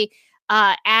really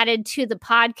added to the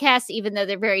podcast, even though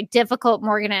they're very difficult.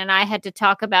 Morgan and I had to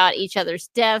talk about each other's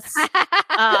deaths.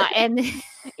 And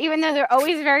even though they're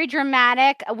always very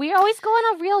dramatic, we always go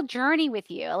on a real journey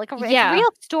with you. It's real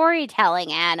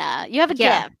storytelling, Anna. You have a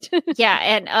gift. Yeah.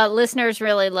 And listeners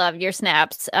really love your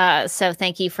snaps. So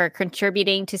thank you for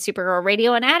contributing to Supergirl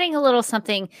Radio and adding a little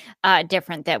something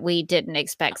different that we didn't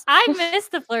expect. I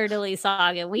missed the Fleur de Lis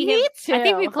saga. Me too. I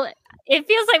think it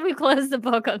feels like we closed the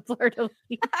book on Fleur de Lis.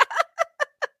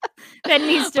 That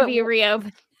needs to be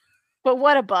reopened. But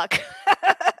what a book.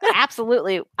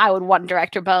 Absolutely, I would want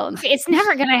Director Bones. It's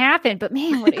never going to happen, but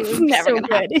man, it was never so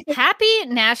good. Happy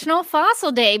National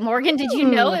Fossil Day. Morgan, did you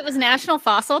know it was National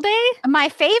Fossil Day? My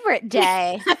favorite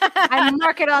day. I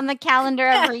mark it on the calendar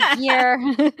every year.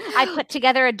 I put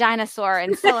together a dinosaur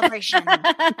in celebration.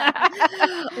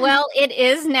 Well, it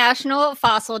is National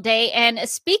Fossil Day. And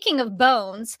speaking of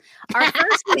bones, our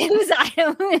first news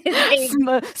item is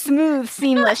a smooth,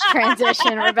 seamless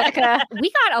transition, Rebecca.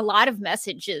 We got a lot of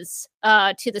messages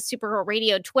to the Supergirl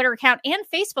Radio Twitter account and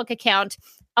Facebook account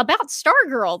about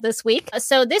Stargirl this week.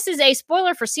 So this is a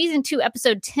spoiler for season 2,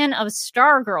 episode 10 of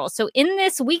Stargirl. So in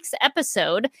this week's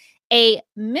episode, a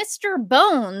Mr.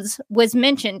 Bones was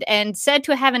mentioned and said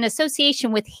to have an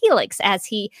association with Helix, as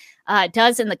he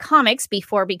does in the comics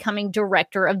before becoming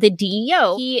director of the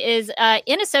DEO. He is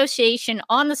in association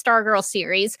on the Stargirl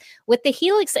series with the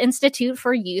Helix Institute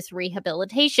for Youth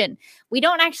Rehabilitation. We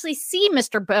don't actually see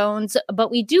Mr. Bones,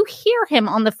 but we do hear him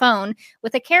on the phone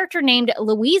with a character named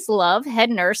Louise Love, head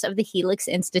nurse of the Helix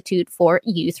Institute for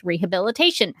Youth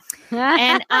Rehabilitation.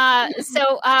 And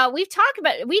so we've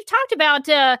talked about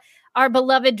our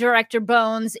beloved Director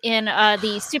Bones in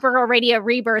the Supergirl Radio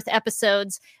Rebirth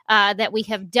episodes that we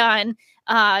have done.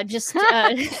 Just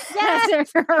as a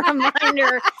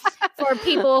reminder for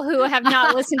people who have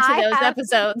not listened to those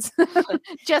episodes.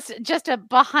 just a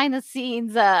behind the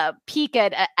scenes peek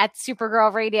at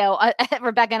Supergirl Radio, at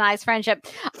Rebecca and I's friendship.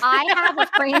 I have a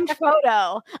framed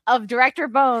photo of Director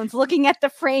Bones looking at the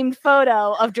framed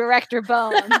photo of Director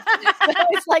Bones. So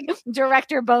it's like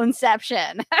Director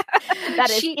Boneception.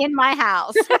 That is in my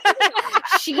house.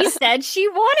 She said she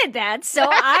wanted that, so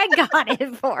I got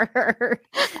it for her.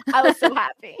 I was so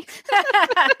happy.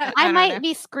 I might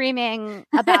be screaming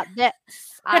about this.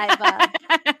 I've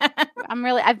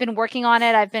been working on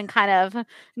it. I've been kind of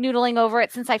noodling over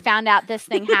it since I found out this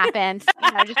thing happened.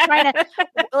 Just trying to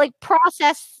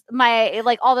process my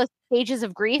all the stages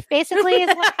of grief. Basically,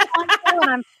 is what I'm going through.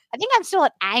 And I think I'm still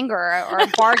at anger or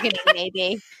bargaining.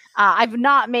 Maybe I've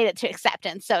not made it to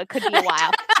acceptance, so it could be a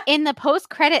while. In the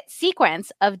post-credit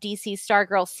sequence of DC's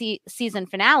Stargirl season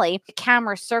finale, the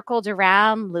camera circled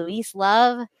around Louise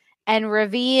Love and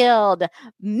revealed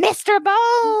Mr.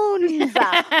 Bones,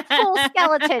 full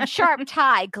skeleton, sharp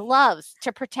tie, gloves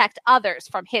to protect others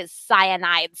from his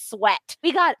cyanide sweat.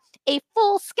 We got a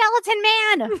full skeleton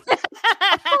man. They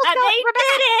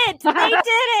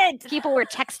did it. People were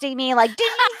texting me like, "Did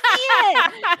you see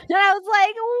it?" And I was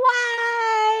like,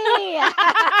 "Why?"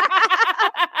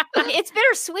 It's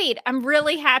bittersweet. I'm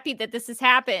really happy that this has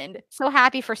happened. So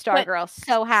happy for Stargirl.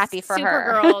 So happy for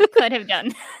her. Supergirl could have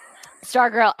done.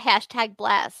 Stargirl,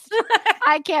 #blessed.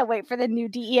 I can't wait for the new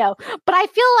DEO. But I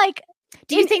feel like...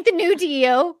 Do you think the new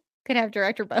DEO could have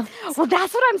Director Bones? Well,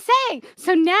 that's what I'm saying.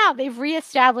 So now they've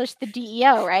reestablished the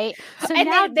DEO, right? So and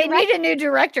now they need a new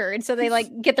director, and so they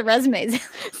get the resumes.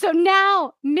 So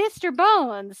now Mr.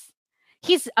 Bones,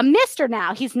 he's a Mr.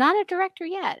 now. He's not a director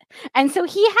yet. And so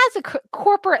he has a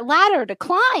corporate ladder to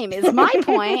climb, is my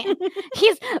point.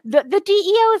 He's the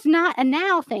DEO is not a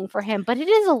now thing for him, but it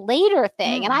is a later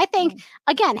thing. And I think,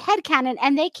 again, headcanon,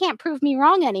 and they can't prove me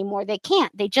wrong anymore. They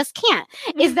can't. They just can't.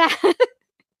 Is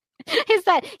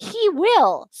that he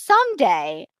will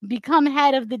someday become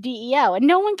head of the DEO, and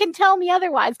no one can tell me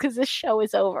otherwise because this show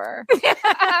is over.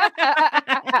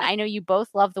 I know you both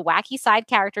love the wacky side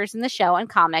characters in the show and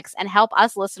comics and help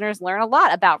us listeners learn a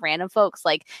lot about random folks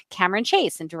like Cameron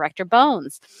Chase and Director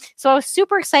Bones. So I was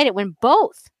super excited when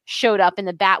both showed up in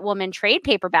the Batwoman trade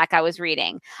paperback I was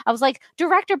reading. I was like,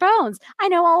 Director Bones, I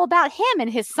know all about him and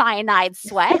his cyanide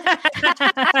sweat.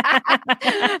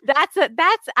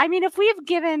 I mean, if we've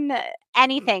given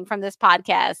anything from this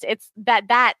podcast, it's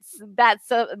that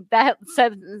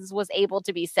sentence was able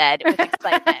to be said with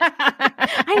excitement.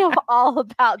 I know all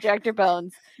about Director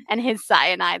Bones and his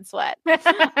cyanide sweat.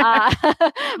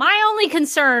 My only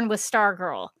concern with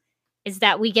Stargirl is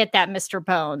that we get that Mr.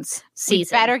 Bones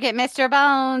season. We better get Mr.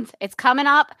 Bones. It's coming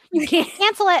up. You can't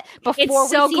cancel it before we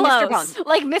see Mr. Bones.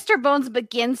 Like Mr. Bones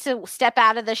begins to step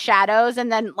out of the shadows,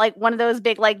 and then like one of those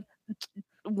big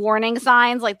warning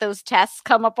signs, like those tests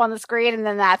come up on the screen, and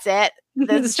then that's it.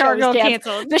 The show's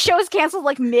canceled. The show is canceled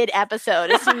like mid-episode.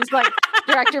 As soon as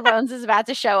Director Bones is about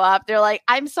to show up, they're like,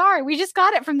 "I'm sorry, we just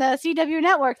got it from the CW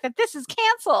network that this is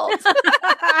canceled."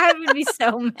 I would be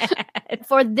so mad.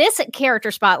 For this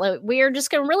character spotlight, we are just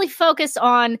going to really focus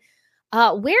on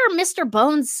where Mr.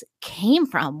 Bones came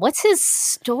from. What's his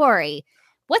story?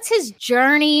 What's his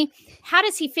journey? How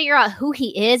does he figure out who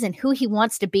he is and who he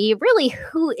wants to be? Really,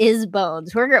 who is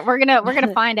Bones? We're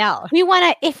gonna find out. We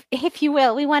want to, if you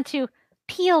will, we want to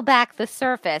peel back the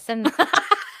surface, and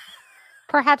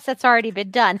perhaps that's already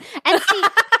been done, and see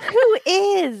who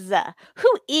is a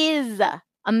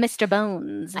Mr.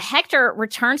 Bones. Hector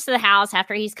returns to the house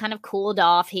after he's kind of cooled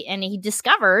off. He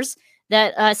discovers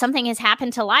that something has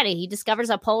happened to Lyda. He discovers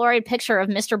a Polaroid picture of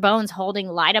Mr. Bones holding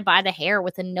Lyda by the hair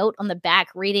with a note on the back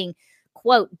reading,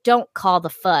 quote, "Don't call the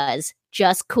fuzz.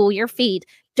 Just cool your feet.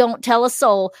 Don't tell a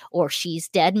soul or she's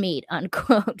dead meat,"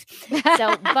 unquote.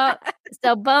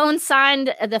 So Bones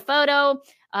signed the photo.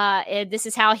 This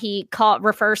is how he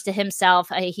refers to himself.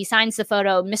 He signs the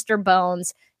photo, Mr.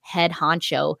 Bones, head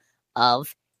honcho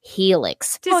of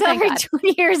Helix. To celebrate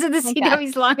 20 years of the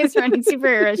CW's longest running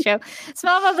superhero show,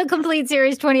 Smallville the Complete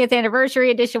Series 20th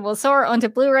Anniversary Edition will soar onto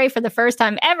Blu-ray for the first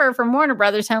time ever from Warner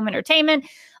Brothers Home Entertainment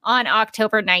on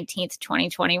October 19th,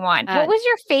 2021. What was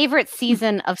your favorite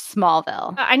season of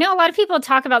Smallville? I know a lot of people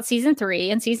talk about season 3,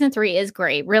 and season 3 is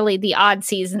great. Really, the odd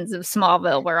seasons of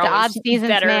Smallville were always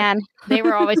better. Man. They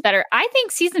were always better. I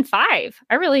think season 5.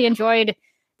 I really enjoyed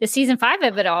the season 5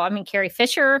 of it all. I mean, Carrie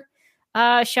Fisher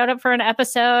showed up for an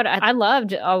episode. I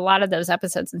loved a lot of those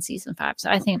episodes in season 5. So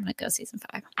I think I'm going to go season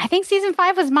 5. I think season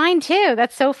 5 was mine too.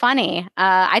 That's so funny.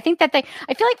 I think that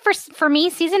I feel like for me,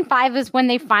 season 5 is when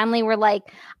they finally were like,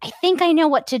 I think I know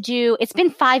what to do. It's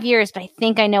been 5 years, but I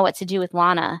think I know what to do with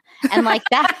Lana. And like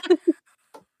that.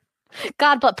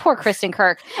 God, but poor Kristen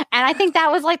Kirk. And I think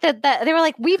that was like they were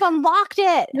like, we've unlocked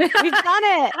it. We've done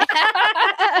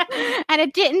it. And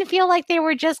it didn't feel like they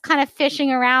were just kind of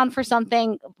fishing around for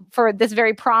something for this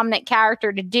very prominent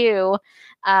character to do.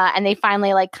 And they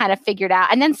finally like kind of figured out.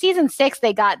 And then season 6,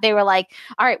 they were like,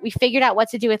 all right, we figured out what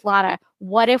to do with Lana.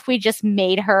 What if we just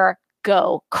made her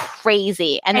go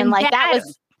crazy? And then like that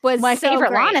was my favorite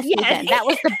great. Lana season. Yes. That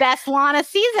was the best Lana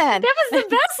season. That was the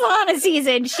best Lana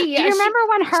season. Do you remember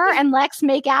when her and Lex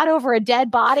make out over a dead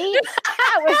body?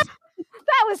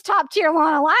 That was top tier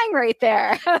Lana Lang right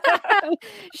there.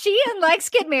 She and Lex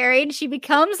get married. She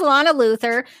becomes Lana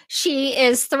Luthor. She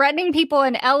is threatening people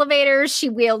in elevators. She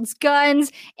wields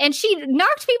guns, and she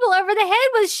knocked people over the head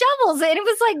with shovels. And it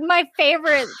was like my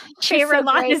favorite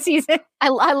Lana season.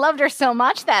 I loved her so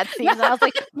much that season. I was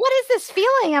like, what is this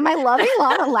feeling? Am I loving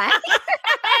Lana Lang?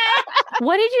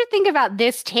 What did you think about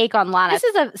this take on Lana?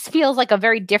 This feels like a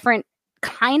very different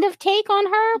kind of take on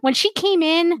her. When she came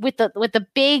in with the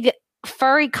big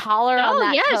furry collar on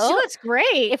that coat. She looks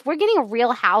great. If we're getting a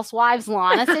Real Housewives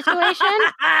Lana situation,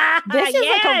 this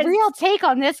is like a real take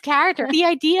on this character. The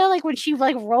idea, like when she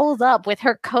like rolls up with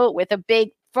her coat with a big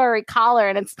furry collar,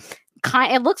 and it's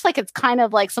it looks like it's kind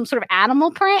of like some sort of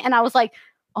animal print. And I was like,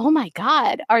 oh my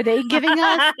God, are they giving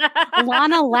us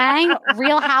Lana Lang,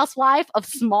 Real Housewife of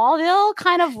Smallville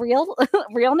kind of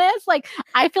realness? Like,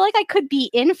 I feel like I could be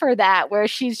in for that, where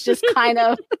she's just kind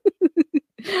of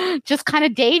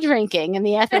day drinking in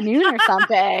the afternoon or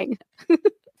something.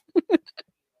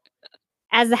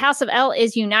 As the House of L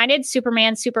is united,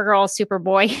 Superman, Supergirl,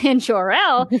 Superboy, and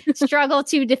Jor-El struggle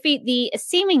to defeat the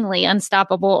seemingly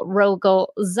unstoppable Rogol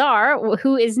Zar,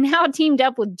 who is now teamed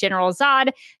up with General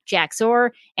Zod,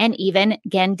 Jax-Ur, and even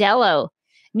Gandello.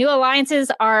 New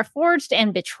alliances are forged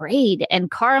and betrayed, and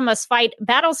Kara must fight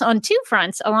battles on two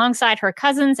fronts alongside her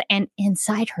cousins and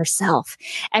inside herself,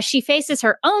 as she faces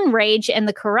her own rage and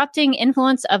the corrupting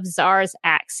influence of Zar's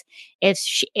acts.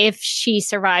 If she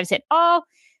survives it all,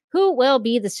 who will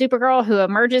be the Supergirl who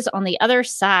emerges on the other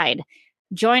side?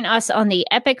 Join us on the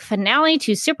epic finale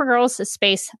to Supergirl's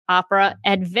space opera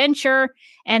adventure.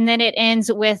 And then it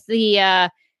ends with the,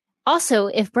 also,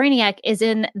 if Brainiac is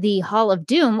in the Hall of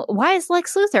Doom, why is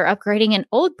Lex Luthor upgrading an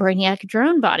old Brainiac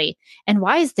drone body? And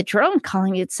why is the drone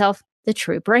calling itself the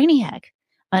true Brainiac?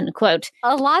 Unquote.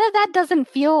 A lot of that doesn't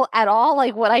feel at all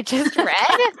like what I just read.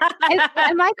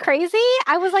 Am I crazy?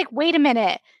 I was like, wait a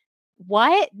minute.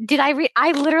 What did I read? I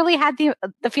literally had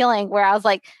the feeling where I was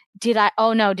like, did I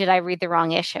read the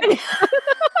wrong issue?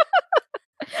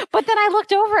 But then I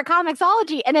looked over at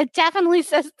Comixology and it definitely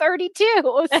says 32.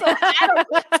 So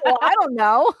I don't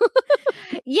know.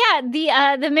 Yeah,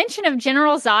 the mention of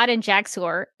General Zod and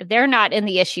Jax-Ur, they're not in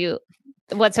the issue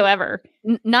whatsoever.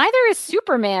 Neither is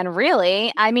Superman,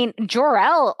 really. I mean,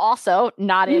 Jor-El also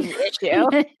not in the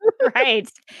issue. Right.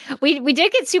 We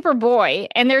did get Superboy,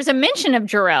 and there's a mention of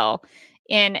Jor-El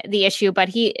in the issue, but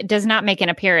he does not make an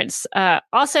appearance.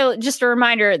 Also, just a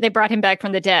reminder, they brought him back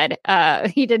from the dead.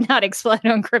 He did not explode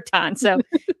on Krypton, so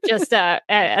just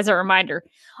as a reminder.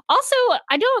 Also,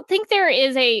 I don't think there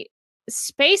is a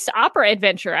space opera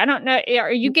adventure. I don't know.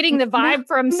 Are you getting the vibe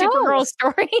from Supergirl's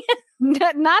story?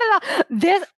 Not at all.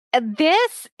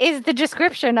 This is the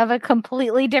description of a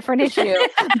completely different issue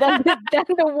than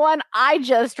the one I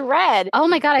just read. Oh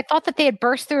my God, I thought that they had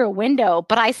burst through a window,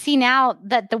 but I see now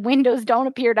that the windows don't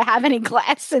appear to have any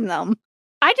glass in them.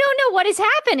 I don't know what is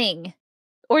happening.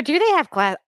 Or do they have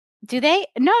glass? Do they?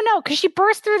 No, because she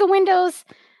burst through the windows.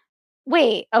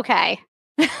 Wait, okay.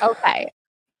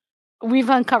 We've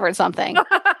uncovered something.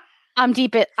 I'm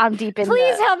deep in.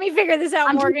 Please help me figure this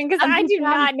out, Morgan, because I do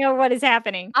not know what is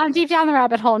happening. I'm deep down the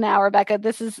rabbit hole now, Rebecca.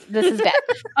 This is bad.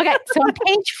 Okay, so on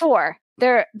page 4,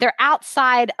 they're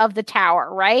outside of the tower,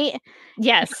 right?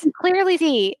 Yes. You can clearly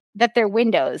see that their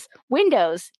windows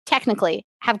technically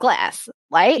have glass,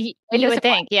 right? You would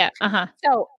think, yeah. Uh-huh.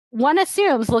 So one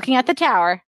assumes, looking at the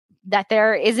tower, that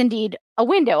there is indeed a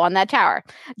window on that tower.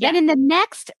 Yeah. Then in the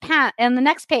next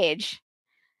page,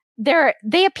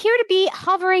 they appear to be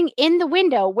hovering in the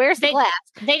window. Where's the glass?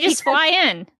 They just fly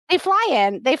in. They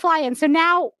fly in. So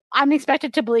now I'm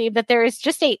expected to believe that there is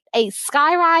just a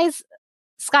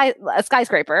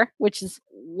skyscraper, which is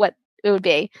what it would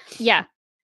be. Yeah.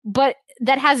 But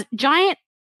that has giant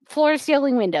floor to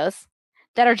ceiling windows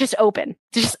that are just open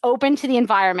to the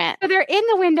environment. So they're in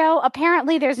the window.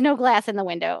 Apparently there's no glass in the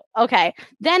window. Okay.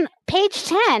 Then page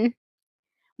 10,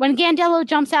 when Gandello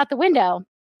jumps out the window,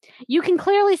 you can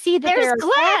clearly see that there's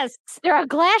glass. There are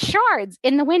glass shards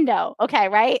in the window. Okay,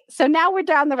 right? So now we're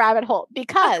down the rabbit hole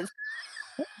because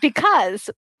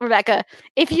Rebecca,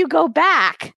 if you go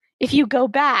back,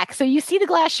 so you see the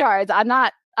glass shards. I'm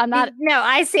not. No,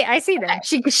 I see them.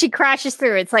 Okay. She crashes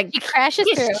through. It's like she crashes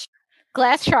through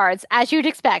glass shards, as you'd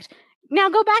expect. Now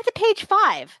go back to page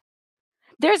 5.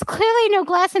 There's clearly no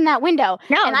glass in that window.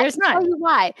 No, and there's not. Tell you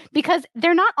why? Because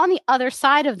they're not on the other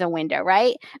side of the window,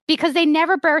 right? Because they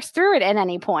never burst through it at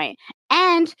any point.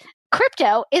 And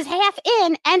Crypto is half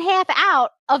in and half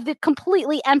out of the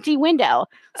completely empty window.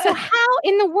 So how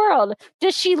in the world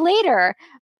does she later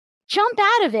jump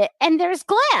out of it and there's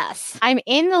glass? I'm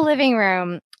in the living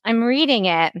room. I'm reading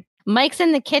it. Mike's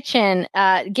in the kitchen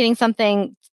getting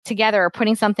something together or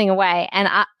putting something away, and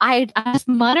I was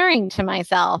muttering to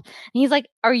myself, and he's like,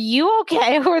 "Are you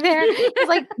okay over there?" He's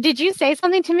like, "Did you say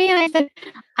something to me?" And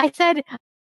I said,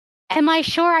 "Am I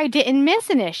sure I didn't miss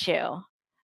an issue?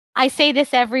 I say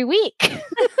this every week."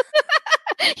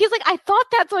 He's like, "I thought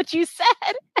that's what you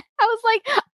said." I was like,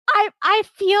 I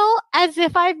feel as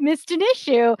if I've missed an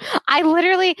issue. I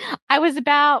was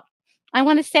about, I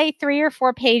want to say 3 or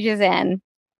 4 pages in.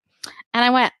 And I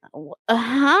went,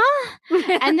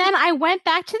 and then I went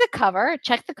back to the cover,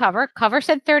 checked the cover. Cover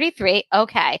said 33.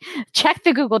 Okay. Checked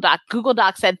the Google Doc. Google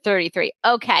Doc said 33.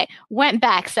 Okay. Went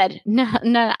back, said,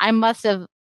 no, I must have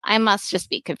I must just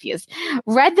be confused.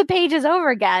 Read the pages over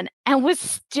again and was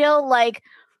still like,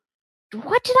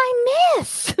 what did I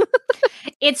miss?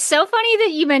 It's so funny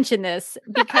that you mentioned this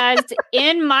because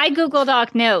in my Google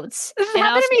Doc notes, this has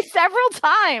happened to me several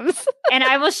times. And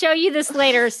I will show you this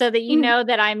later so that you know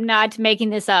that I'm not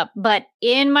making this up. But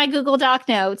in my Google Doc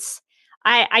notes,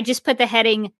 I just put the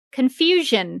heading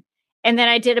confusion. And then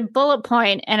I did a bullet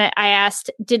point and I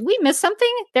asked, did we miss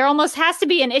something? There almost has to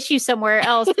be an issue somewhere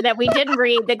else that we didn't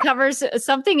read that covers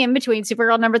something in between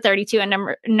Supergirl number 32 and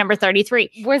number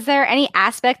 33. Was there any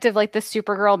aspect of like the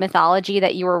Supergirl mythology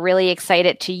that you were really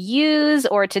excited to use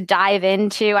or to dive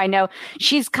into? I know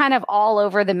she's kind of all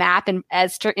over the map in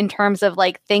terms of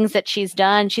like things that she's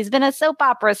done. She's been a soap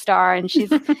opera star and she's,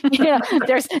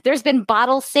 there's been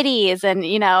bottle cities and,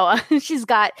 she's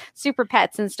got super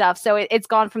pets and stuff. So it's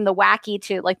gone from the wacky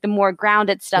to like the more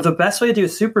grounded stuff. The best way to do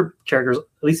super characters,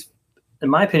 at least in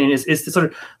my opinion, is to sort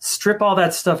of strip all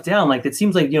that stuff down. Like it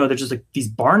seems like they're just like these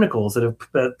barnacles that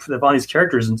have on these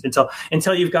characters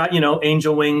until you've got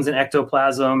angel wings and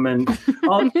ectoplasm and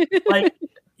all, like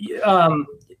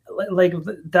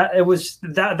that. It was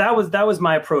that was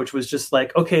my approach. Was just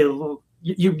like, okay,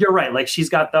 you're right. Like she's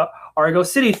got the Argo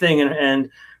City thing and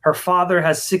her father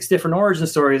has 6 different origin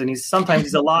stories, and sometimes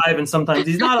he's alive and sometimes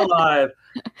he's not alive.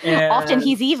 And often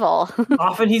he's evil.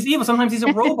 Sometimes he's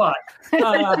a robot.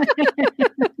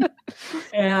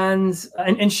 And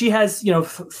she has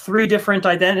 3 different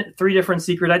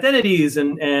secret identities,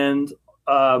 and then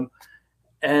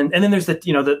there's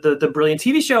the brilliant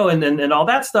TV show and all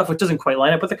that stuff, which doesn't quite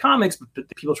line up with the comics,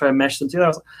 but people try to mesh them together. I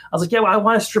was like, yeah, well, I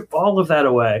want to strip all of that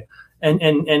away. And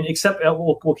except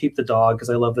we'll keep the dog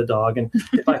because I love the dog, and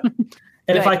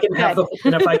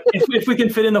if we can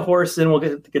fit in the horse in, we'll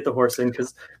get the horse in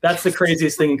because that's the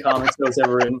craziest thing in comics that was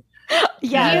ever in.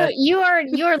 Yeah, you are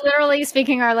literally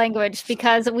speaking our language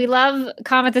because we love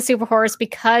Comet the Super Horse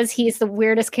because he's the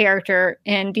weirdest character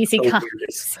in DC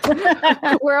Comics.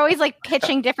 We're always like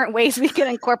pitching different ways we can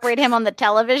incorporate him on the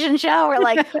television show. We're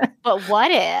like, but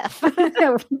what if?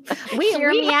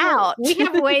 Hear me out. We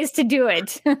have ways to do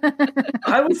it.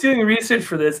 I was doing research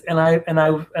for this, and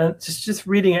I just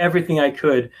reading everything I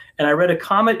could, and I read a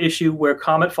Comet issue where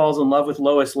Comet falls in love with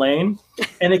Lois Lane,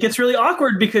 and it gets really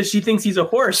awkward because she thinks he's a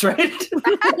horse, right?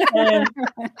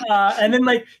 and then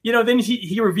then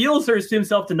he reveals to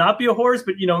himself to not be a horse,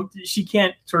 but she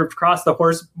can't sort of cross the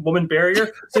horse woman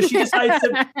barrier, so she decides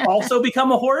to also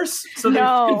become a horse. So who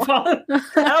wrote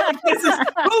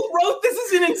this?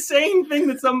 Is an insane thing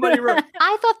that somebody wrote.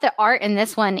 I thought the art in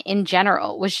this one in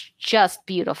general was just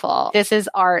beautiful. This is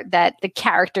art that the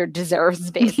character deserves,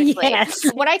 basically. Yes.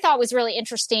 What I thought was really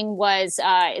interesting was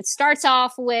it starts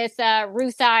off with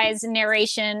Ruth Eye's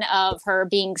narration of her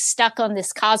being stuck on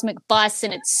this cosmic bus,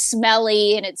 and it's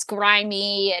smelly and it's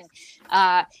grimy, and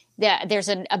there's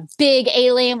a big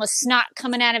alien with snot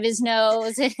coming out of his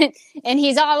nose, and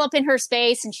he's all up in her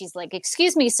space, and she's like,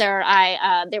 "Excuse me, sir,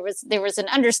 there was an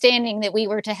understanding that we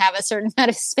were to have a certain amount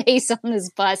of space on this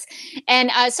bus,"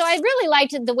 and so I really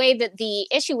liked the way that the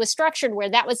issue was structured, where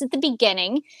that was at the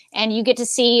beginning, and you get to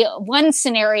see one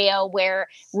scenario where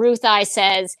Ruth Eye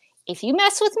says, "If you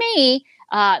mess with me,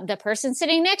 the person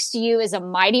sitting next to you is a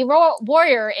mighty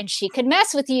warrior, and she could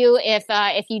mess with you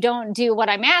if you don't do what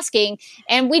I'm asking."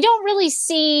 And we don't really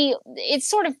see, it's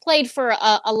sort of played for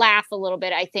a laugh a little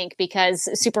bit, I think, because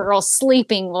Supergirl's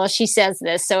sleeping while she says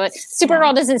this. So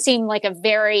Supergirl doesn't seem like a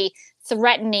very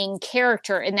threatening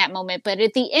character in that moment. But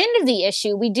at the end of the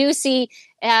issue, we do see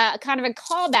kind of a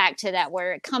callback to that,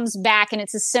 where it comes back, and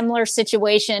it's a similar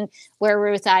situation where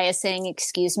Ruth Eye is saying,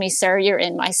 "Excuse me, sir, you're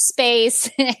in my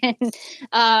space."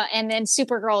 And then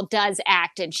Supergirl does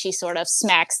act, and she sort of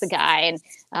smacks the guy, and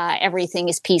everything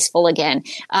is peaceful again.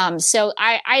 So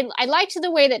I liked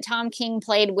the way that Tom King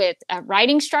played with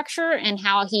writing structure and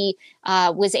how he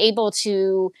was able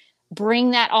to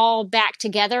bring that all back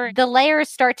together. The layers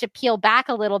start to peel back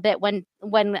a little bit when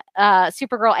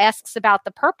Supergirl asks about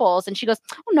the purples, and she goes,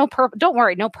 "Oh, no, don't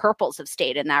worry, no purples have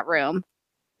stayed in that room."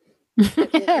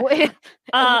 Why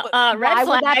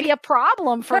would that be a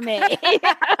problem for me?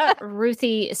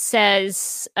 Ruthie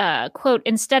says, quote,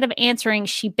 "Instead of answering,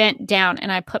 she bent down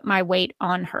and I put my weight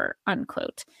on her,"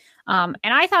 unquote. And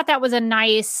I thought that was a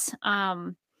nice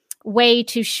way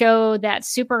to show that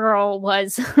Supergirl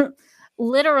was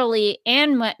literally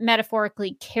and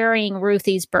metaphorically carrying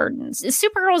Ruthie's burdens.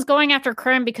 Supergirl's going after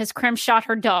Krim because Krim shot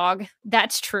her dog.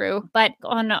 That's true. But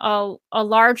on a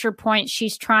larger point,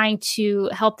 she's trying to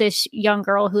help this young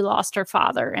girl who lost her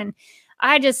father. And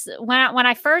I just, when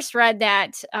I first read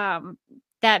that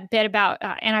bit about,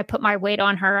 and I put my weight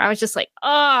on her, I was just like,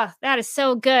 oh, that is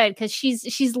so good. Because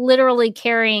she's literally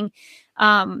carrying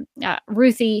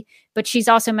Ruthie, but she's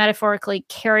also metaphorically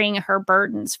carrying her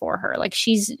burdens for her. Like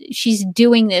she's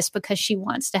doing this because she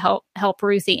wants to help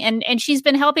Ruthie, and she's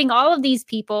been helping all of these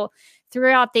people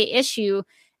throughout the issue.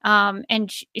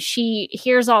 And she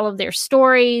hears all of their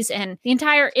stories, and the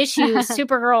entire issue,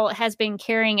 Supergirl has been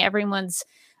carrying everyone's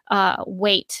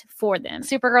weight for them.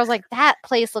 Supergirl's like, that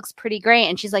place looks pretty great.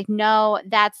 And she's like, no,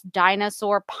 that's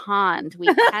Dinosaur Pond. We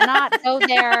cannot go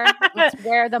there. It's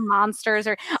where the monsters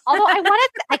are. Although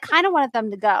I kind of wanted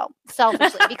them to go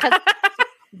selfishly, because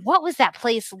what was that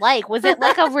place like? Was it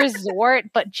like a resort,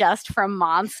 but just for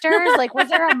monsters? Like, was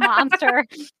there a monster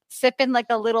sipping like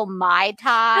a little Mai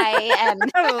Tai and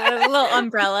a little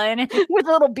umbrella in it with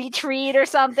a little beach read or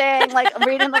something, like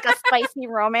reading like a spicy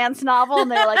romance novel, and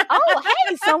they're like, oh,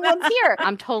 hey, someone's here.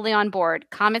 I'm totally on board.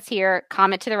 Comet's here.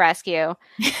 Comet to the rescue.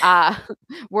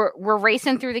 We're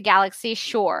racing through the galaxy.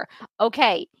 Sure.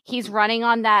 Okay. He's running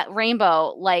on that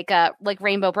rainbow like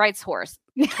Rainbow Bright's horse.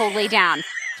 Totally down.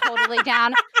 Totally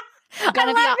down. I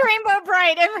love Rainbow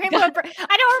Bright and Rainbow Bright.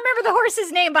 I don't remember the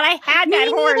horse's name, but I had that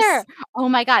horse. Oh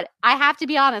my God. I have to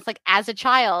be honest, like as a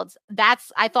child,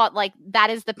 I thought like that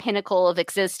is the pinnacle of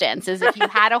existence, is if you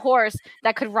had a horse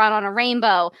that could run on a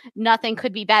rainbow, nothing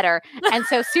could be better. And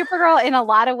so Supergirl in a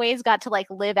lot of ways got to like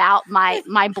live out my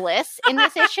bliss in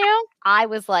this issue. I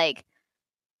was like,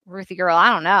 Ruthie girl, I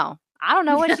don't know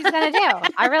what she's gonna do.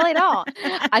 I really don't.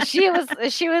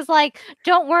 She was like,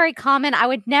 don't worry, Common, I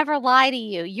would never lie to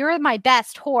you. You're my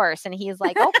best horse. And he's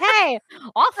like, okay,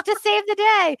 off to save the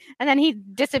day. And then he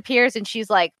disappears, and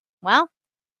she's like, well,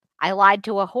 I lied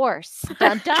to a horse.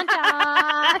 Dun dun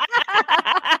dun.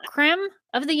 Krem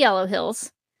of the Yellow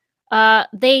Hills.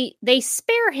 They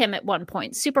spare him at one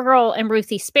point. Supergirl and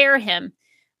Ruthie spare him.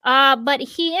 But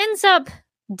he ends up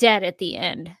dead at the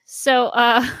end. So,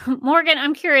 Morgan,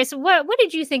 I'm curious, what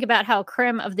did you think about how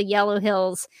Krem of the Yellow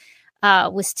Hills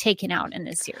was taken out in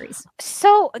this series?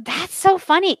 So that's so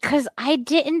funny, because I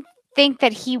didn't think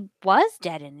that he was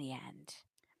dead in the end.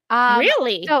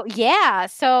 Really? So yeah.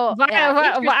 So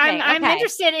I'm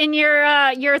interested in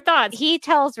your thoughts. He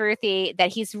tells Ruthie that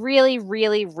he's really,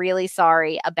 really, really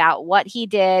sorry about what he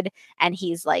did, and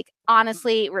he's like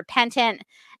honestly repentant,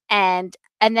 and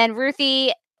then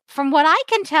Ruthie, from what I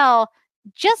can tell,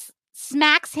 just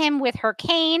smacks him with her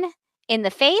cane in the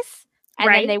face,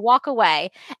 and then they walk away.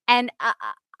 And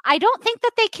I don't think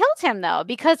that they killed him, though,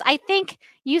 because I think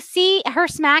you see her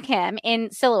smack him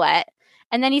in silhouette,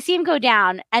 and then you see him go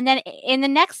down, and then in the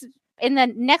next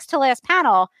to last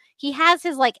panel, he has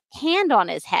his like hand on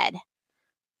his head.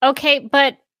 Okay,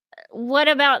 but what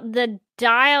about the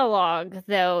dialogue,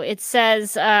 though? It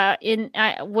says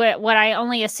what I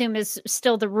only assume is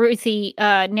still the Ruthie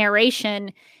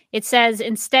narration. It says,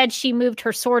 instead, she moved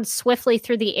her sword swiftly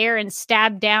through the air and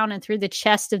stabbed down and through the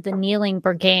chest of the kneeling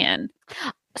brigand.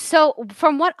 So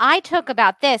from what I took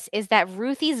about this is that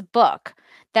Ruthie's book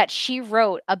that she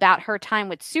wrote about her time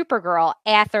with Supergirl,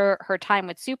 after her time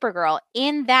with Supergirl,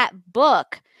 in that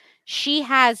book, she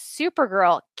has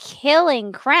Supergirl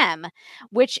killing Krem,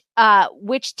 which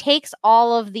takes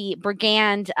all of the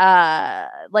brigand,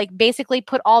 like basically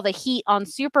put all the heat on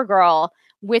Supergirl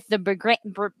with the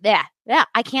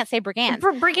I can't say brigands.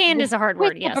 Brigand is a hard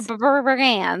word. Yes,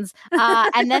 brigands.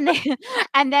 And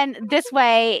then this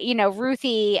way,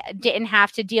 Ruthie didn't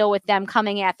have to deal with them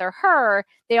coming after her.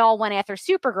 They all went after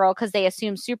Supergirl because they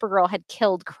assumed Supergirl had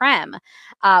killed Krem,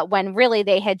 when really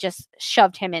they had just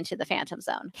shoved him into the Phantom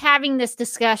Zone. Having this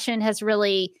discussion has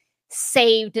really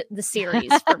saved the series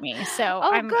for me. So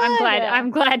I'm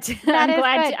glad to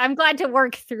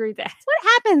work through that. What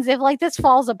happens if like this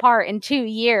falls apart in 2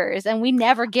 years and we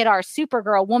never get our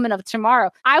Supergirl Woman of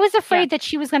Tomorrow? I was afraid that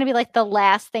she was going to be like the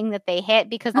last thing that they hit,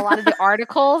 because a lot of the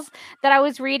articles that I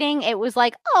was reading, it was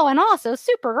like, oh, and also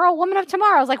Supergirl Woman of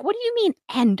Tomorrow. I was like, what do you mean?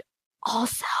 And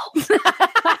also.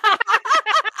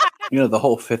 The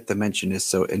whole fifth dimension is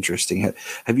so interesting.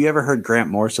 Have you ever heard Grant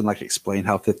Morrison explain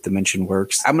how fifth dimension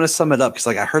works? I'm going to sum it up because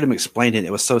I heard him explain it.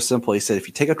 It was so simple. He said, if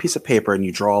you take a piece of paper and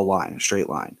you draw a line, a straight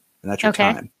line, and that's your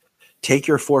time, take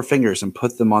your 4 fingers and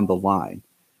put them on the line.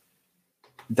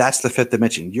 That's the fifth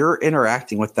dimension. You're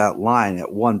interacting with that line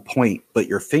at one point, but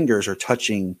your fingers are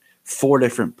touching 4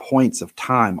 different points of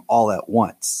time all at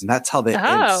once. And that's how the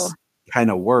imps kind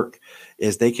of work,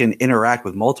 is they can interact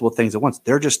with multiple things at once.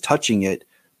 They're just touching it,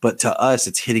 but to us,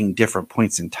 it's hitting different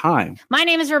points in time. My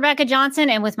name is Rebecca Johnson,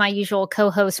 and with my usual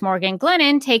co-host Morgan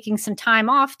Glennon, taking some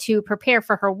time off to prepare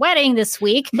for her wedding this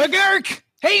week. McGurk!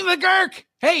 Hey, McGurk!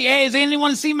 Hey, has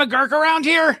anyone seen McGurk around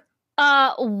here?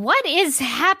 What is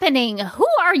happening? Who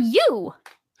are you?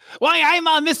 Why,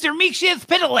 I'm Mr. Meekshiz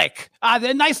Pitalik.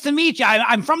 Nice to meet you.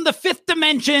 I'm from the fifth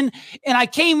dimension, and I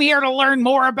came here to learn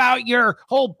more about your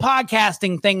whole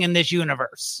podcasting thing in this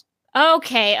universe.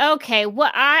 Okay.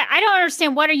 What I don't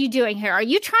understand. What are you doing here? Are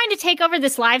you trying to take over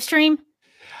this live stream?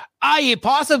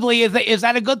 Possibly. Is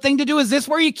that a good thing to do? Is this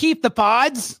where you keep the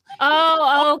pods?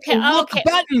 Oh, okay. Look,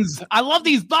 buttons. I love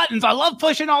these buttons. I love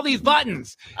pushing all these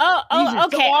buttons. These are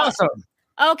Okay. so awesome.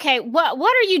 Okay. What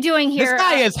are you doing here? This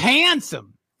guy is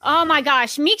handsome. Oh my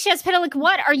gosh, Meekshiz Pitalik,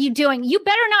 what are you doing? You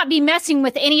better not be messing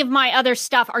with any of my other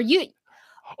stuff. Are you?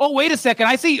 Oh, wait a second.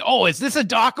 I see. Oh, is this a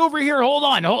doc over here? Hold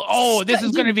on. Oh, this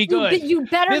is going to be good. You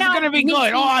better not. This is going to be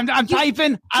good. Oh, I'm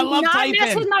typing. I love typing. Do not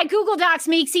mess with my Google Docs,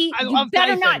 Meeksy. I love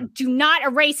typing. Do not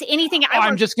erase anything.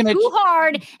 I'm just going to too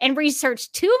hard and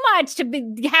research too much to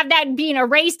have that being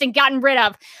erased and gotten rid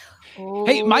of.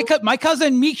 Hey, my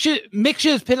cousin Meekshiz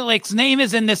Pitalik's name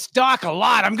is in this doc a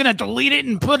lot. I'm going to delete it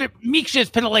and put it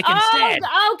Meekshiz Pitalik instead.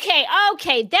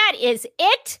 Okay. That is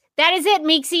it. That is it,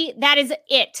 Meeksy. That is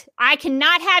it. I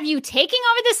cannot have you taking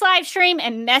over this live stream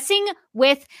and messing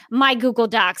with my Google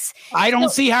Docs. I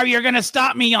don't see how you're going to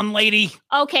stop me, young lady.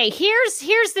 Okay, here's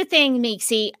the thing,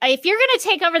 Meeksy. If you're going to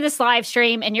take over this live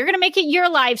stream and you're going to make it your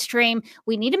live stream,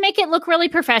 we need to make it look really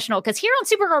professional, because here on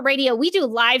Supergirl Radio, we do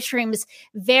live streams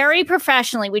very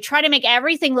professionally. We try to make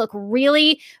everything look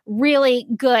really, really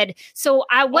good. So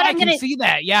I can see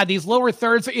that. Yeah, these lower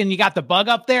thirds, and you got the bug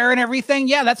up there and everything.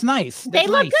 Yeah, that's nice. They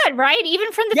look good, right?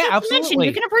 Even from the fifth dimension,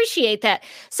 you can appreciate that.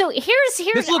 So here's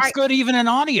this looks good even in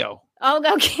audio. Oh,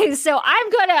 okay. So all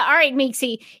right,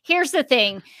 Meeksy, here's the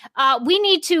thing. We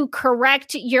need to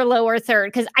correct your lower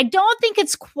third, because I don't think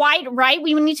it's quite right.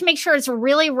 We need to make sure it's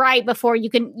really right before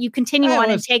you continue on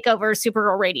and take over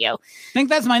Supergirl Radio. I think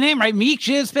that's my name, right?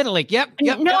 Meekshiz Pitalik. Yep.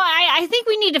 No, I think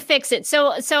we need to fix it.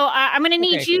 So I'm going to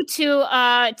need you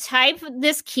to type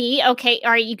this key. Okay.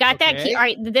 All right. You got that key. All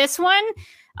right. This one.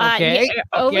 Over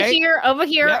here.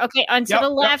 Yep. Okay, onto the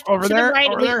left, over to there, the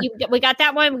right. We got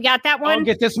that one. I'll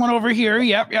get this one over here.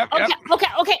 Yep.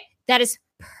 Okay. That is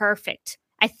perfect.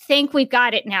 I think we've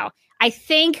got it now. I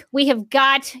think we have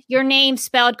got your name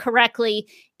spelled correctly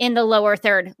in the lower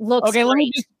third. Looks okay.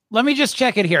 Great. Let me just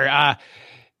check it here.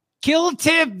 Kill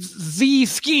Tip Z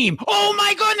Scheme. Oh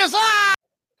my goodness!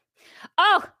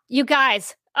 Oh, you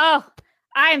guys. Oh,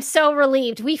 I am so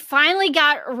relieved. We finally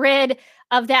got rid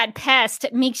of that pest,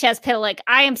 Meekshiz Pitalik.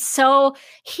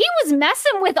 He was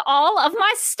messing with all of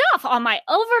my stuff, all my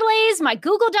overlays, my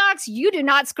Google Docs. You do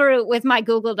not screw with my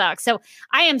Google Docs. So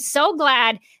I am so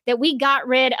glad that we got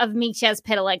rid of Meekshiz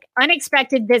Pitalik,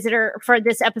 unexpected visitor for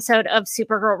this episode of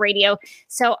Supergirl Radio.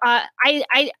 So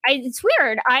it's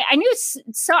weird. I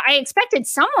expected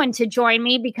someone to join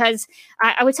me, because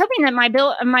I was hoping that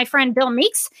my friend Bill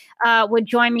Meeks would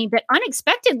join me, but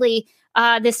unexpectedly,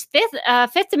 this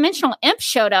fifth dimensional imp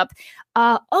showed up.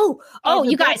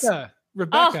 You guys.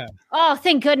 Rebecca. Oh,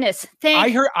 thank goodness. I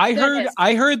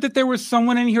heard that there was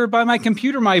someone in here by my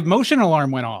computer. My motion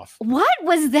alarm went off. What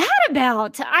was that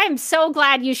about? I'm so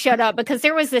glad you showed up, because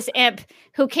there was this imp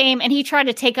who came and he tried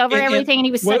to take over everything, and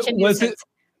he was such a nuisance.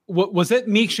 Was it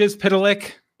Meekshiz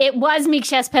Pitalik? It was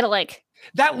Meekshiz Pitalik.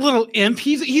 That little imp,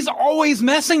 he's always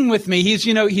messing with me.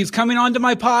 He's coming onto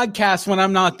my podcast when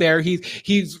I'm not there.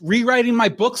 He's rewriting my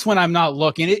books when I'm not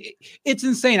looking. It's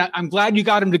insane. I'm glad you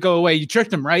got him to go away. You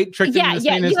tricked him, right? Tricked him into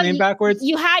saying his name backwards.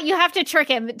 You have to trick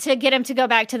him to get him to go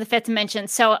back to the fifth dimension.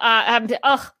 So,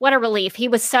 what a relief. He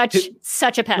was such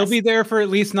a pest. He'll be there for at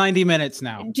least 90 minutes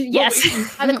now. Yes.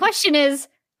 The question is,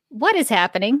 what is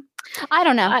happening? I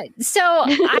don't know.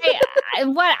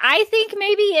 What I think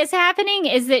maybe is happening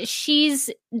is that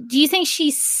do you think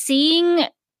she's seeing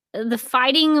the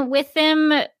fighting with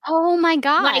them? Oh my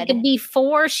God. Like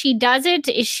before she does it?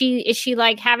 Is she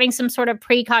like having some sort of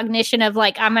precognition of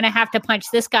like, I'm going to have to punch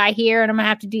this guy here and I'm going to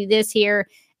have to do this here.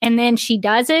 And then she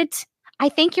does it? I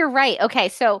think you're right. Okay.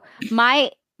 So my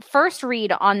first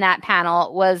read on that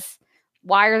panel was,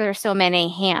 why are there so many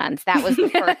hands? That was the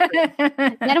first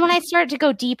read. Then when I started to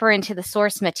go deeper into the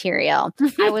source material,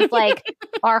 I was like,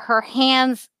 are her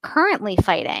hands currently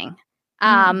fighting?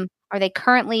 Are they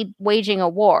currently waging a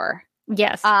war?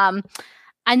 Yes. And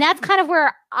that's kind of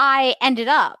where I ended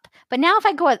up. But now if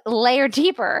I go a layer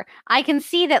deeper, I can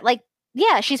see that, like,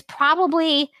 yeah, she's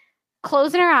probably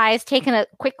closing her eyes, taking a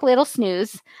quick little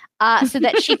snooze, so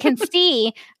that she can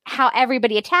see how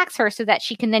everybody attacks her, so that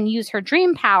she can then use her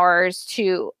dream powers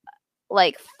to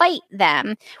like fight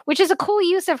them, which is a cool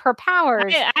use of her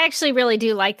powers. I actually really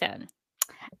do like that.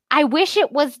 I wish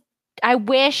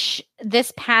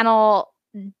this panel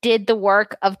did the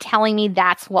work of telling me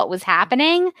that's what was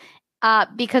happening,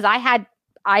 because I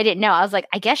I didn't know. I was like,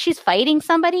 I guess she's fighting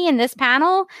somebody in this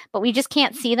panel, but we just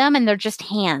can't see them and they're just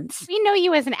hands. We know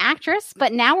you as an actress,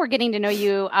 but now we're getting to know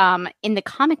you in the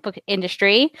comic book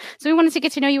industry. So we wanted to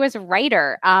get to know you as a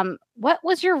writer. What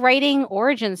was your writing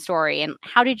origin story and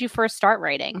how did you first start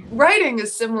writing? Writing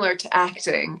is similar to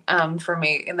acting for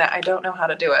me in that I don't know how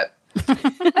to do it.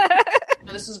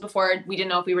 This was before we didn't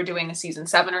know if we were doing a season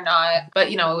 7 or not, but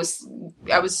I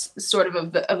was sort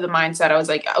of the mindset. I was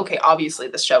like, okay, obviously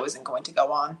this show isn't going to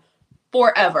go on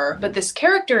forever, but this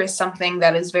character is something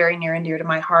that is very near and dear to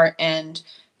my heart and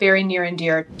very near and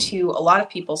dear to a lot of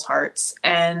people's hearts.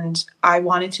 And I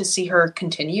wanted to see her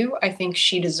continue. I think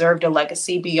she deserved a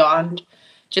legacy beyond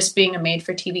just being a made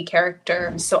for TV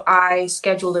character. So I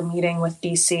scheduled a meeting with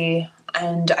DC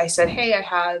and I said, hey, I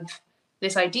have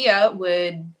this idea.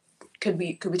 Could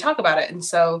we talk about it? And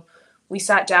so we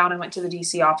sat down and went to the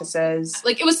DC offices.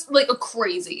 Like, it was like a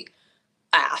crazy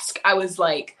ask. I was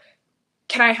like,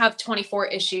 can I have 24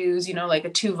 issues, like a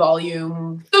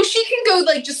 2-volume? So she can go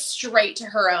like just straight to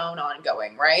her own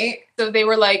ongoing, right? So they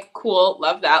were like, cool,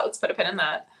 love that. Let's put a pin in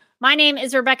that. My name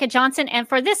is Rebecca Johnson, and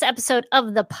for this episode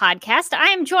of the podcast, I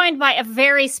am joined by a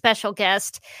very special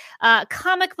guest,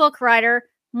 comic book writer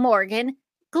Morgan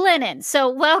Glennon. So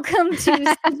welcome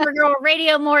to Supergirl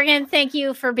Radio, Morgan. Thank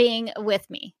you for being with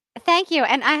me. Thank you.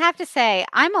 And I have to say,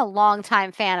 I'm a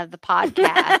longtime fan of the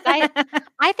podcast.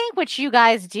 I think what you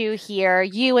guys do here,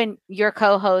 you and your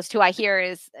co-host, who I hear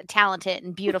is talented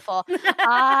and beautiful, it's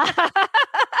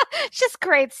just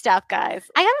great stuff, guys.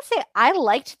 I gotta say, I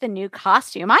liked the new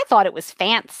costume. I thought it was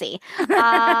fancy.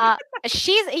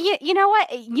 She's, you know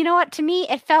what? To me,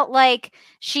 it felt like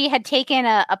she had taken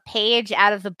a page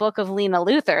out of the book of Lena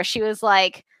Luthor. She was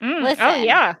like, listen, oh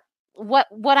yeah,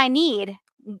 what I need.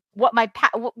 What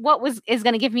is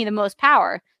going to give me the most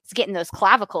power is getting those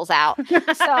clavicles out.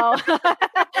 So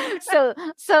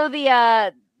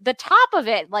the top of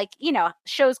it,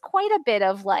 shows quite a bit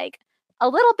of like a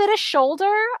little bit of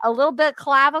shoulder, a little bit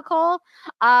clavicle,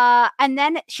 and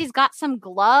then she's got some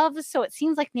gloves. So it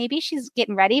seems like maybe she's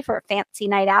getting ready for a fancy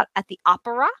night out at the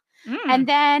opera. And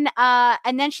then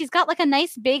she's got like a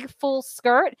nice big full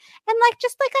skirt and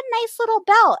just a nice little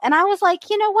belt. And I was like,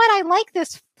 you know what? I like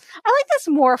this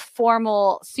more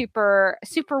formal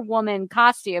superwoman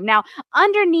costume. Now,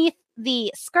 underneath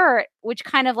the skirt, which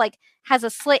kind of has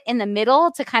a slit in the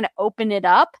middle to kind of open it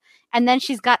up, and then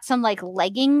she's got some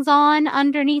leggings on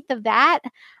underneath of that.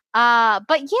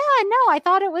 But yeah, no, I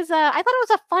thought it was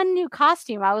a fun new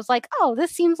costume. I was like, oh, this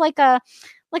seems like a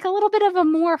little bit of a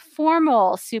more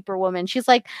formal superwoman. She's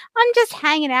like, I'm just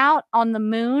hanging out on the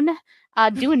moon,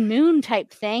 doing moon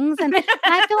type things. And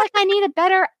I feel like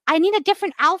I need a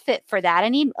different outfit for that. I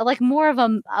need more of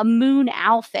a moon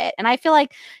outfit. And I feel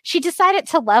like she decided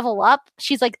to level up.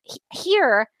 She's like,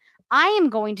 here, I am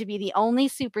going to be the only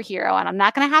superhero and I'm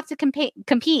not going to have to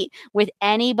compete with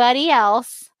anybody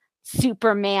else.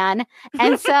 Superman.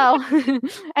 And so I'm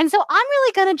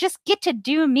really going to just get to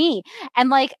do me.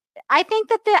 And I think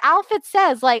that the outfit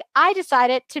says, I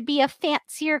decided to be a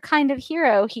fancier kind of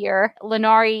hero here.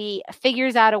 Lenari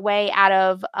figures out a way out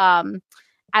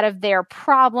of their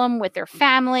problem with their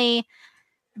family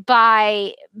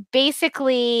by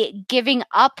basically giving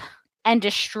up and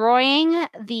destroying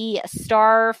the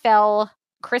Starfell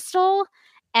crystal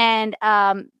and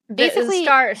basically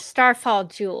Starfall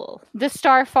jewel. The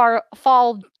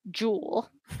Starfall jewel.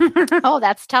 Oh,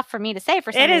 that's tough for me to say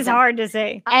for some reason. It is hard to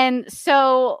say. And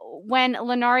so when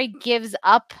Lenari gives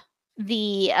up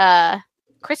the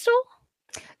crystal?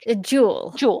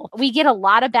 Jewel. We get a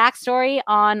lot of backstory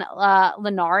on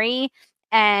Lenari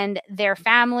and their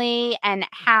family and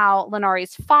how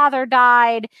Lenari's father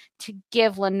died to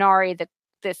give Lenari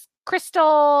this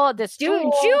crystal, this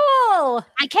jewel.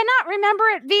 I cannot remember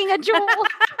it being a jewel.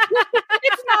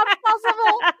 It's not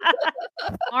possible.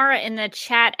 Mara in the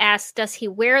chat asked, does he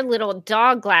wear little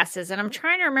dog glasses? And I'm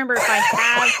trying to remember if I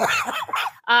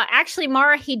have. Actually,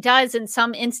 Mara, he does in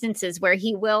some instances where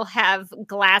he will have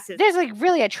glasses. There's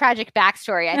really a tragic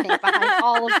backstory, I think, behind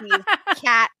all of these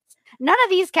cats. None of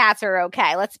these cats are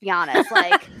okay, let's be honest.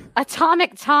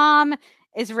 Atomic Tom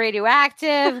is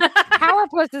radioactive.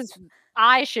 Powerpuss's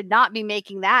I should not be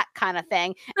making that kind of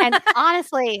thing. And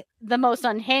honestly, the most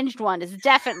unhinged one is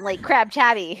definitely Crab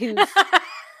Tabby,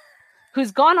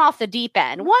 who's gone off the deep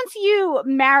end. Once you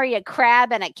marry a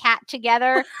crab and a cat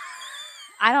together,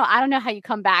 I don't know how you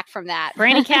come back from that.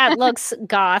 Brainy Cat looks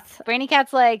goth. Brainy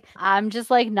Cat's like, I'm just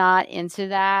not into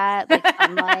that,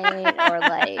 sunlight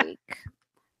or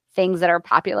things that are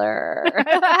popular.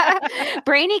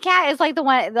 Brainy Cat is the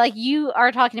one, you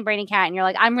are talking to Brainy Cat and you're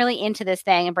like, I'm really into this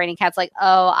thing. And Brainy Cat's like,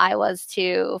 oh, I was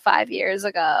too 5 years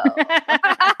ago.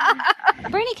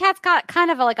 Brainy Cat's got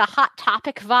kind of like a Hot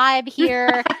Topic vibe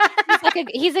here.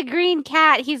 He's a green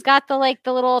cat. He's got the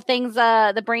little things,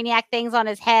 the Brainiac things on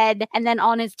his head and then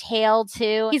on his tail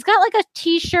too. He's got like a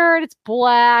t-shirt. It's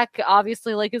black,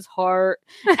 obviously like his heart.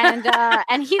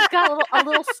 And he's got a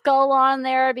little skull on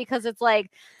there because it's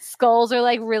like skulls are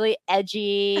like really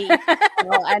edgy,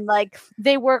 and like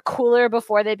they were cooler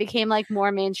before they became like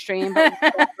more mainstream. But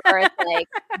it's like,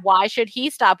 why should he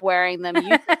stop wearing them? You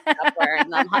should stop wearing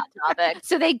them. Hot Topic.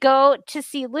 So they go to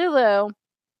see Lulu,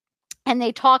 and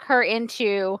they talk her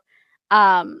into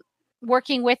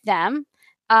working with them.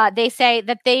 They say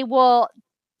that they will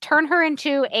turn her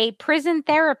into a prison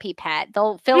therapy pet.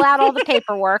 They'll fill out all the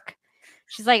paperwork.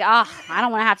 She's like, I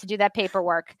don't want to have to do that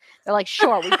paperwork. They're like,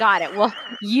 sure, we got it. Well,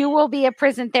 you will be a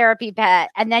prison therapy pet,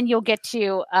 and then you'll get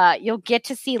to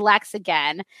see Lex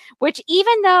again. Which,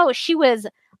 even though she was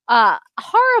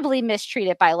horribly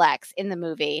mistreated by Lex in the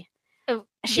movie,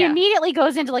 she immediately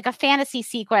goes into like a fantasy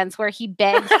sequence where he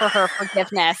begs for her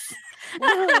forgiveness.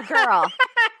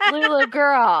 Lulu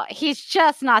girl, he's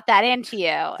just not that into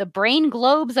you. The brain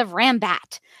globes of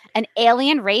Rambat, an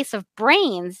alien race of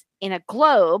brains in a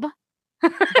globe.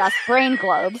 Thus, brain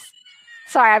globes.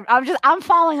 Sorry, I'm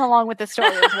following along with the story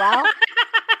as well.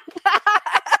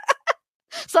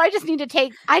 So I just need to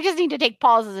take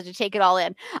pauses to take it all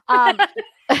in.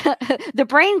 The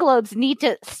brain globes need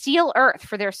to steal Earth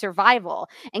for their survival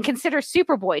and consider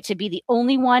Superboy to be the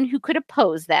only one who could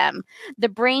oppose them. The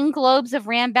brain globes of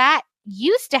Rambat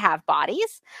used to have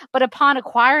bodies, but upon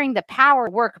acquiring the power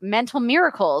to work mental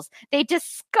miracles, they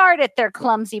discarded their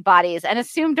clumsy bodies and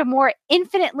assumed a more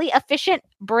infinitely efficient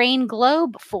brain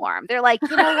globe form. They're like,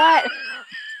 you know what?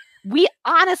 We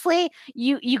honestly,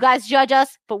 you guys judge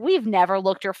us, but we've never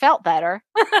looked or felt better.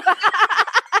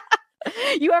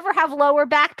 You ever have lower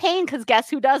back pain? Because guess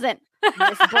who doesn't?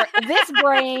 This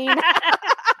brain.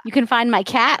 You can find my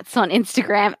cats on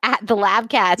Instagram at the Lab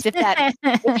Cats.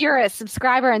 If you're a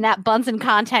subscriber and that Bunsen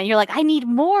content, you're like, I need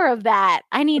more of that.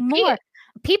 I need more.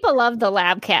 People love the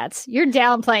Lab Cats. You're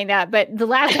downplaying that, but the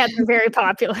Lab Cats are very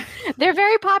popular. They're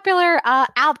very popular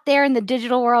out there in the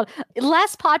digital world.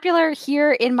 Less popular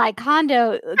here in my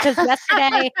condo because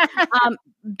yesterday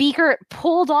Beaker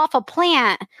pulled off a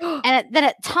plant and then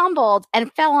it tumbled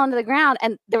and fell onto the ground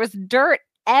and there was dirt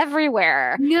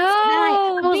everywhere. No, so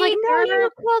I was like, no, you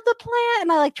killed the plant,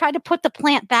 and I like tried to put the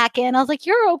plant back in. I was like,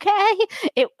 you're okay.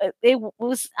 It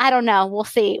was, I don't know. We'll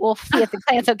see if the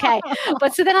plant's okay.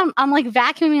 But so then I'm like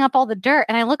vacuuming up all the dirt,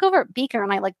 and I look over at Beaker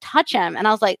and I like touch him, and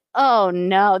I was like, oh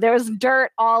no, there was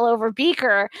dirt all over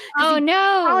Beaker. Oh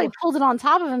no, probably pulled it on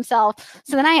top of himself.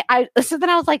 So then I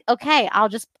was like, okay, I'll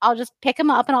just pick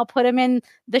him up and I'll put him in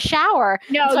the shower.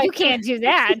 No, so you can't do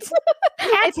that.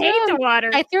 Cats hate the water.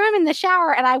 I threw him in the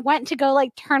shower and I went to go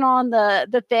like turn on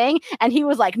the thing and he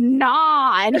was like,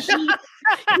 nah, and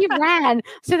he ran.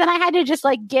 So then I had to just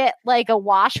like get like a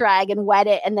wash rag and wet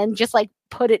it and then just like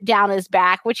put it down his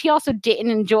back, which he also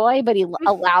didn't enjoy, but he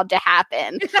allowed to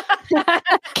happen.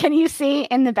 Can you see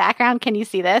in the background? Can you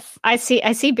see this? I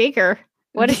see Beaker.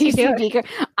 What is he doing? Beaker?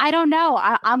 I don't know.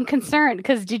 I'm concerned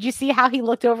because did you see how he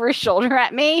looked over his shoulder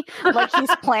at me like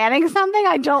he's planning something?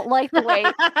 I don't like the way.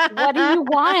 What do you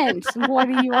want? What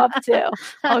are you up to?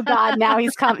 Oh God! Now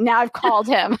he's come. Now I've called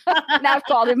him. Now I've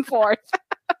called him forth.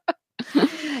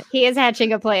 He is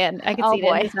hatching a plan. I can see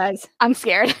it in his eyes. I'm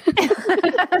scared.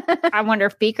 I wonder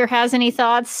if Beaker has any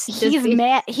thoughts. He's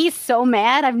mad. He's so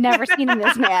mad. I've never seen him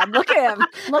this mad. Look at him.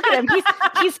 Look at him.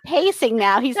 He's pacing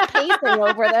now. He's pacing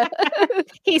over the.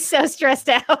 He's so stressed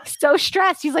out. So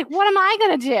stressed. He's like, "What am I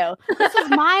gonna do? This is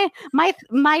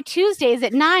my Tuesdays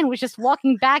at 9 was just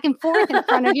walking back and forth in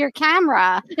front of your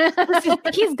camera."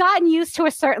 He's gotten used to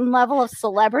a certain level of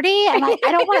celebrity, and I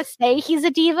don't want to say he's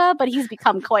a diva, but he's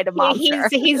become quite a monster.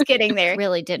 He's getting there.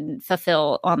 Really didn't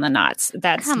fulfill on the knots.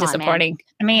 That's disappointing.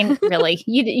 I mean, really,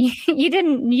 you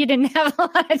didn't have a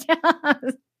lot of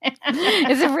jobs.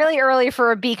 It's really early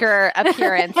for a Beaker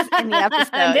appearance in the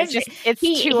episode. It's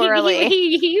too early.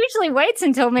 He usually waits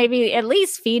until maybe at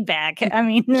least feedback. I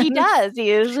mean, he does. He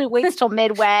usually waits till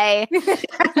midway. He's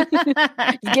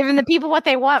giving the people what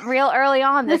they want real early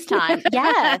on this time.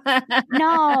 Yes.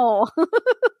 No.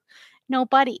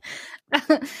 Nobody.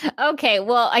 Okay,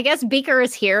 well, I guess Beaker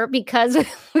is here because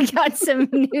we got some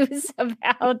news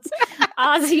about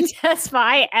Ozzy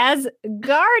Tesfaye as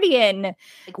Guardian.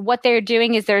 Like what they're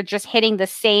doing is they're just hitting the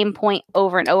same point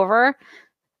over and over.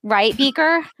 Right,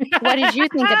 Beaker? What did you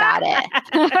think about it?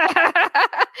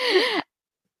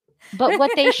 But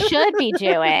what they should be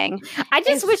doing. I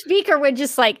just wish Beaker would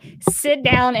just like sit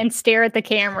down and stare at the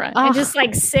camera and just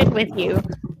like sit with you.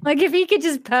 Like if he could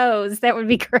just pose, that would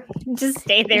be great. Just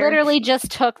stay there. Literally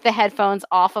just took the headphones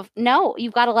off of. No,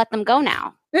 you've got to let them go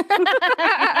now. This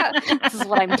is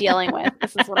what I'm dealing with.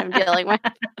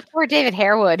 Poor David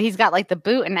Harewood. He's got like the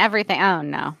boot and everything. Oh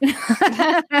no.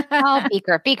 Oh,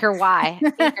 Beaker, why?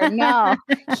 Beaker, no.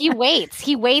 He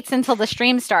waits until the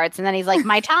stream starts, and then he's like,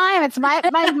 "My time. It's my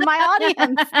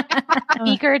audience."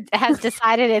 Beaker has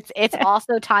decided it's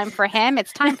also time for him.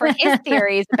 It's time for his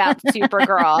theories about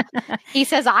Supergirl. He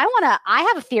says,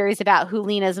 I have theories about who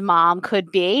Lena's mom could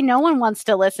be. No one wants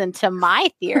to listen to my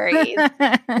theories.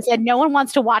 He said, no one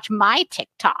wants to watch my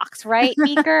TikToks, right,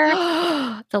 Beaker?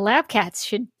 The lab cats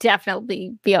should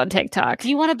definitely be on TikTok. Do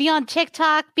you want to be on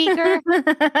TikTok, Beaker?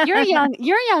 You're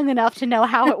young enough to know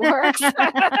how it works.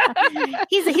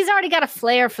 He's already got a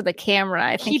flair for the camera.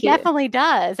 I think he definitely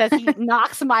does. As he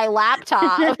knocks my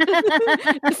laptop,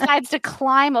 decides to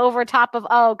climb over top of.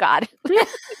 Oh God.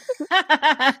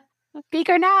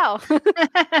 Beaker, no.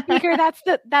 Beaker,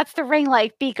 that's the ring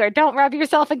light. Beaker, don't rub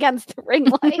yourself against the ring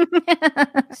light.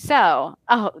 So,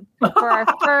 for our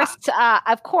first,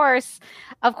 of course,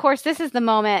 this is the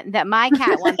moment that my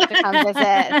cat wants to come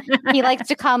visit. He likes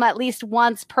to come at least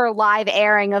once per live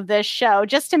airing of this show,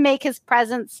 just to make his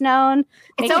presence known.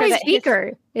 It's always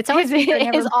Beaker. It's always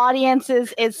his audience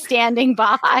is standing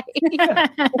by.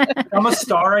 I'm a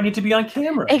star. I need to be on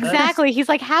camera. Exactly. He's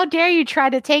like, how dare you try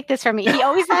to take this from me? He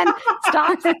always then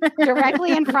stops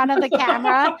directly in front of the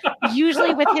camera,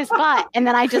 usually with his butt. And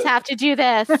then I just have to do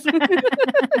this.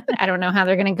 I don't know how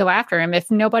they're going to go after him if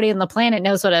nobody on the planet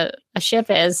knows what a ship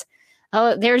is.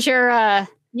 Oh, there's your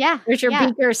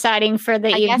Beaker sighting for the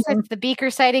evening. I guess it's the Beaker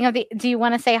sighting of the. Do you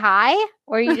want to say hi,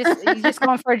 or are you just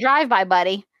going for a drive-by,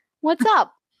 buddy? What's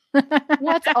up?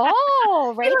 Right to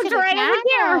the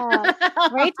camera.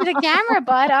 Right to the camera,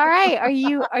 bud. All right. Are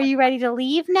you ready to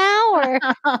leave now, or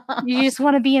you just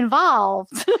want to be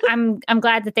involved? I'm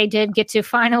glad that they did get to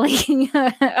finally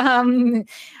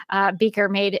Beaker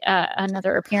made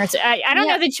another appearance. I don't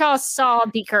know that y'all saw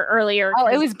Beaker earlier. Oh,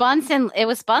 it was Bunsen. It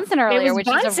was Bunsen earlier, which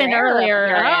is a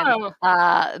rare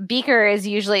earlier. Beaker is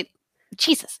usually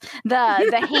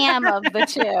the ham of the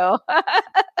two.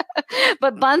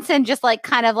 But Bunsen just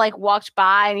kind of walked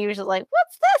by, and he was just like,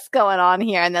 what's this going on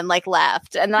here? And then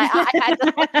left. And I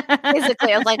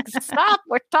physically, I was like, stop,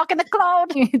 we're talking to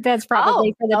Claude. That's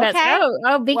probably for the best.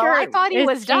 Oh, Beaker. Well, I thought he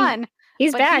was done.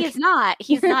 He's back. He's not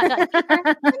done.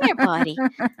 Beaker, come here, buddy.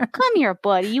 Come here,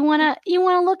 buddy. You wanna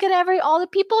look at all the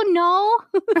people? No.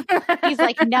 He's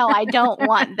like, no, I don't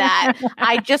want that.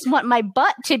 I just want my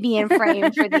butt to be in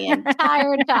frame for the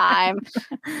entire time.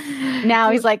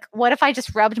 Now he's like, what if I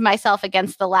just rubbed myself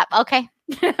against the lap? Okay.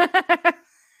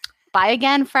 Bye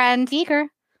again, friend. Beaker.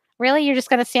 Really? You're just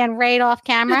going to stand right off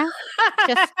camera?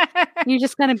 You're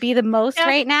just going to be the most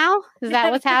right now? Is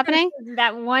that what's happening?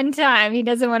 That one time he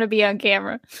doesn't want to be on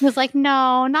camera. He was like,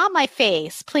 no, not my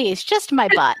face. Please, just my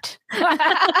butt.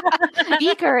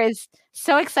 Beaker is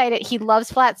so excited. He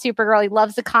loves Flat Supergirl. He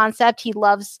loves the concept. He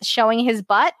loves showing his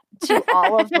butt to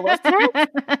all of the listeners.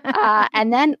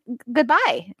 And then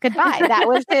goodbye. That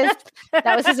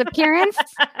was his appearance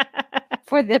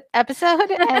for the episode,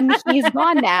 and he's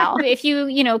gone now. If you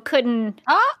couldn't.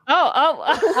 We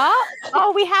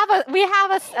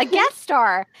have a guest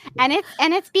star, and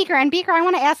it's Beaker. And Beaker, I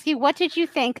want to ask you, what did you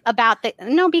think about the?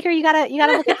 No, Beaker, you gotta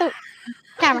look at the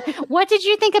camera. What did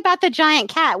you think about the giant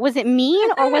cat? Was it mean,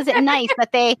 or was it nice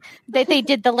that they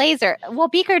did the laser? Well,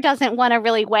 Beaker doesn't want to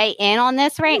really weigh in on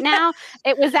this right now.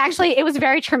 It was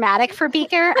very traumatic for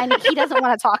Beaker, and he doesn't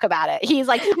want to talk about it. He's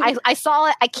like, I saw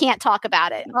it. I can't talk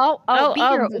about it.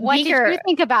 Beaker, what did you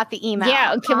think about the email?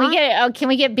 Yeah, can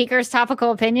we get Beaker's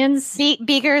topical opinions?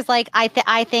 Beaker's like, I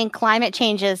think climate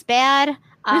change is bad.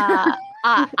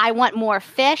 I want more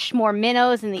fish, more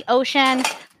minnows in the ocean.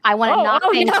 I want to knock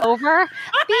things over.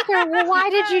 Beaker, well,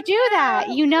 why did you do that?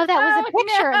 You know that was a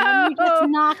picture, and then you just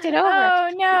knocked it over.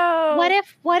 Oh no!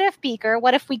 What if Beaker?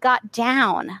 What if we got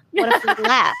down? What if we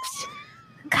left?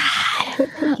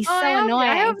 God, he's so annoying.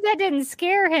 I hope that didn't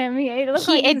scare him.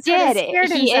 It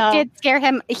did scare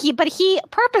him. But he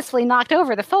purposely knocked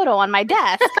over the photo on my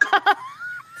desk.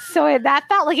 So that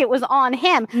felt like it was on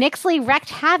him. Nixley wreaked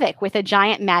havoc with a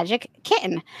giant magic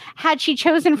kitten. Had she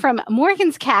chosen from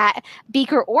Morgan's cat,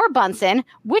 Beaker, or Bunsen,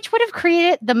 which would have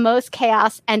created the most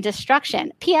chaos and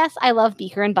destruction? P.S. I love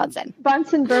Beaker and Bunsen.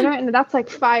 Bunsen burner, and that's like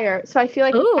fire. So I feel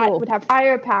like the cat would have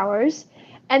fire powers.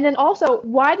 And then also,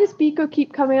 why does Beaker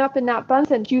keep coming up and not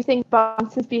Bunsen? Do you think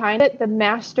Bunsen's behind it, the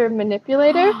master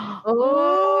manipulator?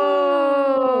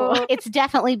 Oh, it's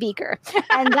definitely Beaker,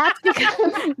 and that's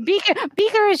because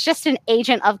Beaker is just an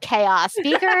agent of chaos.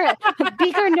 Beaker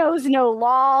knows no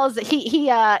laws.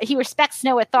 He respects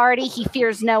no authority. He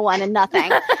fears no one and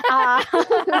nothing.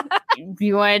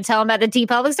 You want to tell him about the T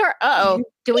Public store?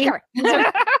 Do we?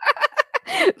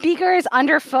 Beaker is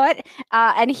underfoot,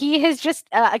 and he has just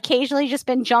occasionally just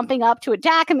been jumping up to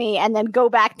attack me and then go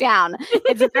back down.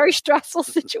 It's a very stressful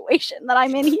situation that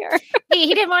I'm in here.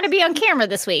 He didn't want to be on camera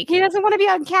this week. He doesn't want to be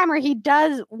on camera. He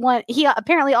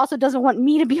apparently also doesn't want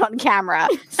me to be on camera.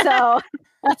 So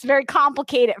that's very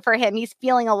complicated for him. He's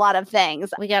feeling a lot of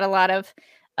things. We got a lot of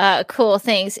cool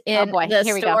things in the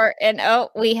Here store. We go. And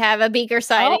we have a Beaker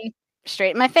sighting.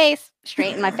 Straight in my face.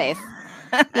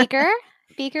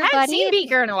 Beaker, I haven't buddy. seen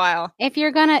Beaker in a while. If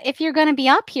you're gonna be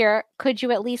up here, could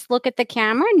you at least look at the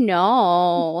camera?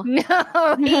 No.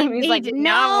 He's like, did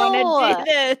no. not want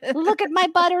to do this. Look at my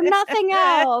butt or nothing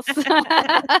else.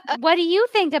 What do you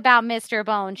think about Mr.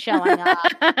 Bone showing up?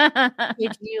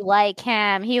 Did you like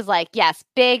him? He's like, yes,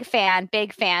 big fan.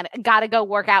 Gotta go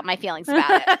work out my feelings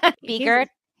about it. Beaker,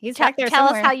 he's back there tell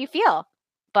somewhere. us how you feel,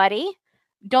 buddy.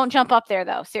 Don't jump up there,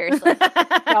 though. Seriously.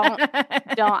 Don't.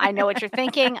 I know what you're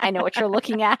thinking. I know what you're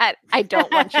looking at. I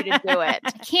don't want you to do it. I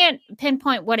can't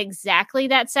pinpoint what exactly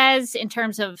that says in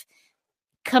terms of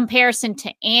comparison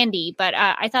to Andy, but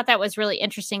I thought that was really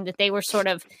interesting that they were sort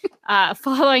of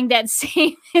following that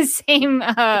same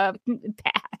path.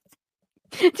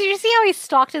 Did you see how he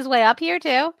stalked his way up here,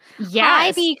 too? Yes.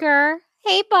 Hi, Beaker.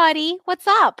 Hey, buddy. What's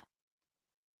up?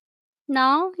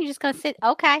 No? You just gonna sit?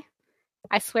 Okay.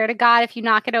 I swear to God, if you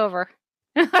knock it over.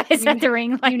 Is that the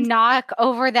ring light? You knock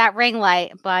over that ring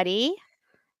light, buddy.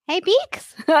 Hey,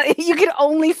 Beaks. You can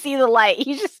only see the light.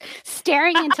 He's just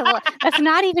staring into the that's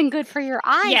not even good for your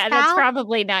eyes. Yeah, pal. that's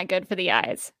probably not good for the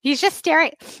eyes. He's just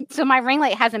staring. So my ring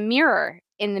light has a mirror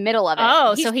in the middle of it.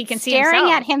 Oh, He's so he can see staring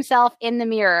himself. at himself in the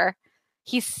mirror.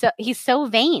 He's so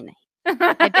vain.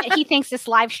 I bet he thinks this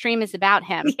live stream is about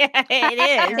him. Yeah,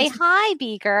 it is. Say hi,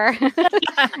 Beaker.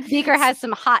 Beaker has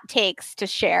some hot takes to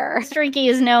share. Strinky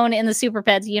is known in the Super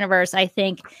Pets universe, I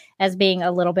think, as being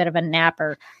a little bit of a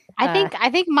napper. I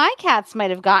think my cats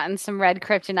might have gotten some red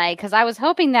kryptonite because I was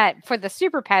hoping that for the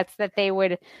Super Pets that they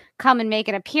would come and make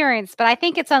an appearance, but I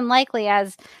think it's unlikely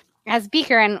as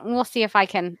Beaker, and we'll see if I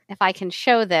can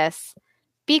show this.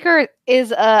 Beaker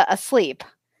is asleep.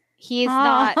 He's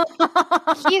not.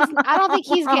 I don't think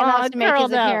he's getting up to make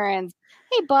his appearance.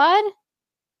 Hey, bud.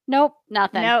 Nope,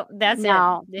 nothing. Nope, that's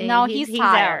no, it. No, he's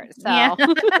tired. So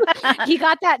he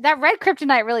got that red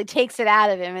kryptonite really takes it out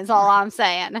of him. Is all I'm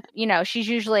saying. You know, she's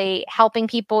usually helping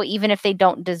people even if they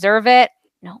don't deserve it.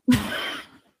 No,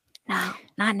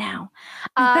 not now.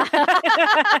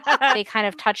 They kind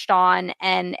of touched on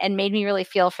and made me really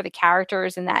feel for the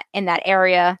characters in that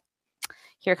area.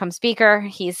 Here comes Beaker.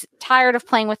 He's tired of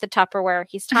playing with the Tupperware.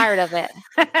 He's tired of it.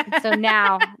 So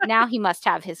now he must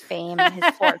have his fame and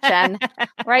his fortune.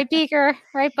 Right, Beaker?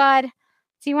 Right, bud?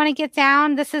 Do you want to get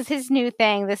down? This is his new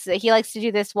thing. He likes to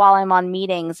do this while I'm on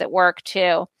meetings at work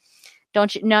too.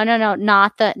 Don't you? No,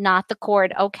 not the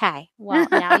cord. Okay. Well,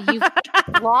 now you've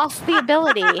lost the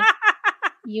ability.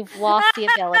 You've lost the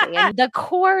ability. And the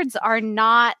cords are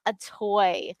not a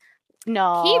toy.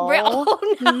 No.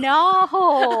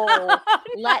 No.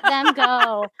 Let them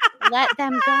go. Let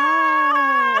them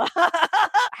go.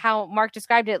 How Mark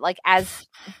described it, like as,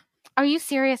 are you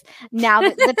serious? Now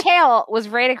the tail was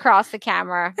right across the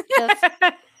camera.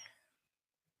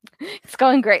 It's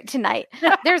going great tonight.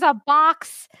 There's a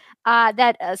box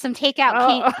that some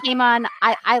takeout came on.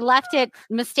 I left it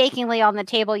mistakenly on the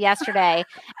table yesterday.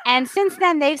 And since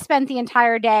then, they've spent the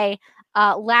entire day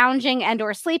lounging and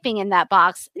or sleeping in that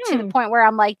box to the point where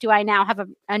I'm like, do I now have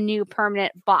a new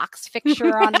permanent box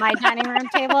fixture on my dining room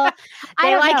table?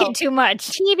 I like it too much.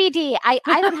 TBD. I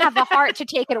don't have the heart to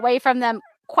take it away from them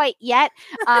quite yet.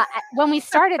 When we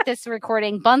started this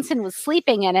recording, Bunsen was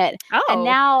sleeping in it. And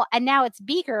now it's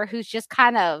Beaker who's just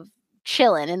kind of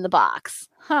chilling in the box.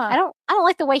 I don't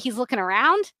like the way he's looking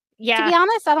around. Yeah. To be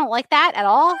honest, I don't like that at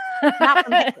all. Not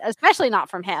from him, especially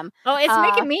not from him. Oh, it's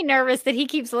making me nervous that he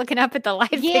keeps looking up at the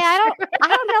light. Yeah, I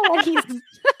don't know what he's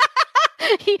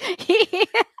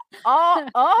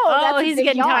he's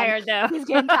getting tired though. He's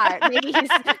getting tired.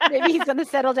 Maybe he's gonna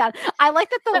settle down. I like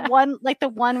that the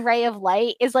one ray of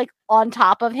light is like on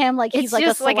top of him, like he's like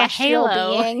a celestial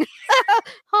being.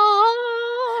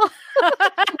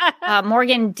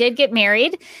 Morgan did get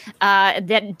married.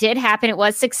 That did happen. It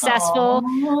was successful.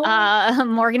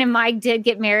 Morgan and Mike did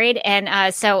get married.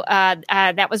 And so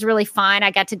that was really fun.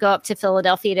 I got to go up to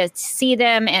Philadelphia to see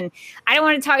them. And I don't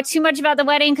want to talk too much about the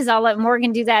wedding because I'll let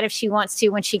Morgan do that if she wants to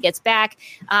when she gets back.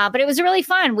 But it was really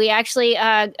fun. We actually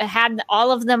had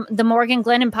all of the Morgan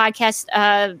Glennon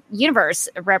podcast universe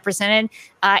represented.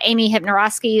 Amy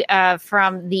Hypnorowski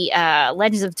from the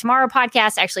Legends of Tomorrow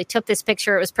podcast actually took this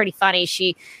picture. It was pretty funny.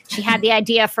 She had the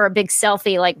idea for a big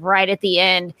selfie like right at the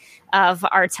end of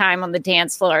our time on the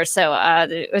dance floor. So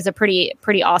it was a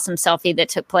pretty awesome selfie that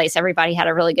took place. Everybody had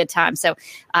a really good time. So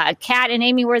Kat and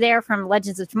Amy were there from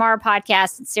Legends of Tomorrow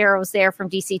podcast, and Sarah was there from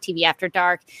DC TV After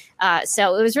Dark.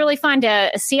 So it was really fun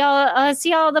to see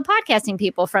all the podcasting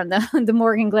people from the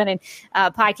Morgan Glennon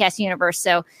podcast universe.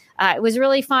 So it was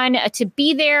really fun to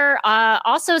be there.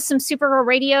 Also, some Supergirl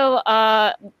Radio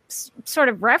sort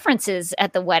of references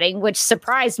at the wedding, which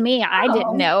surprised me. I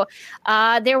didn't know.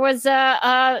 There was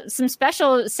some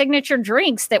special signature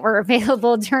drinks that were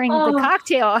available during the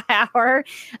cocktail hour.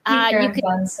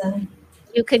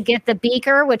 You could get the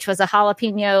Beaker, which was a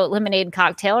jalapeno lemonade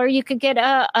cocktail, or you could get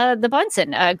the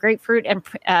Bunsen, grapefruit and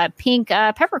pink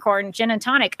peppercorn gin and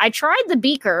tonic. I tried the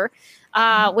Beaker,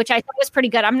 which I thought was pretty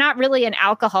good. I'm not really an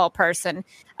alcohol person.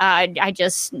 I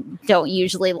just don't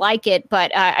usually like it,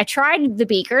 but I tried the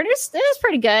Beaker. It was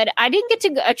pretty good. I didn't get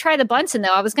to try the Bunsen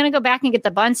though. I was going to go back and get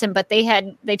the Bunsen, but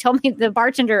they told me the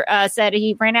bartender said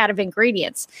he ran out of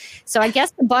ingredients. So I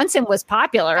guess the Bunsen was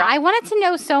popular. I wanted to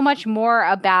know so much more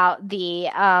about the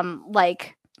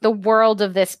the world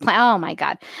of this plan. Oh my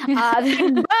God.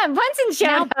 Bunsen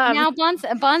showed up. Now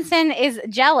Bunsen is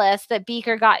jealous that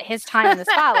Beaker got his time in the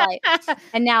spotlight.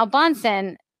 And now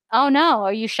Bunsen, oh no,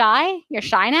 are you shy? You're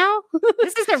shy now?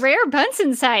 This is a rare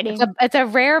Bunsen sighting. It's a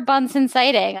rare Bunsen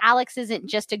sighting. Alex isn't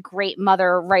just a great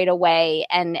mother right away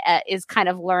and is kind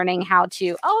of learning how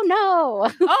to, oh no.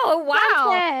 Oh,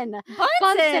 wow.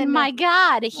 Bunsen, my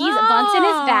God. Bunsen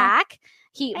is back.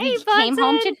 He came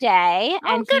home today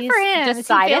and he's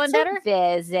decided to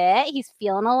visit. He's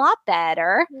feeling a lot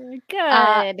better.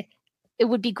 Good. It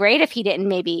would be great if he didn't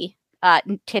maybe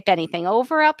tip anything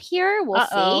over up here. We'll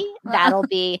see. That'll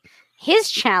be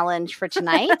his challenge for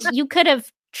tonight. You could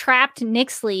have trapped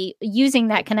Nixley using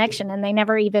that connection and they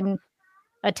never even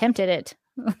attempted it.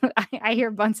 I hear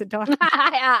Bunsen talking.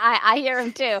 I hear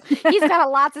him too. He's got a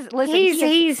lot to listen.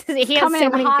 He coming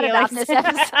in hot about this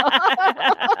episode.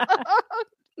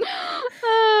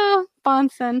 Oh,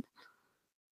 Bunsen.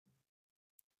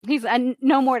 He's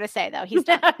no more to say though. He's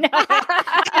done. No.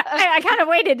 I kind of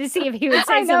waited to see if he would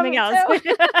say something else.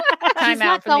 He's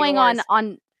not going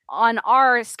on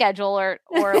our schedule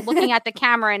or looking at the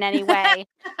camera in any way,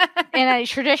 in a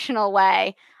traditional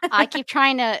way. I keep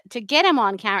trying to get him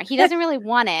on camera. He doesn't really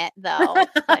want it though,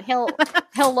 but he'll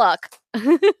look.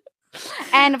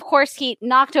 And of course, he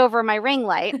knocked over my ring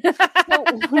light. So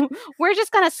we're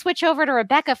just going to switch over to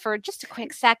Rebecca for just a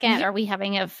quick second. Are we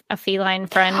having a feline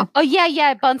friend? Oh,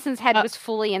 yeah. Bunsen's head was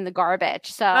fully in the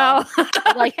garbage. So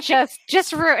like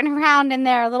just rooting around in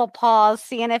there, little paws,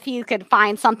 seeing if he could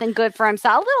find something good for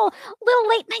himself. A little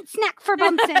late night snack for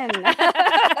Bunsen.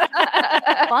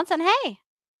 Bunsen, hey,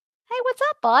 what's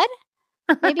up, bud?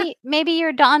 Maybe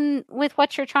you're done with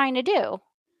what you're trying to do.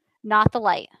 Not the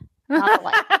light.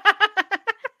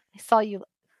 I saw you.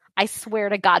 I swear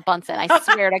to God, Bunsen. I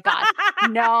swear to God.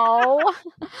 No.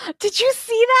 Did you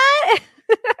see that?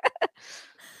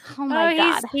 Oh my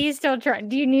God. He's still trying.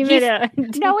 Do you need me to?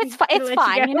 No, it's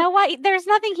fine. You know what? There's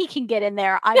nothing he can get in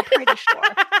there. I'm pretty sure.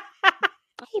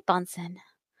 Hey, Bunsen.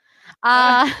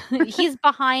 He's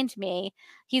behind me.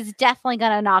 He's definitely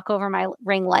going to knock over my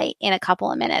ring light in a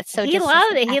couple of minutes. So he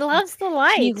loves it. He loves the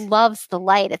light. He loves the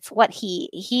light. It's what he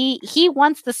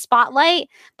wants the spotlight,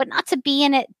 but not to be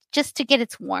in it, just to get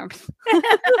its warmth.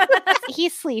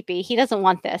 He's sleepy. He doesn't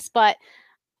want this, but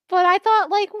I thought,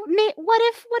 like, what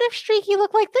if Streaky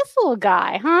looked like this little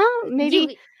guy, huh?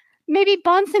 Maybe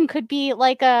Bunsen could be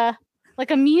like a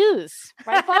muse,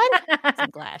 right, bud? Some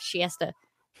glass. She has to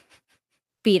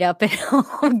beat up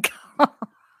and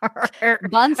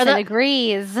Bunsen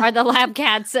agrees. Are the lab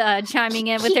cats chiming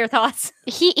in with their thoughts?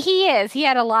 He is. He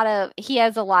has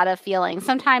a lot of feelings.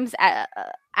 Sometimes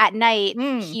at night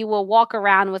he will walk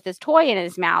around with his toy in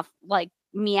his mouth, like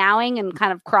meowing and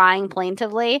kind of crying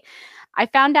plaintively. I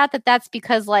found out that that's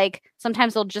because like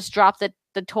sometimes they'll just drop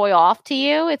the toy off to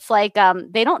you. It's like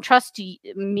they don't trust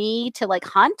me to like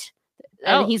hunt,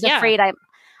 and he's afraid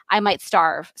I might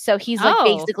starve. So he's like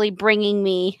basically bringing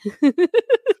me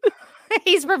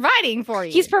He's providing for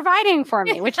you. He's providing for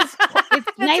me, which is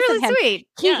it's nice really of him. sweet.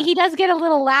 He does get a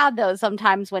little loud though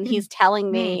sometimes when he's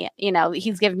telling me,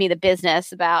 he's giving me the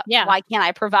business about why can't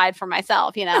I provide for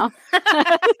myself,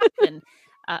 And,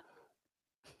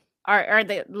 are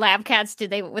the lab cats?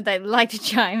 Would they like to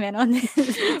chime in on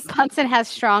this? Bunsen has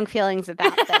strong feelings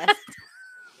about this.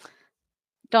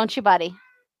 Don't you, buddy?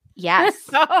 Yes.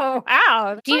 Oh,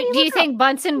 wow. Do you think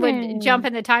Bunsen would jump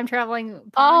in the time traveling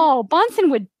pond? Oh, Bunsen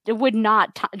would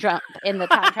not jump in the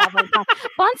time traveling pond.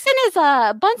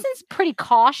 Bunsen's pretty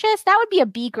cautious. That would be a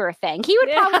Beaker thing. He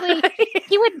would probably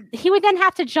he would then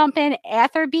have to jump in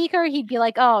after Beaker. He'd be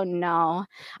like, "Oh no,"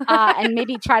 and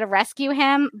maybe try to rescue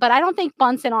him. But I don't think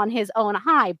Bunsen on his own.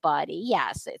 Hi, buddy.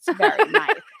 Yes, it's very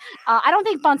nice. I don't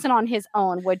think Bunsen on his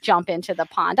own would jump into the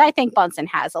pond. I think Bunsen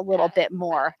has a little bit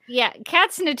more. Yeah,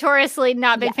 cats notoriously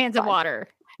not big fans of water.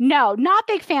 No, not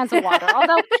big fans of water.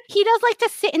 Although he does like to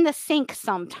sit in the sink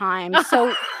sometimes.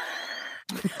 So,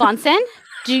 Bunsen,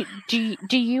 do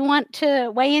you want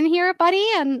to weigh in here, buddy?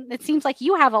 And it seems like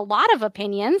you have a lot of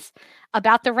opinions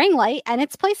about the ring light and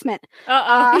its placement.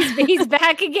 He's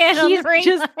back again on the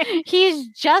ring light. He's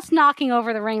just knocking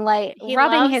over the ring light,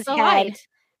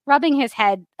 rubbing his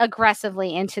head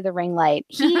aggressively into the ring light.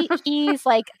 He's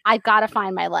like, I've got to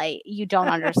find my light. You don't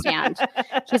understand.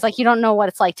 He's like, you don't know what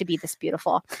it's like to be this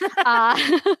beautiful.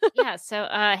 So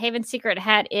Haven Secret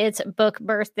had its book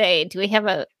birthday. Do we have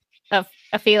a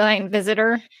feline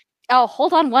visitor? Oh,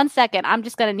 hold on one second. I'm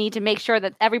just going to need to make sure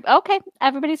that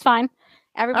everybody's fine.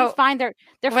 Everybody's fine. They're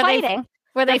fighting.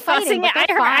 Were they fussing?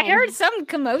 Fighting, I heard some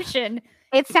commotion.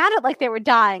 It sounded like they were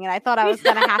dying, and I thought I was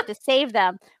going to have to save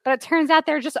them. But it turns out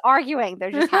they're just arguing. They're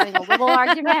just having a little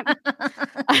argument.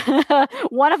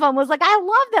 One of them was like, "I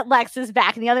love that Lex is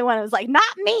back," and the other one was like, "Not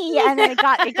me." And then it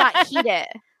got heated.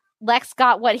 Lex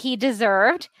got what he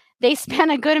deserved. They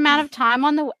spent a good amount of time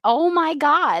on the. Oh my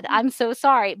God! I'm so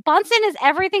sorry. Bunsen, is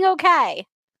everything okay?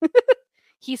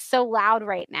 He's so loud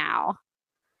right now.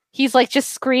 He's like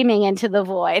just screaming into the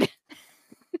void.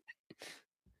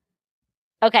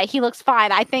 Okay, he looks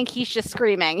fine. I think he's just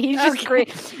screaming. He's just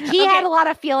screaming. He had a lot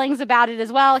of feelings about it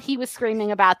as well. He was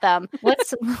screaming about them.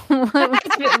 What's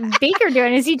Beaker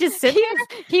doing? Is he just sitting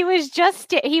there? He was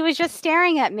just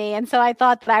staring at me, and so I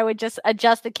thought that I would just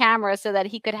adjust the camera so that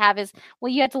he could have his.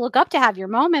 Well, you had to look up to have your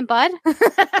moment, bud.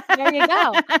 There you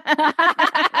go.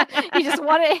 He just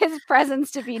wanted his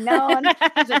presence to be known,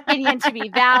 his opinion to be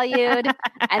valued,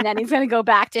 and then he's going to go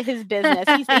back to his business.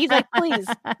 He's like, please,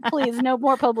 no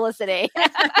more publicity.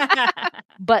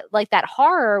 But like that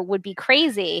horror would be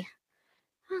crazy.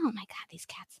 Oh my God, these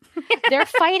cats. They're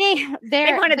fighting.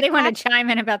 They want to chime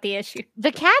in about the issue.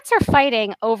 The cats are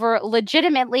fighting over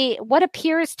legitimately what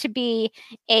appears to be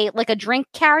a drink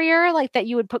carrier, like that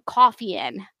you would put coffee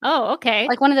in. Oh, okay.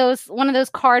 Like one of those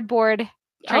cardboard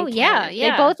drink carriers.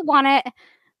 They both want it.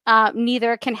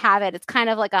 Neither can have it. It's kind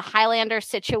of like a Highlander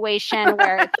situation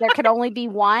where there could only be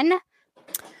one.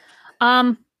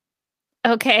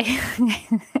 Okay.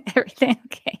 Everything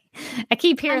okay. I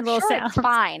keep hearing little sounds. It's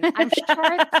fine. I'm sure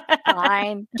it's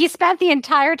fine. He spent the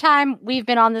entire time we've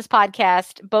been on this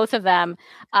podcast, both of them,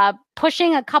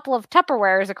 pushing a couple of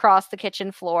Tupperwares across the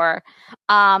kitchen floor.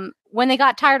 When they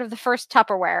got tired of the first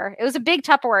Tupperware, it was a big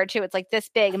Tupperware too. It's like this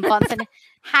big, and Bunsen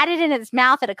had it in its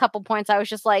mouth at a couple points. I was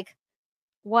just like,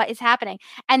 what is happening?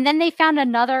 And then they found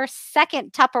another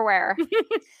second Tupperware.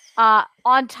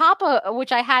 On top of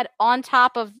which I had on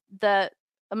top of the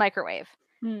microwave.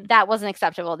 That wasn't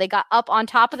acceptable. They got up on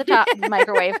top of the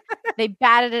microwave. They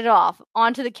batted it off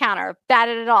onto the counter,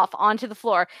 batted it off onto the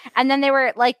floor. And then they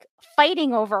were like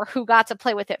fighting over who got to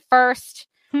play with it first.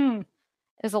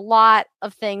 There's a lot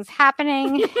of things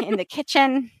happening in the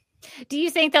kitchen. Do you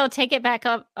think they'll take it back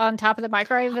up on top of the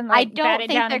microwave and I don't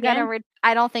think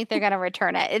they're going to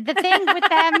return it. The thing with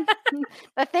them,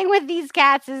 the thing with these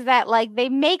cats is that like they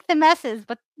make the messes,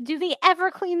 but do they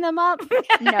ever clean them up?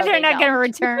 No, they're not going to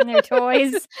return their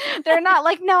toys. They're not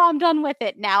like, no, I'm done with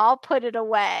it now. I'll put it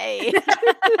away.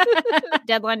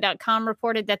 Deadline.com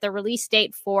reported that the release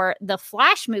date for the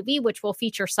Flash movie, which will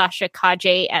feature Sasha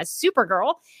Calle as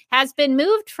Supergirl, has been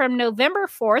moved from November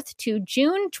 4th to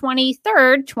June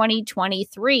 23rd,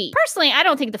 2023. Personally, I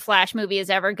don't think the Flash movie is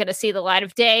ever going to see the light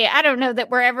of day. I don't know that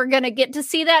we're ever going to get to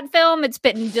see that film. It's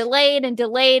been delayed and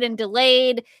delayed and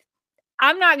delayed.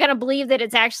 I'm not going to believe that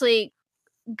it's actually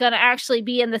going to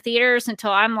be in the theaters until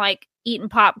I'm like eating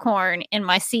popcorn in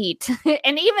my seat.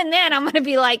 And even then I'm going to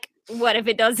be like, What if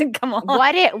it doesn't come on?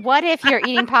 What if you're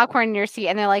eating popcorn in your seat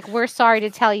and they're like, we're sorry to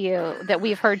tell you that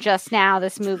we've heard just now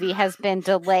this movie has been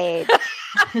delayed.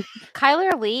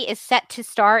 Kyler Lee is set to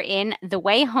star in The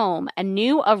Way Home, a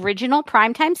new original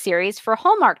primetime series for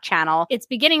Hallmark Channel. It's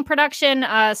beginning production,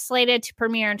 slated to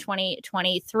premiere in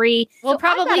 2023. We'll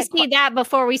probably see that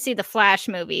before we see the Flash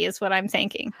movie, is what I'm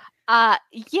thinking.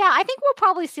 Yeah, I think we'll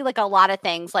probably see like a lot of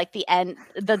things, like the end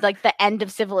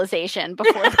of civilization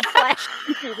before the Flash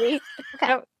movie.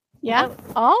 Okay. Yeah.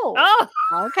 Oh.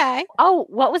 Okay. Oh,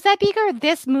 what was that, Beaker?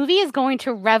 This movie is going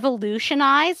to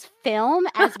revolutionize film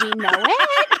as we know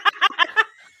it.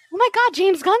 Oh my God,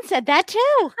 James Gunn said that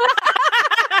too.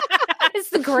 It's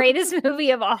the greatest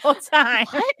movie of all time.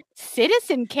 What?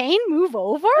 Citizen Kane move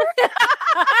over?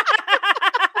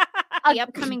 The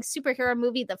upcoming superhero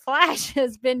movie, The Flash,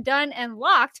 has been done and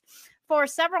locked for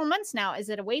several months now as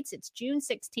it awaits its June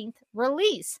 16th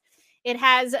release. It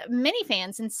has many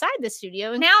fans inside the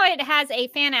studio. Now it has a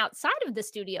fan outside of the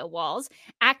studio walls,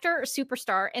 actor,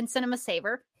 superstar, and cinema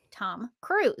saver Tom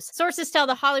Cruise. Sources tell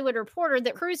The Hollywood Reporter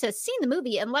that Cruise has seen the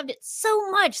movie and loved it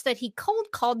so much that he cold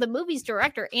called the movie's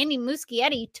director, Andy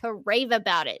Muschietti, to rave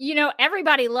about it. You know,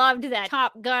 everybody loved that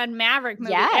Top Gun Maverick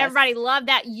movie. Yes. Everybody loved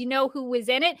that. You know who was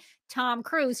in it? Tom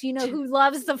Cruise. You know who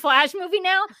loves the Flash movie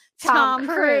now? Tom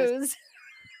Cruise.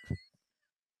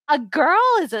 A girl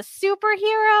is a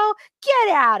superhero? Get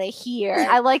out of here.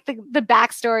 I like the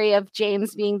backstory of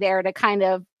James being there to kind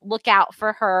of look out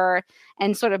for her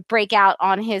and sort of break out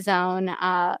on his own,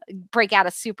 break out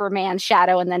a Superman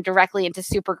shadow and then directly into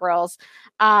Supergirls.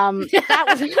 That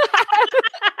was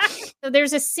So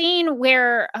there's a scene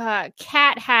where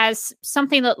Kat has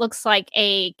something that looks like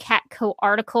a Catco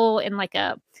article in like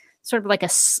a sort of like a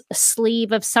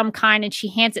sleeve of some kind, and she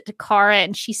hands it to Kara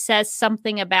and she says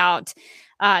something about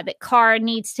that Kara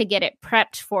needs to get it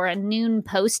prepped for a noon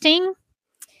posting.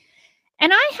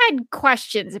 And I had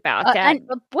questions about that.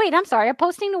 Wait, I'm sorry. A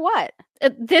posting to what?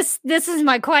 This is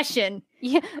my question.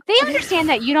 Yeah, they understand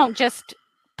that you don't just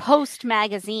post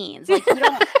magazines. Like you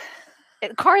don't.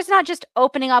 Kara's not just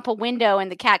opening up a window in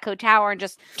the Catco Tower and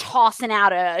just tossing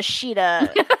out a sheet of.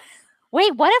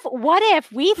 Wait, what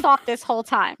if we thought this whole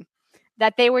time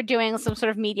that they were doing some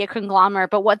sort of media conglomerate,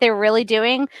 but what they were really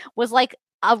doing was like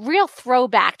a real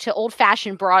throwback to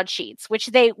old-fashioned broadsheets, which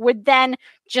they would then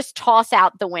just toss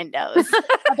out the windows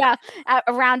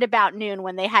around about noon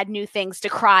when they had new things to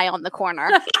cry on the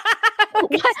corner.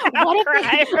 What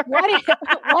if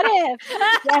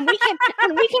and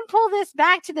we can pull this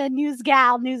back to the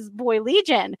newsboy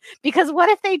legion, because what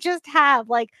if they just have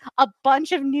like a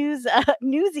bunch of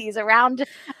newsies around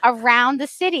the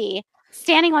city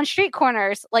standing on street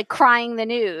corners, like crying the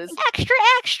news. Extra,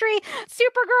 extra,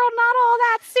 Supergirl, not all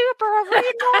that super.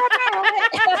 Read more about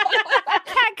it.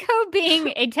 Catco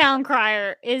being a town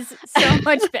crier is so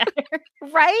much better.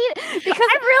 Right? Because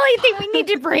I really think we need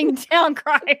to bring town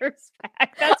criers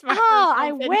back. That's my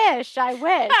I wish.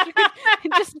 You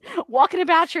could just walking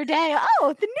about your day.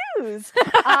 Oh, the news.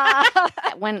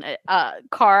 When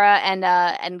Kara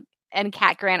and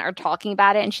Cat Grant are talking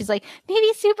about it, and she's like,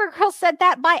 maybe Supergirl said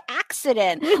that by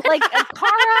accident. Like,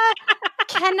 Kara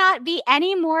cannot be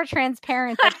any more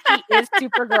transparent that she is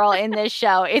Supergirl in this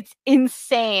show. It's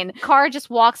insane. Kara just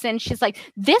walks in. She's like,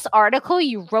 this article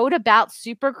you wrote about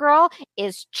Supergirl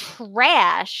is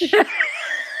trash.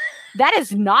 That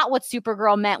is not what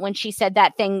Supergirl meant when she said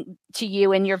that thing to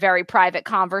you in your very private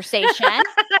conversation.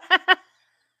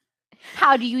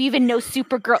 How do you even know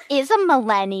Supergirl is a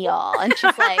millennial? And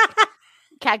she's like,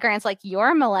 Cat Grant's like, you're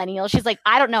a millennial. She's like,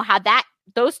 I don't know how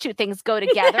those two things go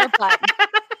together, but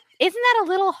isn't that a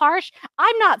little harsh?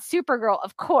 I'm not Supergirl,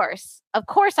 of course. Of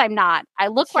course I'm not. I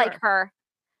look like her,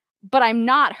 but I'm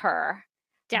not her.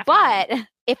 Definitely. But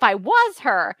if I was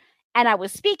her and I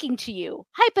was speaking to you,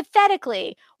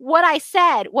 hypothetically, what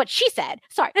she said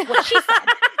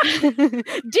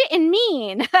didn't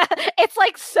mean. It's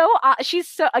like she's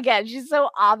so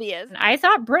obvious. I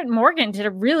thought Britt Morgan did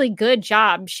a really good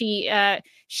job. She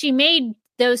made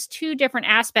those two different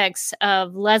aspects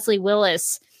of Leslie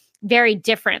Willis very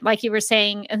different. Like you were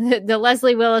saying, the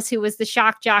Leslie Willis who was the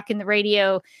shock jock in the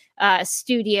radio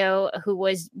studio, who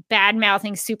was bad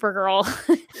mouthing Supergirl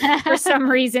for some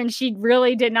reason. She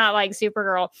really did not like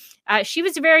Supergirl. She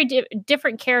was a very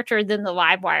different character than the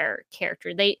Livewire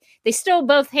character. They still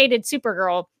both hated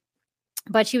Supergirl,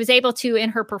 but she was able to, in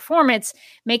her performance,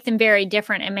 make them very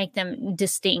different and make them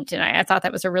distinct. And I thought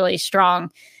that was a really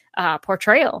strong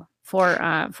portrayal for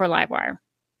Livewire.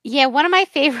 Yeah, one of my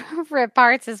favorite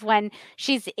parts is when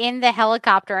she's in the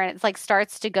helicopter and it's like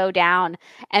starts to go down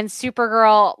and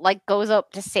Supergirl like goes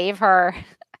up to save her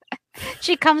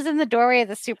She comes in the doorway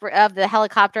of the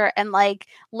helicopter, and like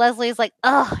Leslie's like,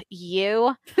 "Oh,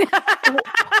 you."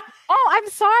 Oh, I'm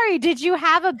sorry. Did you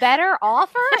have a better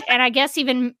offer? And I guess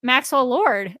even Maxwell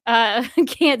Lord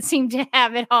can't seem to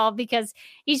have it all because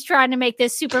he's trying to make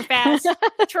this super fast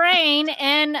train,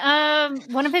 and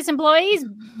one of his employees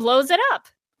blows it up.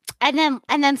 And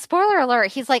then spoiler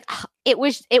alert, he's like, it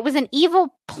was an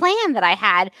evil plan that I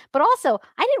had, but also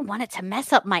I didn't want it to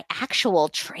mess up my actual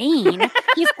train.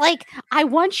 He's like, I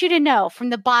want you to know from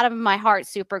the bottom of my heart,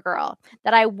 Supergirl,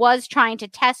 that I was trying to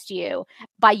test you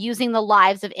by using the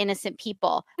lives of innocent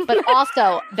people, but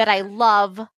also that I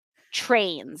love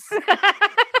trains.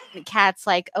 The Cat's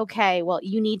like, okay, well,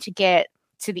 you need to get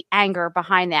to the anger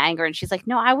behind the anger. And she's like,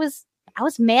 no, I was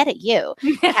mad at you.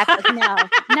 Cat's like,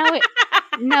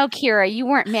 no, Kira, you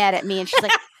weren't mad at me. And she's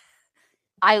like,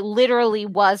 I literally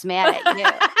was mad at you.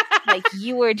 Like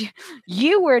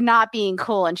you were not being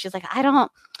cool. And she's like, that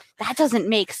doesn't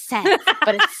make sense,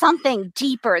 but it's something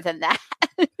deeper than that.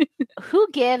 Who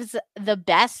gives the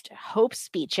best hope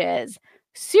speeches,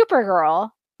 Supergirl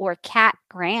or Cat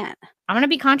Grant? I'm going to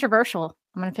be controversial.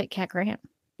 I'm going to pick Cat Grant.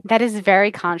 That is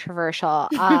very controversial.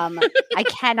 I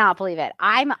cannot believe it.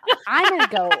 I'm gonna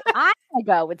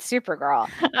go with Supergirl.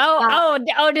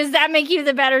 Oh, does that make you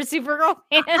the better Supergirl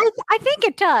fan? I think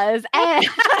it does. And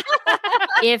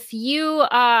if you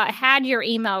had your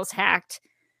emails hacked,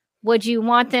 would you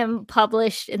want them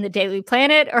published in the Daily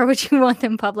Planet or would you want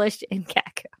them published in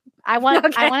Catco? I want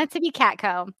it to be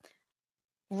Catco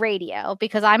Radio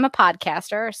because I'm a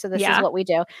podcaster, so this is what we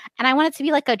do, and I want it to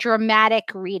be like a dramatic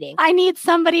reading. I need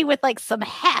somebody with like some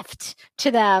heft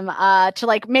to them to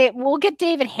like we'll get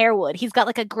David Harewood. He's got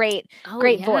like a great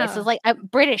voice. It's like a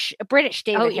British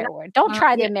David Harewood. Don't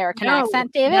try the American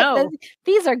accent, David. No.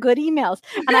 These are good emails,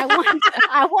 and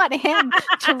I want him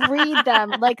to read them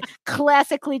like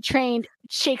classically trained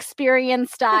Shakespearean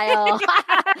style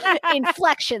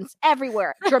inflections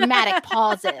everywhere, dramatic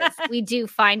pauses. We do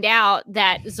find out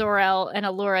that Zor-El and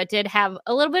Allura did have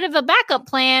a little bit of a backup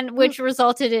plan, which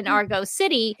resulted in Argo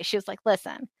City. She was like,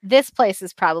 listen, this place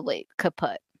is probably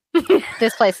kaput.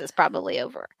 This place is probably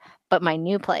over. But my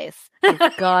new place is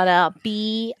gonna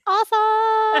be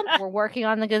awesome. We're working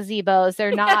on the gazebos.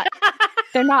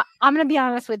 They're not, I'm going to be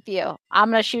honest with you.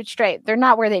 I'm going to shoot straight. They're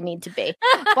not where they need to be.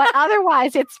 But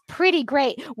otherwise, it's pretty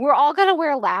great. We're all going to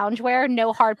wear loungewear,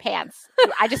 no hard pants.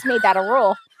 I just made that a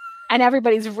rule. And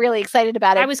everybody's really excited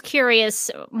about it. I was curious,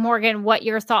 Morgan, what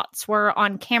your thoughts were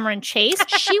on Cameron Chase.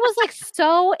 She was like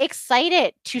so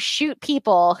excited to shoot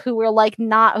people who were like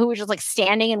who were just like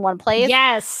standing in one place.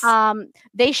 Yes.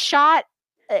 They shot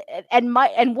and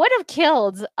would have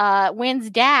killed Wynn's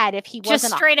dad if he wasn't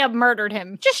just straight up murdered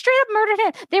him.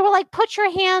 They were like, put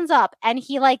your hands up. And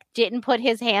he like didn't put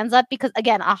his hands up because,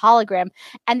 again, a hologram.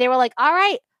 And they were like, all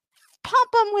right, pump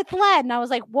him with lead. And I was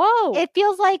like, whoa, it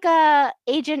feels like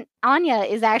Agent Anya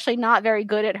is actually not very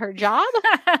good at her job.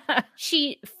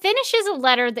 She finishes a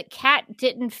letter that Kat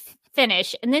didn't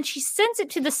finish, and then she sends it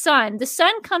to the Sun. The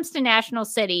Sun comes to National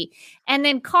City, and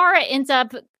then Kara ends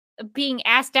up being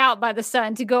asked out by the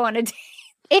Sun to go on a date.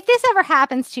 If this ever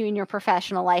happens to you in your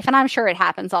professional life, and I'm sure it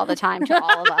happens all the time to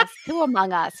all of us, who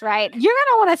among us, right? You're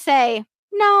going to want to say,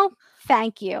 no,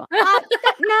 thank you.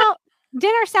 No,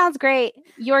 dinner sounds great.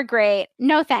 You're great.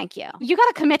 No, thank you. You got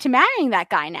to commit to marrying that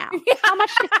guy now. How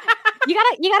much? You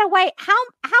gotta wait.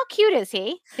 How cute is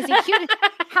he? Is he cute?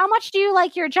 How much do you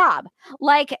like your job?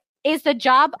 Like, is the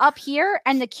job up here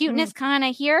and the cuteness kind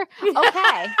of here?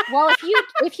 Okay. Well,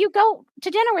 if you go to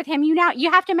dinner with him,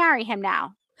 you have to marry him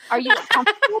now. Are you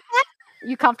comfortable with that?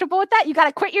 You comfortable with that? You got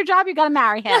to quit your job. You got to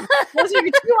marry him. Those are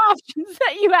your two options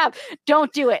that you have.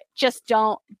 Don't do it. Just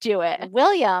don't do it.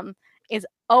 William is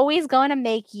always going to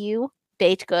make you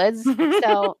baked goods.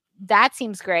 So that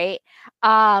seems great.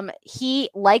 He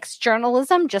likes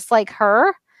journalism just like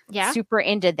her. Yeah. Super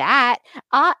into that.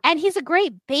 And he's a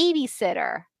great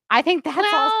babysitter. I think that's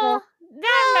also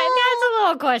that's a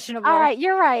little questionable. All right,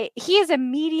 you're right. He is a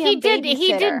medium babysitter.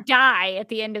 He did die at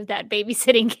the end of that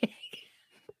babysitting gig.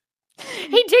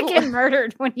 He did get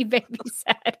murdered when he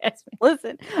babysat.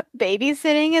 Listen,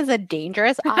 babysitting is a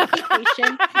dangerous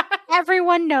occupation.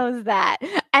 Everyone knows that.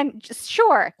 And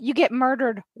sure, you get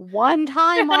murdered one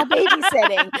time while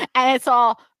babysitting, and it's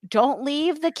all, don't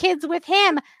leave the kids with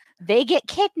him. They get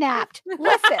kidnapped.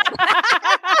 Listen.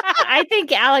 I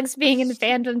think Alex being in the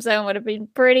Phantom Zone would have been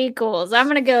pretty cool. So I'm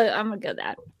gonna go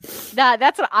that.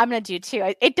 That's what I'm gonna do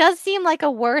too. It does seem like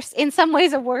in some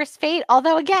ways a worse fate.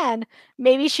 Although again,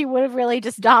 maybe she would have really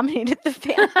just dominated the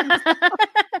Phantom Zone.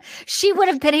 She would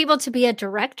have been able to be a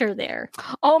director there.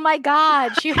 Oh my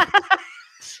God.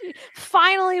 She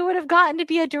finally would have gotten to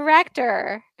be a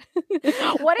director.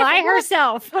 What if By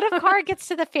herself? What if Kara gets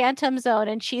to the Phantom Zone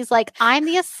and she's like, I'm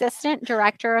the assistant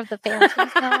director of the Phantom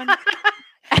Zone?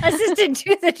 Assistant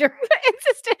to the director.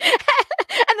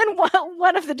 And then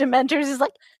one of the Dementors is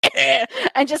like,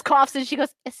 and just coughs, and she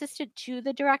goes, assistant to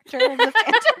the director of the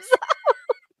Phantom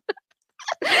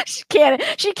Zone.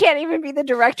 She can't even be the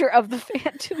director of the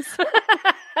Phantom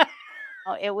Zone.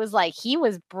 Oh, it was like he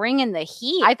was bringing the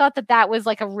heat. I thought that was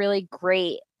like a really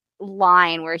great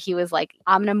line where he was like,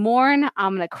 I'm gonna mourn,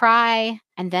 I'm gonna cry,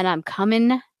 and then I'm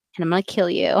coming and I'm gonna kill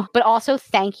you. But also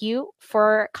thank you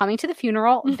for coming to the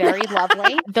funeral. Very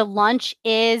lovely. The lunch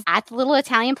is at the little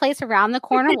Italian place around the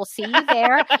corner. We'll see you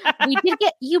there. We did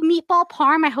get you meatball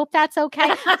parm. I hope that's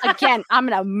okay. Again, I'm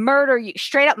gonna murder you,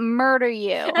 straight up murder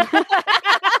you.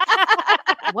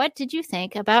 What did you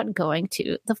think about going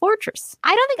to the fortress?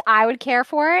 I don't think I would care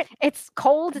for it. It's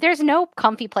cold. There's no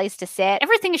comfy place to sit.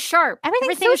 Everything is sharp.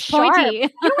 Everything's so so sharp. pointy. You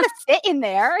don't want to sit in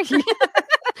there.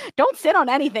 Don't sit on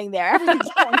anything there. Everything's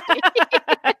pointy.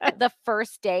 The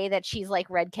first day that she's like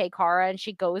Red K Kara and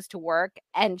she goes to work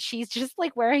and she's just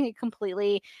like wearing a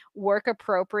completely work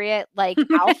appropriate like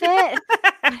outfit.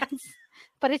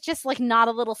 But it's just like not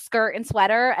a little skirt and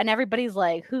sweater. And everybody's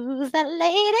like, who's that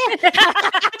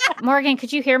lady? Morgan,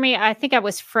 could you hear me? I think I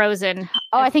was frozen.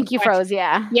 Oh, I think you froze.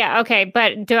 Yeah. Yeah. Okay.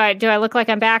 But do I look like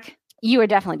I'm back? You are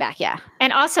definitely back. Yeah.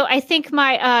 And also, I think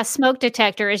my smoke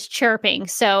detector is chirping.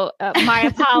 So my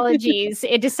apologies.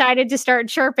 It decided to start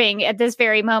chirping at this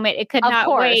very moment. It could not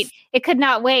wait. It could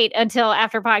not wait until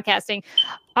after podcasting.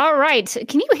 All right.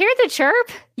 Can you hear the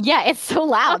chirp? Yeah, it's so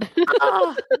loud.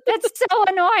 Oh, that's so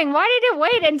annoying. Why did it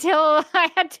wait until I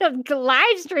had to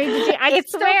live stream? I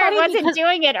swear I wasn't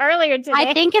doing it earlier today.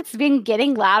 I think it's been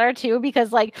getting louder too,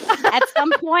 because like at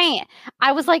some point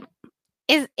I was like,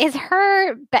 is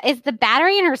the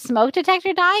battery in her smoke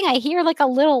detector dying? I hear like a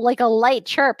little, like a light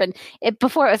chirp, and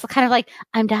before it was kind of like,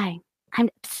 I'm dying. I'm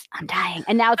dying.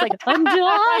 And now it's like, I'm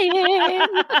dying.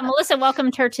 Melissa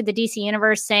welcomed her to the DC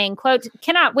universe saying, quote,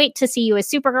 cannot wait to see you as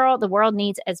Supergirl. The world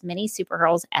needs as many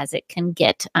Supergirls as it can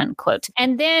get, unquote.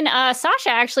 And then Sasha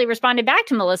actually responded back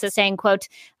to Melissa saying, quote,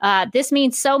 this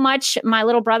means so much. My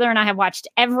little brother and I have watched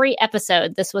every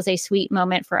episode. This was a sweet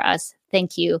moment for us.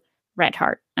 Thank you, Red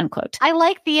Heart, unquote. I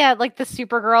like the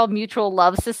Supergirl Mutual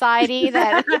Love Society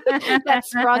that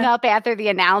sprung up after the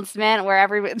announcement,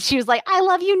 where she was like, "I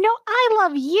love you, no, I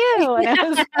love you." And I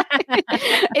was like,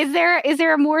 is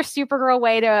there a more Supergirl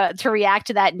way to react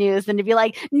to that news than to be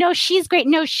like, "No, she's great.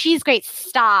 No, she's great.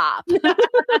 Stop."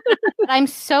 I'm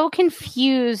so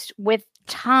confused with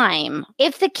time.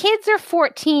 If the kids are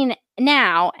 14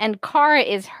 now and Kara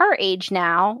is her age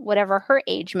now, whatever her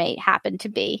age may happen to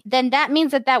be, then that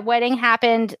means that wedding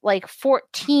happened like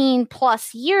 14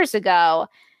 plus years ago.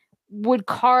 Would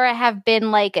Kara have been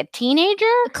like a teenager?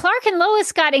 Clark and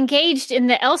Lois got engaged in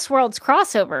the Elseworlds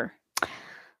crossover.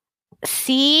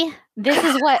 See, this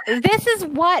is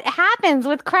what happens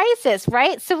with Crisis,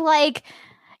 right? So like,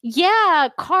 yeah,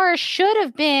 Kara should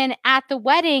have been at the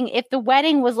wedding if the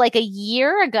wedding was like a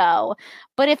year ago.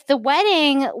 But if the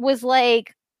wedding was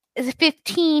like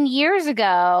 15 years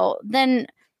ago, then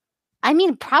I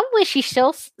mean, probably she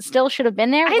still should have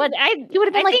been there. It would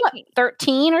have been what,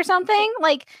 13 or something?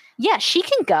 Like, yeah, she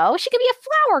can go. She can be a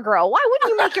flower girl. Why wouldn't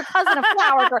you make your cousin a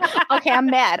flower girl? Okay, I'm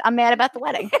mad. I'm mad about the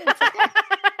wedding.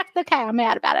 Okay, I'm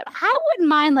mad about it. I wouldn't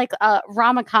mind like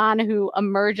Rama Khan, who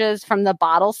emerges from the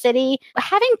bottle city,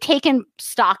 having taken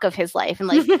stock of his life and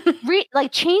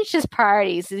like changed his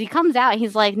priorities. As he comes out,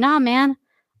 he's like, "Nah, man,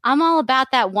 I'm all about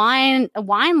that wine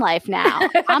life now.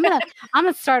 I'm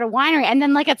gonna start a winery." And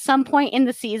then like at some point in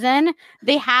the season,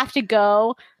 they have to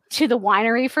go to the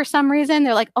winery for some reason.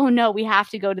 They're like, "Oh no, we have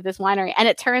to go to this winery." And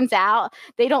it turns out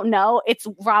they don't know it's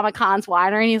Rama Khan's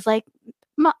winery. And he's like,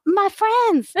 my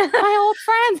friends, my old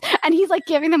friends. And he's like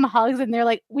giving them hugs, and they're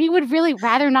like, "We would really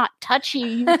rather not touch you.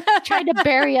 You tried to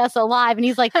bury us alive." And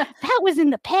he's like, "That was in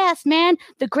the past, man.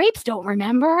 The grapes don't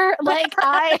remember." Like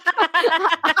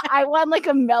I want like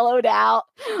a mellowed out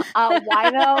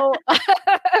wino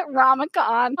Rama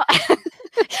Khan.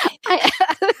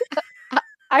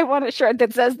 I want a shirt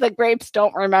that says "The grapes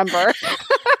don't remember."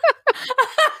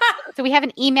 So we have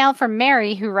an email from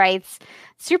Mary who writes,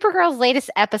 Supergirl's latest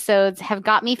episodes have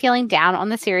got me feeling down on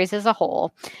the series as a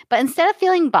whole, but instead of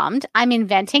feeling bummed, I'm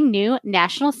inventing new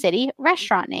National City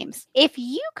restaurant names. If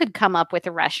you could come up with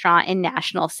a restaurant in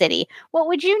National City, what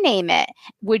would you name it?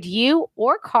 Would you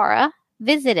or Kara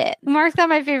visit it. Mark's got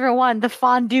my favorite one, the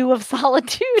Fondue of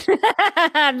Solitude.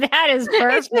 That is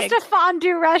perfect. It's just a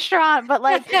fondue restaurant, but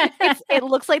like it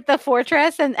looks like the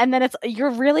fortress, and then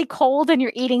you're really cold and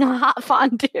you're eating hot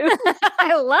fondue.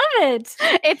 I love it.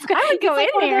 I would go like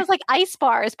in one there. of those like ice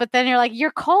bars, but then you're like,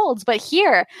 you're cold, but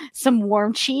here, some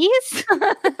warm cheese.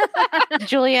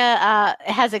 Julia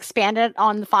has expanded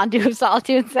on the Fondue of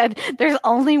Solitude and said there's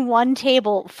only one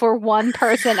table for one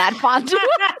person at Fondue of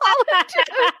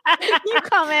Solitude. You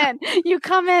come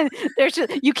in.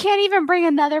 You can't even bring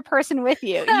another person with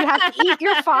you. You have to eat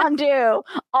your fondue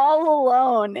all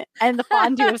alone, and the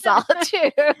Fondue of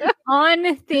Solitude.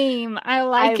 On theme. I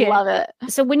like it. I love it.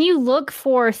 So when you look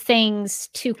for things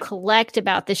to collect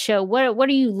about the show, what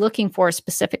are you looking for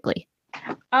specifically?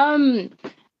 I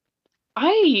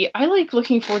like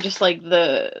looking for just like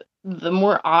the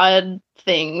more odd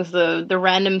things, the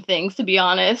random things, to be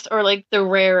honest, or like the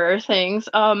rarer things.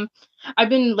 I've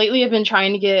been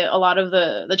trying to get a lot of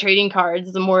the trading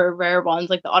cards, the more rare ones,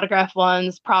 like the autograph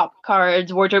ones, prop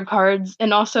cards, wardrobe cards,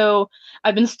 and also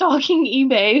I've been stalking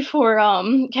eBay for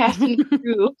cast and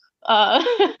crew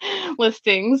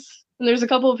listings. And there's a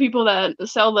couple of people that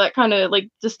sell that kind of like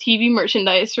just TV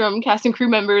merchandise from cast and crew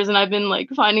members, and I've been like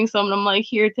finding some, and I'm like,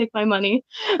 here, take my money.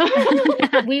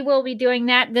 We will be doing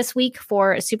that this week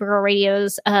for Supergirl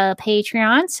Radio's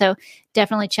Patreon, so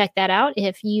definitely check that out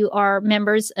if you are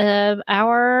members of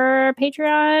our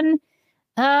Patreon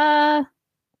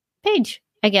page.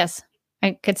 I guess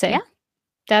I could say. Yeah,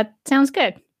 that sounds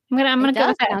good. I'm gonna go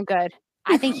with that. Sound good.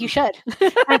 I think you should.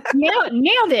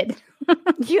 Nailed it.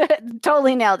 You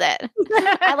totally nailed it.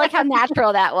 I like how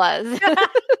natural that was.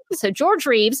 So George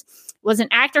Reeves was an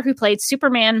actor who played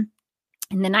Superman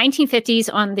in the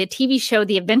 1950s on the TV show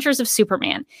The Adventures of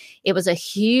Superman. It was a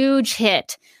huge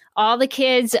hit. All the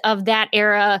kids of that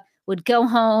era would go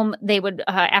home. They would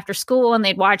after school, and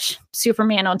they'd watch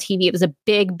Superman on TV. It was a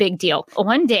big, big deal.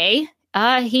 One day,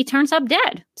 he turns up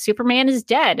dead. Superman is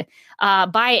dead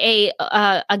by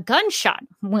a gunshot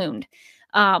wound,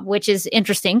 which is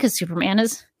interesting because Superman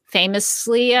is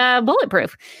famously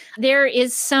bulletproof. There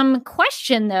is some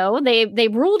question, though. They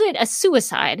ruled it a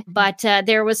suicide, but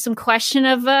there was some question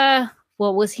of,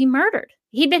 was he murdered?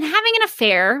 He'd been having an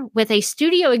affair with a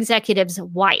studio executive's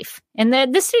wife, and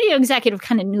the studio executive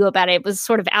kind of knew about it. It was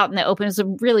sort of out in the open. It was a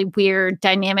really weird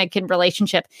dynamic and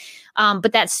relationship.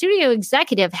 But that studio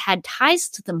executive had ties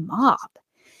to the mob.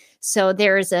 So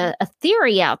there's a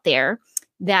theory out there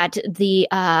that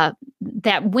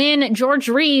that when George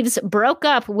Reeves broke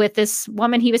up with this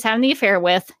woman he was having the affair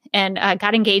with and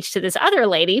got engaged to this other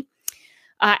lady,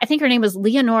 I think her name was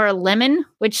Leonora Lemon,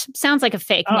 which sounds like a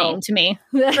fake name to me.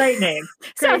 Great name.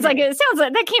 Sounds like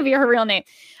that can't be her real name.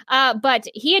 But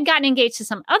he had gotten engaged to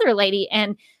some other lady,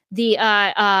 and the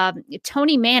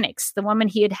Toni Mannix, the woman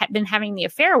he had been having the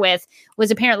affair with, was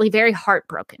apparently very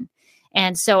heartbroken.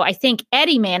 And so I think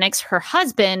Eddie Mannix, her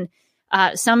husband,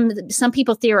 some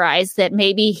people theorize that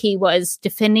maybe he was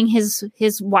defending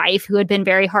his wife, who had been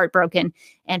very heartbroken,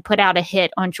 and put out a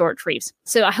hit on George Reeves.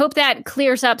 So I hope that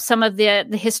clears up some of the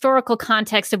historical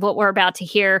context of what we're about to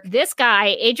hear. This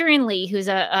guy, Adrian Lee, who's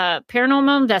a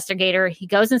paranormal investigator, he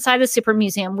goes inside the Super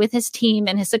Museum with his team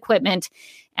and his equipment,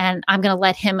 and I'm going to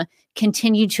let him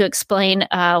continue to explain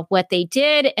what they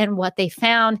did and what they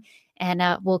found, and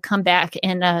we'll come back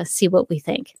and see what we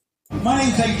think. My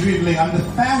name's Adrian Lee. I'm the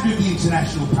founder of the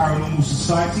International Paranormal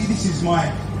Society. This is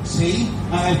my team.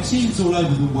 I have teams all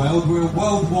over the world. We're a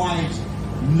worldwide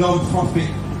non-profit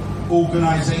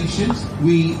organisation.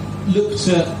 We looked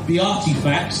at the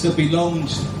artefacts that belonged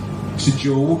to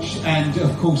George, and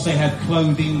of course they had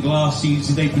clothing,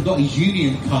 glasses. They've got his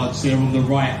union cards there on the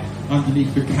right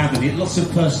underneath the cabinet. Lots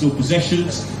of personal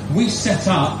possessions. We set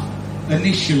up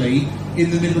initially in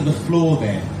the middle of the floor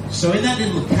there. So in that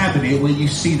little cabinet where you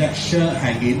see that shirt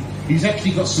hanging, he's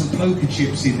actually got some poker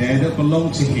chips in there that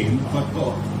belong to him. I've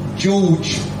got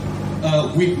George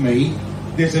with me.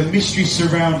 There's a mystery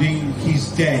surrounding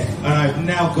his death, and I've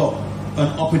now got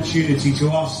an opportunity to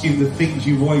ask him the things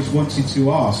you've always wanted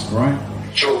to ask, right?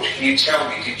 George, can you tell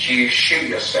me, did you shoot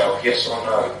yourself, yes or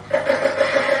no?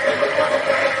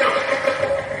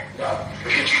 No.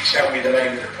 Could you tell me the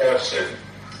name of the person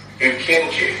who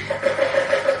killed you?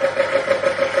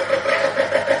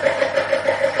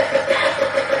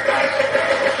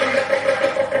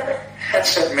 That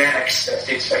said Max. That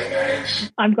did say Max.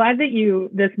 I'm glad that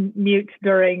this mute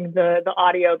during the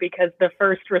audio, because the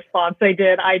first response I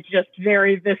did, I just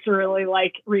very viscerally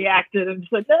reacted and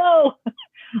said, no.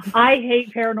 I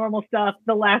hate paranormal stuff.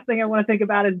 The last thing I want to think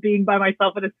about is being by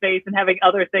myself in a space and having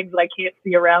other things that I can't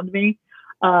see around me.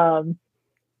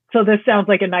 So this sounds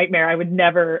like a nightmare. I would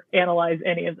never analyze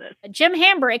any of this. Jim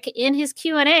Hambrick, in his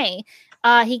Q&A,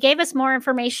 he gave us more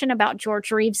information about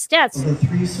George Reeves' death. Of the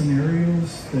 3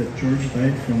 scenarios that George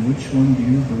died from, which one do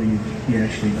you believe he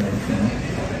actually died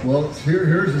from? Well,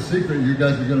 here's a secret you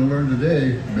guys are going to learn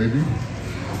today, maybe.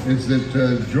 Is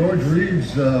that George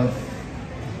Reeves,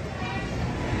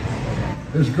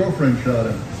 his girlfriend shot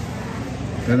him.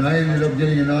 And I ended up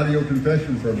getting an audio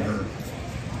confession from her,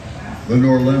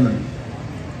 Lenore Lemon.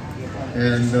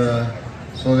 And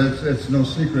so that's no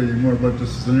secret anymore. But the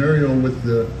scenario with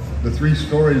the 3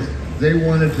 stories, they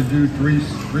wanted to do three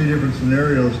different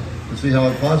scenarios to see how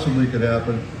it possibly could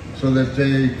happen, so that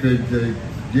they could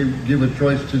give a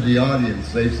choice to the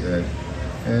audience, they said.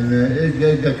 And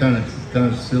it got kind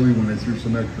of silly when they threw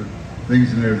some extra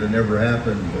things in there that never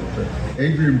happened. But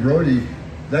Adrian Brody,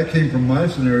 that came from my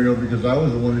scenario because I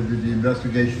was the one who did the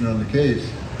investigation on the case.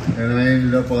 And I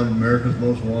ended up on America's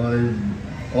Most Wanted and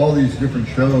all these different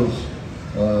shows.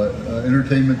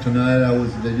 Entertainment Tonight,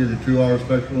 they did a 2-hour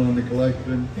special on the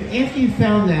collection. After you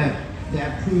found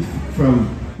that proof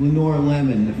from Lenore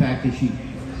Lemon, the fact that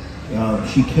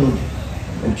she killed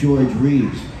George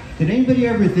Reeves, did anybody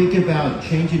ever think about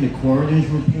changing the coroner's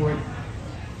report?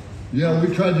 Yeah,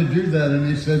 we tried to do that, and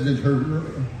they said that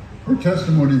her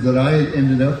testimony that I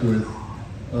ended up with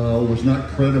was not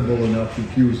credible enough,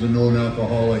 that she was a known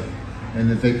alcoholic and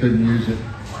that they couldn't use it.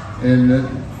 And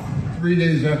 3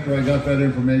 days after I got that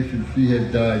information, she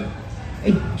had died.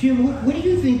 Hey, Jim, what do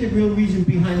you think the real reason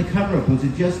behind the cover-up? Was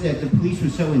it just that the police were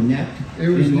so inept? It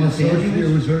was in Los Angeles?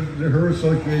 It was her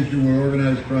association with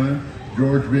organized crime,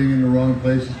 George being in the wrong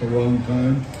place at the wrong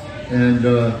time. And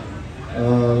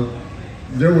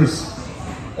there was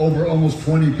over almost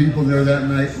 20 people there that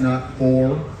night, not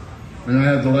 4. And I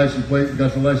had got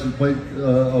the license plate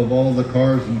of all the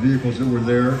cars and vehicles that were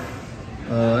there.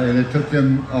 And it took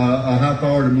them a half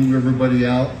hour to move everybody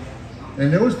out.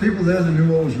 And there was people there that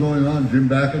knew what was going on. Jim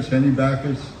Backus, Henny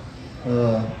Backus.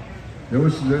 There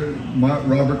was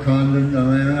Robert Condon.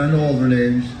 I know all their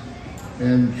names.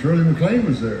 And Shirley MacLaine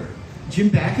was there. Jim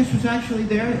Backus was actually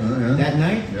there that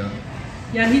night? Yeah.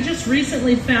 Yeah, he just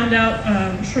recently found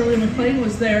out Shirley MacLaine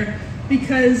was there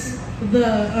because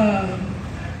the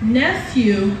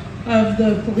nephew of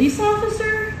the police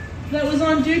officer that was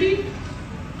on duty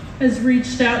has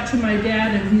reached out to my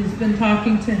dad, and he's been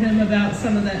talking to him about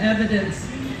some of the evidence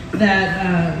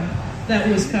that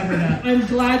was covered up. I'm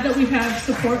glad that we have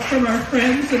support from our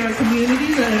friends and our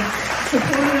community that have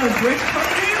supported our BRIC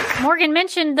program. Morgan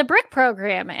mentioned the BRIC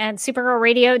program, and Supergirl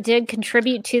Radio did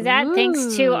contribute to that.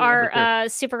 Thanks to our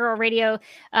Supergirl Radio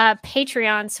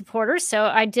Patreon supporters. So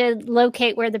I did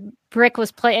locate where the BRIC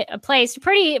was placed.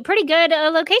 Pretty good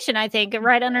location, I think,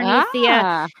 right underneath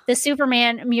the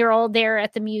Superman mural there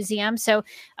at the museum. So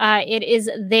it is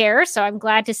there. So I'm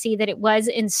glad to see that it was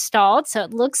installed. So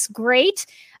it looks great.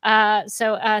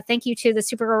 So thank you to the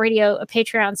Supergirl Radio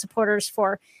Patreon supporters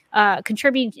for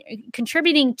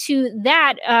contributing to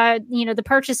that, the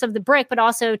purchase of the BRIC, but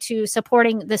also to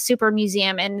supporting the Super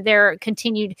Museum and their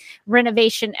continued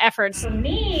renovation efforts. For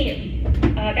me,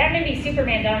 that movie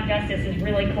Superman Dawn of Justice is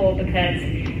really cool because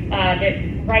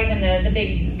right when the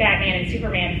big Batman and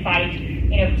Superman fight,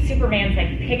 Superman's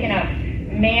like picking up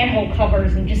manhole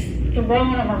covers and just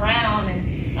throwing them around,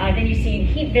 and then you see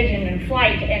heat vision and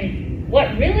flight. And what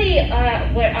really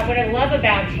what I love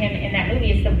about him in that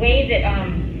movie is the way that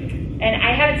and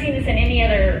I haven't seen this in any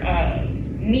other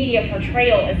media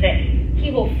portrayal, is that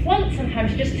he will float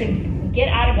sometimes just to get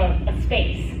out of a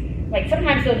space. Like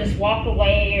sometimes they'll just walk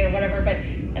away or whatever, but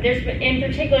in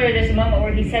particular there's a moment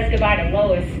where he says goodbye to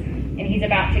Lois, and he's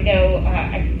about to go,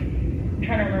 I'm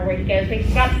trying to remember where he goes, but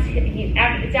it's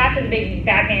after the big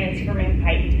Batman and Superman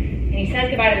fight, and he says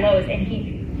goodbye to Lois, and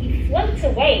he floats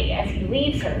away as he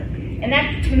leaves her. And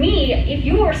that, to me, if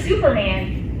you were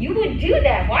Superman, you would do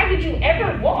that. Why would you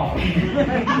ever walk? So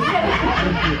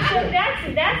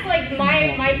that's like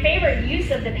my favorite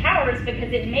use of the powers,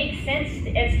 because it makes sense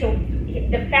as to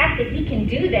the fact that he can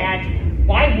do that.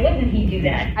 Why wouldn't he do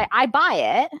that? I buy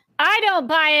it. I don't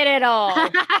buy it at all.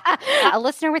 A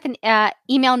listener with an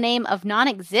email name of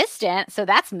non-existent, so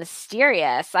that's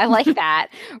mysterious. I like that.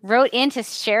 Wrote in to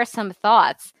share some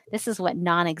thoughts. This is what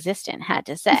non-existent had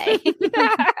to say.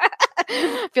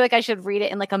 I feel like I should read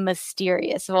it in like a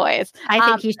mysterious voice. I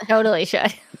think you totally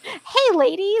should. Hey,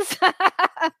 ladies.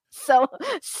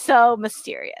 So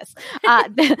mysterious.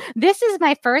 This is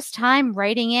my first time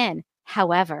writing in.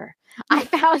 However, I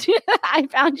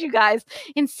found you guys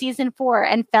in season 4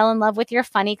 and fell in love with your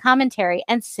funny commentary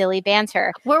and silly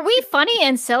banter. Were we funny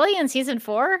and silly in season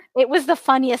 4? It was the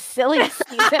funniest, silliest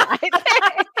season, I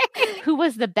think. Who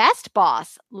was the best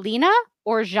boss, Lena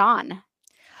or Jean?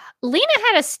 Lena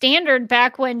had a standard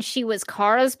back when she was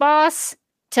Kara's boss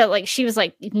she was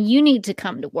like, you need to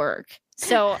come to work.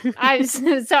 So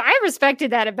I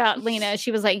respected that about Lena. She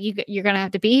was like, you're going to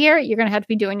have to be here. You're going to have to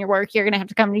be doing your work. You're going to have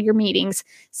to come to your meetings.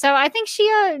 So I think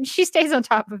she stays on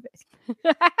top of it.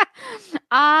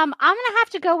 I'm gonna have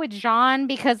to go with John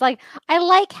because I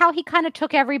like how he kind of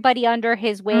took everybody under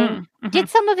his wing. Mm-hmm. Did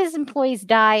some of his employees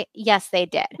die? Yes, they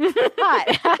did.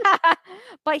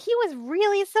 But he was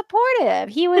really supportive.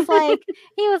 He was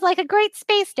like a great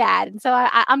space dad. And so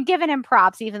I'm giving him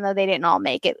props, even though they didn't all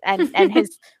make it. And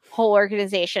his whole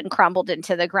organization crumbled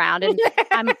into the ground. And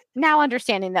I'm now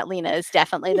understanding that Lena is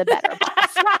definitely the better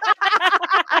boss.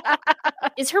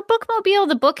 Is her bookmobile,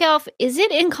 the book elf, is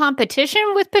it in competition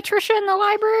with Patricia in the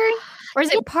library? Or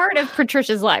is it part of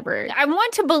Patricia's library? I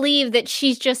want to believe that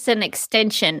she's just an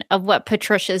extension of what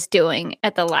Patricia's doing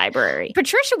at the library.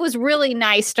 Patricia was really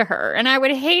nice to her, and I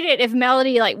would hate it if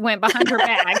Melody went behind her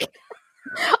back.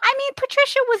 I mean,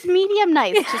 Patricia was medium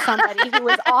nice to somebody who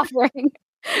was offering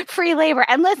free labor.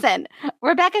 And listen,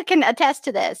 Rebecca can attest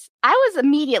to this. I was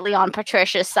immediately on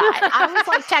Patricia's side. I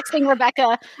was texting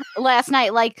Rebecca last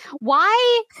night,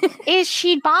 why is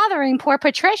she bothering poor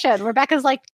Patricia? And Rebecca's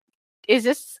like, is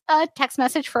this a text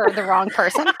message for the wrong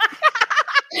person?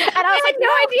 And I was like, no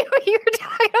idea what you were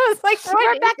talking about. I was like,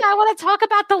 Rebecca, I want to talk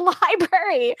about the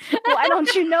library. Why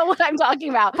don't you know what I'm talking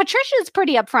about? Patricia's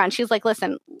pretty upfront. She's like,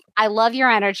 listen, I love your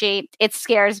energy. It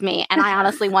scares me. And I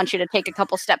honestly want you to take a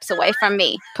couple steps away from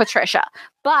me, Patricia.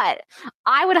 But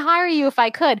I would hire you if I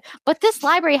could. But this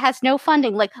library has no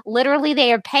funding. Literally,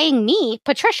 they are paying me,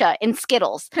 Patricia, in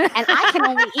Skittles. And I can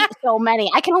only eat so many.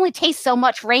 I can only taste so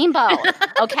much rainbow.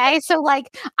 Okay? So,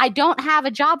 I don't have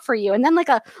a job for you. And then,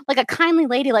 a kindly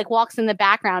lady, walks in the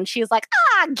background. She's like,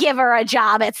 give her a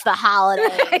job. It's the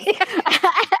holidays.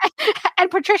 And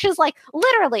Patricia's like,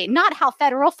 literally, not how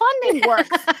federal funding works.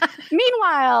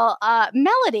 Meanwhile,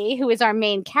 Melody, who is our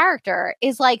main character,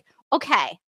 is like,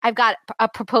 okay, I've got a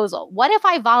proposal. What if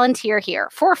I volunteer here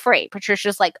for free?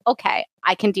 Patricia's like, okay,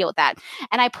 I can deal with that.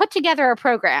 And I put together a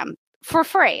program for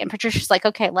free. And Patricia's like,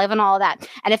 okay, live and all of that.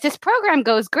 And if this program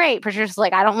goes great, Patricia's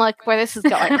like, I don't like where this is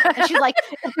going. And she's like,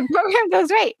 if the program goes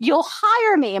great, you'll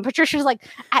hire me. And Patricia's like,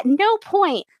 at no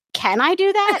point can I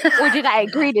do that? Or did I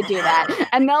agree to do that?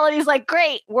 And Melody's like,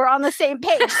 great, we're on the same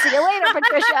page. See you later,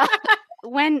 Patricia.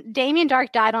 When Damien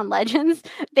Dark died on Legends,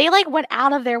 they went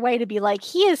out of their way to be like,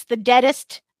 he is the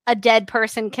deadest a dead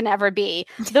person can ever be.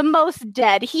 The most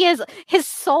dead. His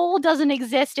soul doesn't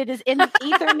exist. It is in the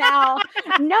ether now.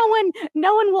 No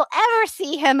one will ever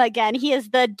see him again. He is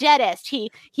the deadest.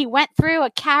 He went through a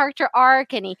character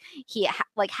arc and he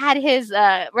had his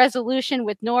resolution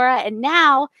with Nora, and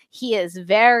now he is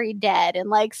very dead.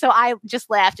 And so I just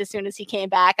laughed as soon as he came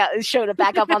back. I showed it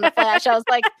back up on the flash. I was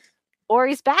like,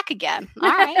 Ori's back again. All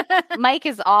right. Mike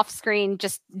is off screen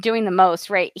just doing the most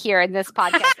right here in this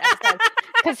podcast episode.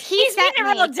 Because he's being a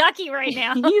little ducky right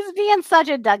now. He's being such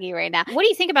a ducky right now. What do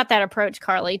you think about that approach,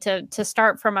 Carly, to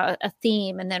start from a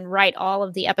theme and then write all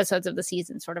of the episodes of the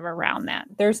season sort of around that?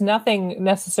 There's nothing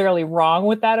necessarily wrong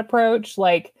with that approach.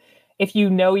 If you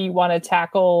know you want to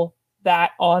tackle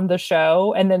that on the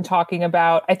show and then talking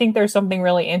about, I think there's something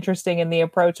really interesting in the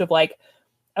approach of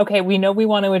okay, we know we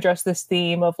want to address this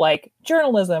theme of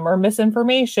journalism or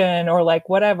misinformation or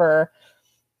whatever.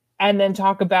 And then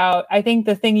talk about, I think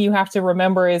the thing you have to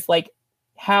remember is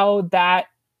how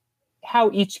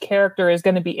each character is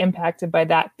going to be impacted by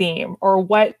that theme or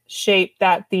what shape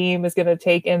that theme is going to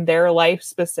take in their life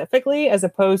specifically, as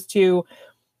opposed to,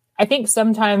 I think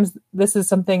sometimes this is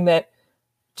something that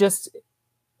just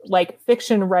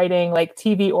fiction writing,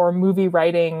 TV or movie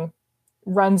writing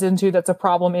runs into, that's a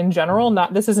problem in general.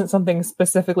 This isn't something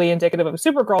specifically indicative of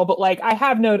Supergirl, but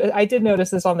I did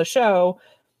notice this on the show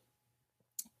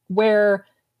where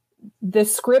the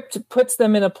script puts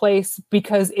them in a place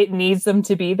because it needs them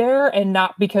to be there and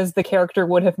not because the character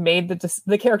would have made a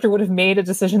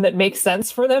decision that makes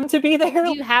sense for them to be there.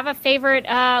 Do you have a favorite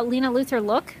Lena Luthor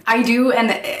look? I do,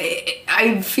 and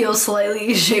I feel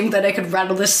slightly ashamed that I could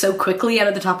rattle this so quickly out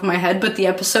of the top of my head, but the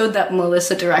episode that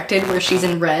Melissa directed where she's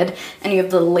in red and you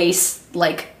have the lace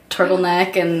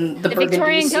turtleneck and the burgundy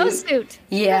Victorian ghost suit.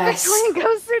 Yes. The Victorian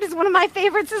ghost suit is one of my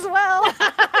favorites as well.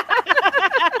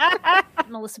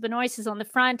 Melissa Benoist is on the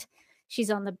front.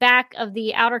 She's on the back of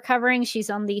the outer covering. She's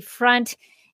on the front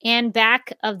and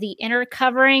back of the inner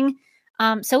covering.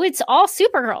 So it's all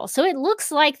Supergirl. So it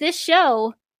looks like this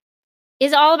show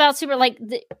is all about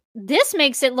this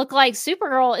makes it look like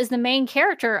Supergirl is the main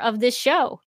character of this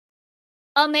show.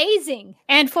 Amazing.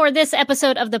 And for this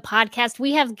episode of the podcast,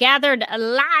 we have gathered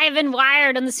live and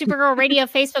wired on the Supergirl Radio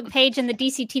Facebook page and the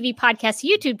DC TV Podcast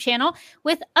YouTube channel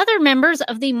with other members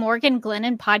of the Morgan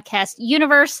Glennon podcast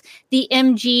universe, the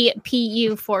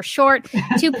MGPU for short,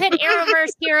 to pit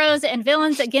Arrowverse heroes and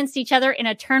villains against each other in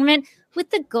a tournament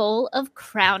with the goal of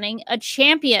crowning a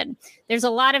champion. There's a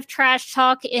lot of trash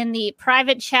talk in the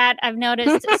private chat, I've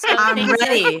noticed. So I'm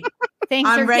ready.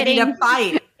 I'm ready to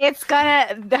fight.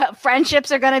 The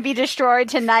friendships are gonna be destroyed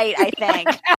tonight, I think.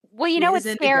 Well, you know what's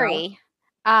scary?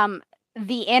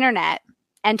 The internet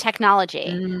and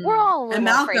technology. We're all a little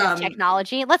afraid of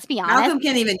technology. Let's be honest. Malcolm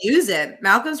can't even use it.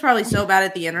 Malcolm's probably so bad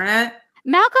at the internet.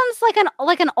 Malcolm's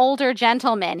like an older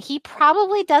gentleman. He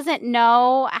probably doesn't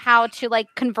know how to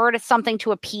convert something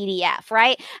to a PDF,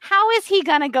 right? How is he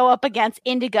gonna go up against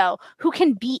Indigo, who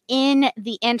can be in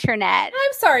the internet?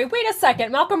 I'm sorry, wait a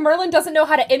second. Malcolm Merlin doesn't know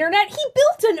how to internet? He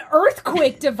built an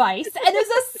earthquake device and is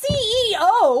a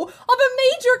CEO of a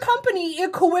major company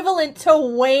equivalent to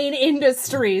Wayne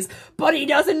Industries, but he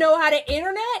doesn't know how to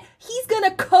internet? He's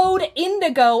gonna code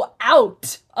Indigo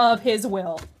out of his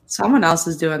will. Someone else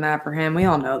is doing that for him. We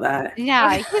all know that.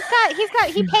 Yeah, he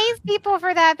pays people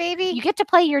for that, baby. You get to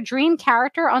play your dream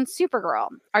character on Supergirl.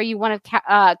 Are you one of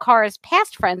Kara's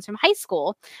past friends from high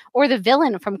school or the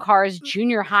villain from Kara's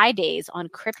junior high days on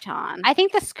Krypton? I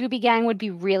think the Scooby Gang would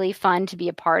be really fun to be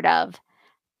a part of.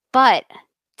 But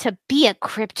to be a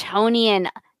Kryptonian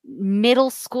middle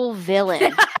school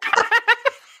villain...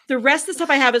 The rest of the stuff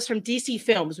I have is from DC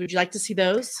Films. Would you like to see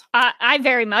those? I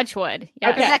very much would.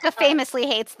 Yeah. Okay. Rebecca famously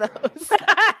hates those.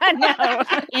 No.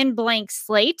 In Blank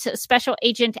Slate, Special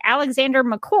Agent Alexander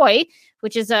McCoy,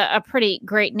 which is a pretty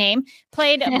great name,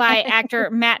 played by actor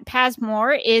Matt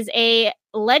Pasmore, is a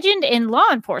legend in law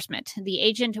enforcement. The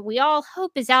agent we all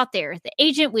hope is out there. The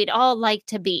agent we'd all like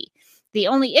to be. The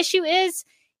only issue is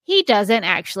he doesn't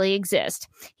actually exist.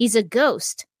 He's a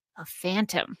ghost. A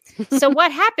phantom. So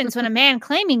what happens when a man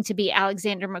claiming to be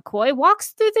Alexander McCoy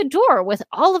walks through the door with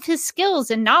all of his skills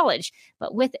and knowledge,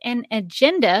 but with an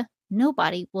agenda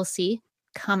nobody will see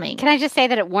coming? Can I just say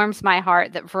that it warms my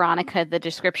heart that Veronica, the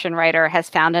description writer, has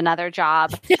found another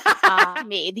job.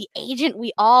 Me, the agent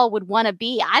we all would want to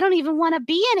be. I don't even want to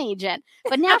be an agent,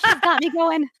 but now she's got me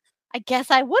going, I guess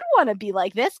I would want to be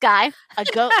like this guy, a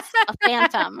ghost, a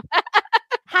phantom.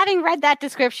 Having read that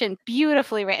description,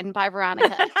 beautifully written by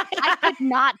Veronica, I could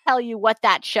not tell you what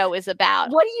that show is about.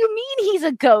 What do you mean he's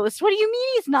a ghost? What do you mean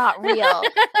he's not real?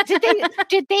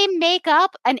 Did they make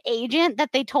up an agent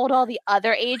that they told all the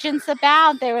other agents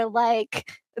about? They were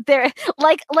they're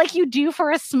like you do for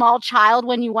a small child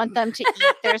when you want them to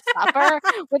eat their supper,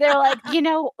 where they're like,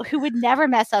 who would never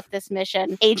mess up this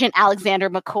mission? Agent Alexander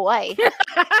McCoy.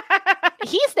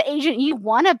 He's the agent you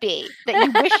want to be, that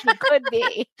you wish you could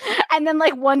be. And then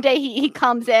one day he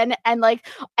comes in and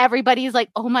everybody's like,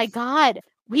 oh my God,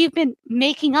 we've been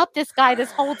making up this guy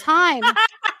this whole time.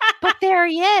 But there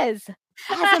he is.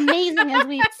 As amazing as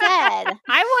we've said.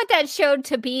 I want that show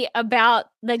to be about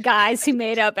the guys who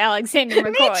made up Alexander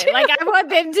McCoy. I want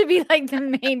them to be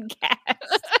the main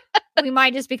cast. We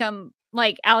might just become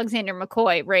Alexander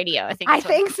McCoy radio. I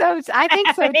think so. I think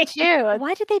so too.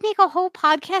 Why did they make a whole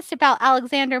podcast about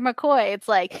Alexander McCoy? It's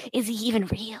is he even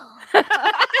real?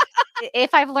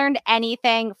 If I've learned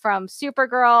anything from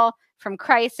Supergirl, from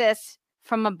Crisis,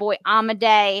 from my boy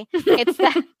Amadeus, it's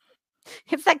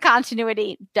that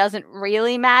continuity doesn't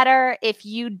really matter if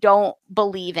you don't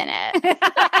believe in it.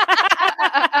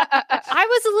 I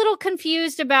was a little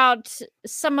confused about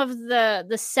some of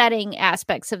the setting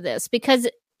aspects of this because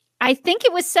I think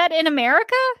it was set in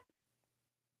America,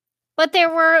 but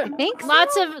there were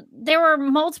there were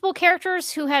multiple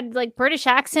characters who had British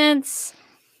accents.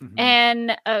 Mm-hmm.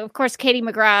 And of course, Katie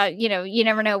McGrath, you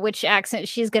never know which accent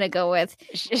she's going to go with.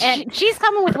 And she's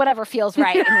coming with whatever feels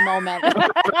right in the moment.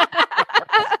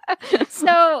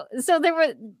 So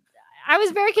I was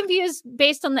very confused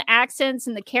based on the accents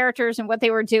and the characters and what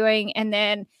they were doing. And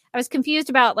then I was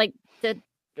confused about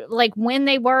when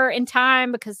they were in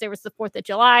time, because there was the 4th of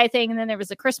July thing. And then there was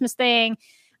the Christmas thing.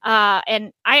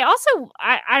 And I also,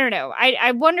 I don't know.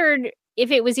 I wondered if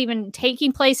it was even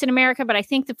taking place in America, but I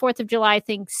think the 4th of July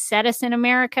thing set us in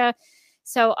America.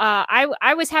 So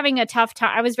I was having a tough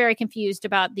time. I was very confused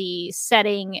about the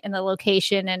setting and the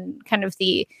location and kind of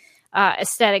the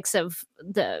aesthetics of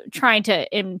the trying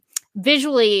to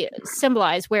visually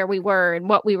symbolize where we were and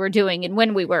what we were doing and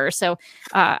when we were. So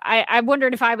I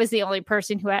wondered if I was the only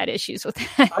person who had issues with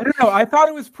that. I don't know. I thought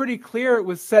it was pretty clear. It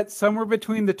was set somewhere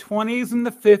between the 20s and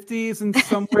the 50s and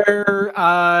somewhere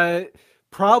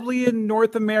probably in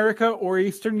North America or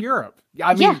Eastern Europe.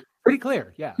 I mean, pretty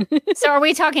clear. Yeah. So are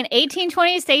we talking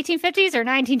 1820s to 1850s or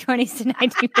 1920s to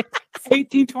 1950s?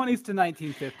 1820s to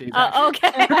 1950s.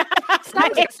 Okay.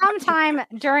 Sometime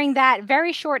during that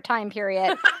very short time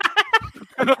period.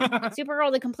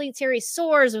 Supergirl, the complete series,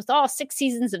 soars with all 6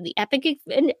 seasons of the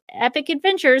epic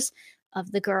adventures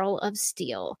of the Girl of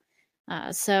Steel.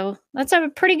 So that's a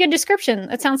pretty good description.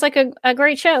 That sounds like a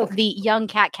great show. The young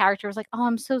cat character was like, "Oh,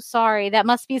 I'm so sorry. That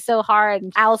must be so hard."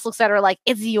 And Alice looks at her like,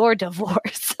 "It's your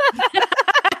divorce."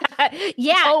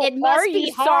 It must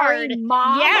be hard, sorry,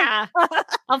 Mom? Yeah,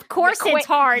 of course it's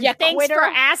hard. Thanks quitter. for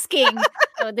asking.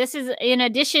 So this is in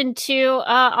addition to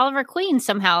Oliver Queen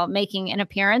somehow making an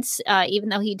appearance, even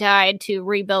though he died to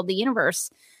rebuild the universe.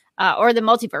 Or the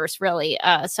multiverse, really.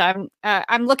 So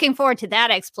I'm looking forward to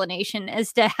that explanation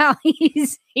as to how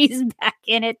he's back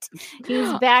in it.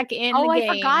 He's back in the game.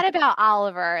 I forgot about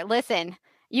Oliver. Listen,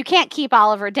 you can't keep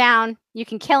Oliver down. You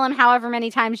can kill him however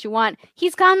many times you want.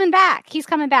 He's coming back. He's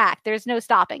coming back. There's no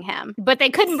stopping him. But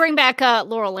they couldn't bring back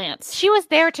Laurel Lance. She was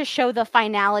there to show the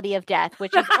finality of death,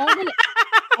 which is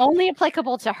only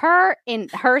applicable to her in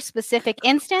her specific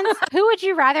instance. Who would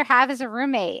you rather have as a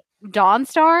roommate?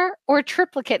 Dawnstar or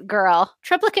Triplicate Girl?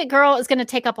 Triplicate Girl is going to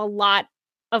take up a lot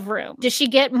of room. Does she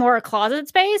get more closet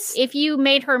space? If you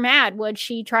made her mad, would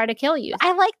she try to kill you?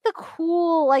 I like the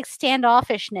cool, like,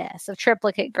 standoffishness of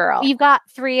Triplicate Girl. You've got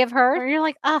 3 of her, and you're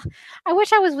like, oh, I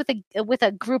wish I was with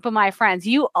a group of my friends.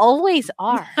 You always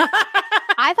are.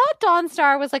 I thought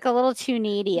Dawnstar was like a little too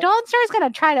needy. Dawnstar's going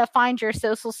to try to find your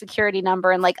social security number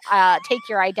and like take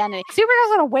your identity. Supergirl's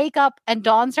going to wake up and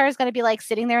Dawnstar's going to be like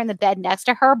sitting there in the bed next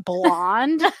to her,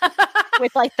 blonde,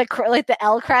 with like the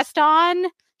L crest on.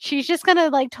 She's just going to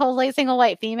like totally single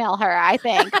white female her, I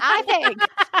think.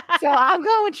 So I'm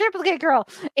going with Triplicate Girl.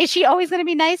 Is she always going to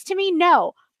be nice to me?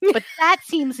 No. But that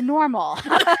seems normal.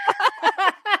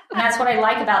 That's what I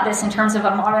like about this in terms of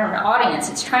a modern audience.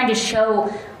 It's trying to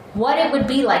show what it would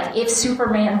be like if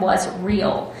Superman was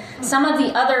real. Some of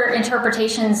the other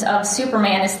interpretations of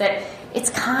Superman is that it's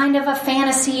kind of a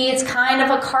fantasy, it's kind of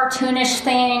a cartoonish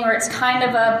thing, or it's kind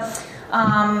of a,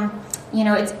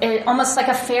 it's almost like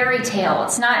a fairy tale.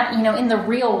 It's not, in the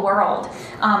real world.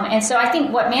 And so I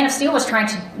think what Man of Steel was trying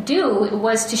to do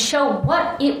was to show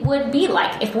what it would be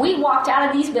like if we walked out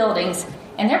of these buildings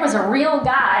and there was a real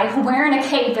guy wearing a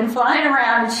cape and flying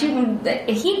around and shooting the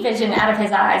heat vision out of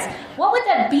his eyes. What would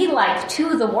that be like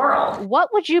to the world? What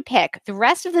would you pick? The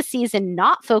rest of the season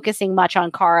not focusing much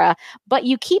on Kara, but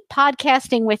you keep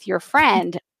podcasting with your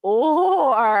friend.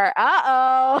 Or,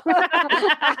 I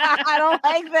don't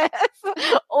like this.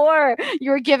 Or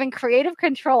you're given creative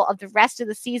control of the rest of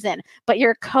the season, but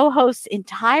your co-host's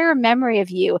entire memory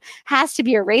of you has to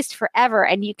be erased forever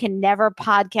and you can never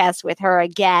podcast with her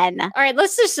again. All right,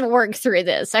 let's just work through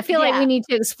this. I feel like we need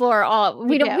to explore all.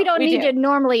 We don't need to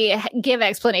normally give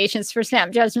explanations for snap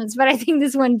judgments, but I think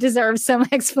this one deserves some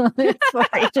explanation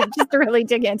just to really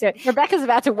dig into it. Rebecca's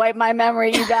about to wipe my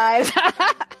memory, you guys.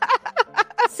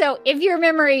 So if your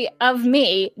memory of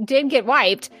me did get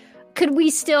wiped, could we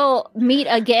still meet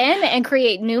again and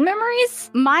create new memories?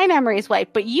 My memory's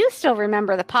wiped, but you still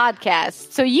remember the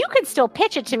podcast. So you could still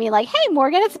pitch it to me like, hey,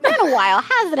 Morgan, it's been a while,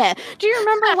 hasn't it? Do you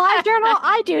remember LiveJournal?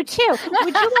 I do too.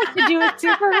 Would you like to do a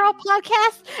Supergirl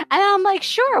podcast? And I'm like,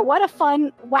 sure, what a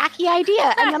fun, wacky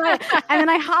idea. And then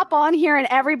I hop on here and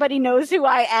everybody knows who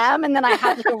I am. And then I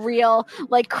have like a real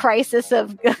like crisis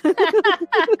of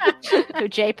So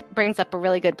Jay brings up a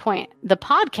really good point. The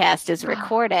podcast is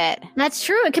recorded. That's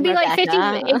true. It could be like 50.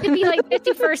 It could be like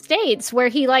 50 First Dates, where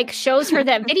he like shows her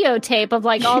that videotape of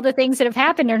like all the things that have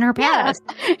happened in her past.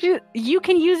 Yeah. You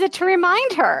can use it to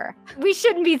remind her. We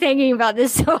shouldn't be thinking about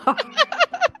this so hard.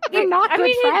 We're not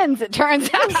good friends, it turns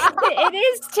out. It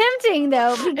is tempting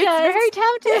though, because it's very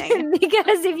tempting.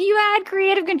 Because if you had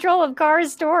creative control of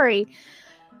Kara's story,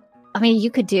 I mean,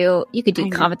 you could do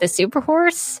Comet the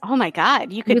Superhorse. Oh my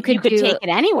God, you could take it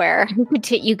anywhere.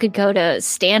 You could go to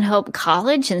Stanhope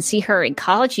College and see her in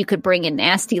college. You could bring in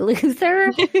Nasty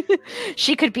Luther.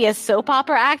 She could be a soap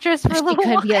opera actress for a little while.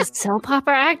 She could be a soap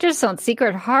opera actress on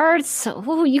Secret Hearts.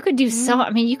 So, you could do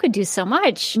you could do so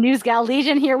much. News Gal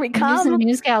Legion, here we come.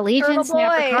 News Gal Legion,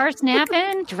 snap the car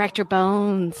snapping. Director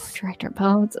Bones.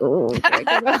 Oh,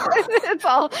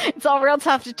 it's all real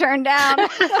tough to turn down.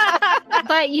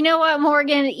 But you know what,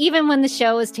 Morgan, even when the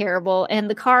show is terrible and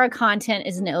the Kara content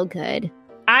is no good,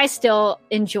 I still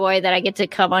enjoy that I get to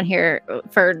come on here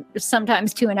for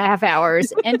sometimes 2.5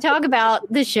 hours and talk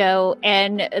about the show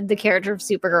and the character of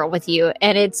Supergirl with you.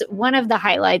 And it's one of the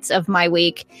highlights of my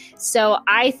week. So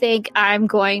I think I'm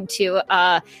going to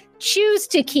choose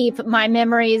to keep my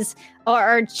memories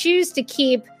or choose to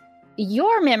keep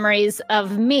your memories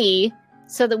of me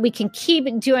so that we can keep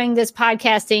doing this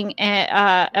podcasting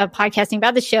and podcasting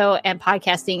about the show and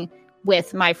podcasting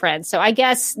with my friends. So I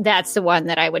guess that's the one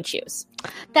that I would choose.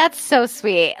 That's so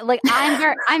sweet. Like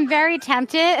I'm very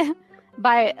tempted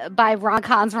by Ron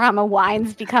Khan's Rama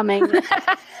Wines becoming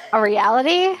a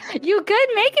reality. You could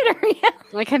make it a reality.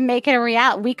 We could make it a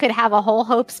reality. We could have a whole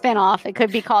Hope spinoff. It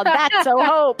could be called That's So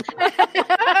Hope.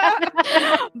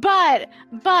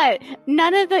 But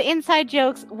none of the inside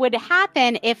jokes would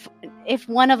happen if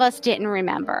one of us didn't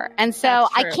remember. And so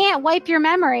I can't wipe your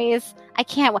memories. I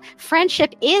can't.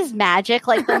 Friendship is magic,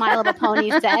 like the My Little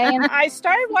Ponies say. And I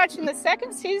started watching the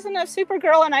second season of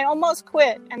Supergirl and I almost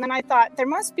quit. And then I thought there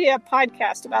must be a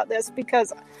podcast about this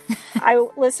because I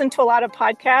listen to a lot of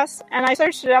podcasts, and I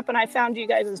searched it up and I found you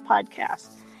guys' podcast.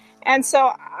 And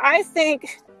so I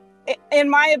think, in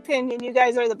my opinion, you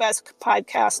guys are the best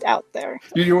podcast out there.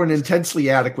 You're an intensely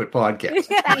adequate podcast.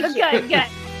 Good.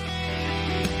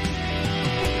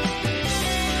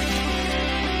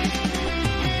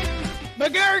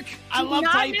 McGurk! I love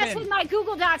typing. Not mess with my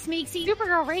Google Docs, Meeksy.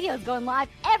 Supergirl Radio is going live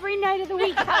every night of the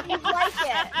week. How do you like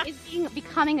it? Is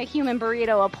becoming a human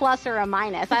burrito a plus or a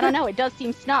minus? I don't know. It does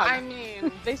seem snug. I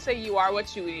mean, they say you are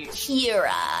what you eat.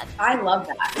 Kira. I love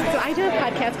that. So I do a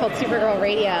podcast called Supergirl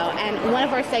Radio, and one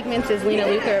of our segments is Lena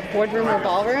Luthor, Boardroom or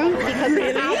Ballroom, because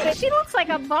her outfit. She looks like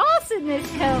a boss in this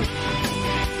coat.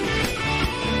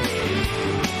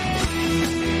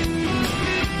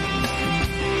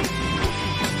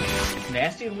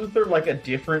 Nasty Luthor like a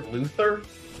different Luthor?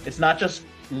 It's not just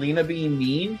Lena being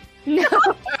mean? No.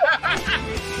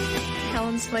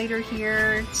 Helen Slater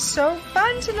here. It's so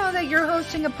fun to know that you're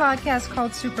hosting a podcast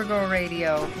called Supergirl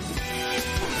Radio.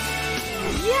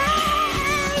 Yeah!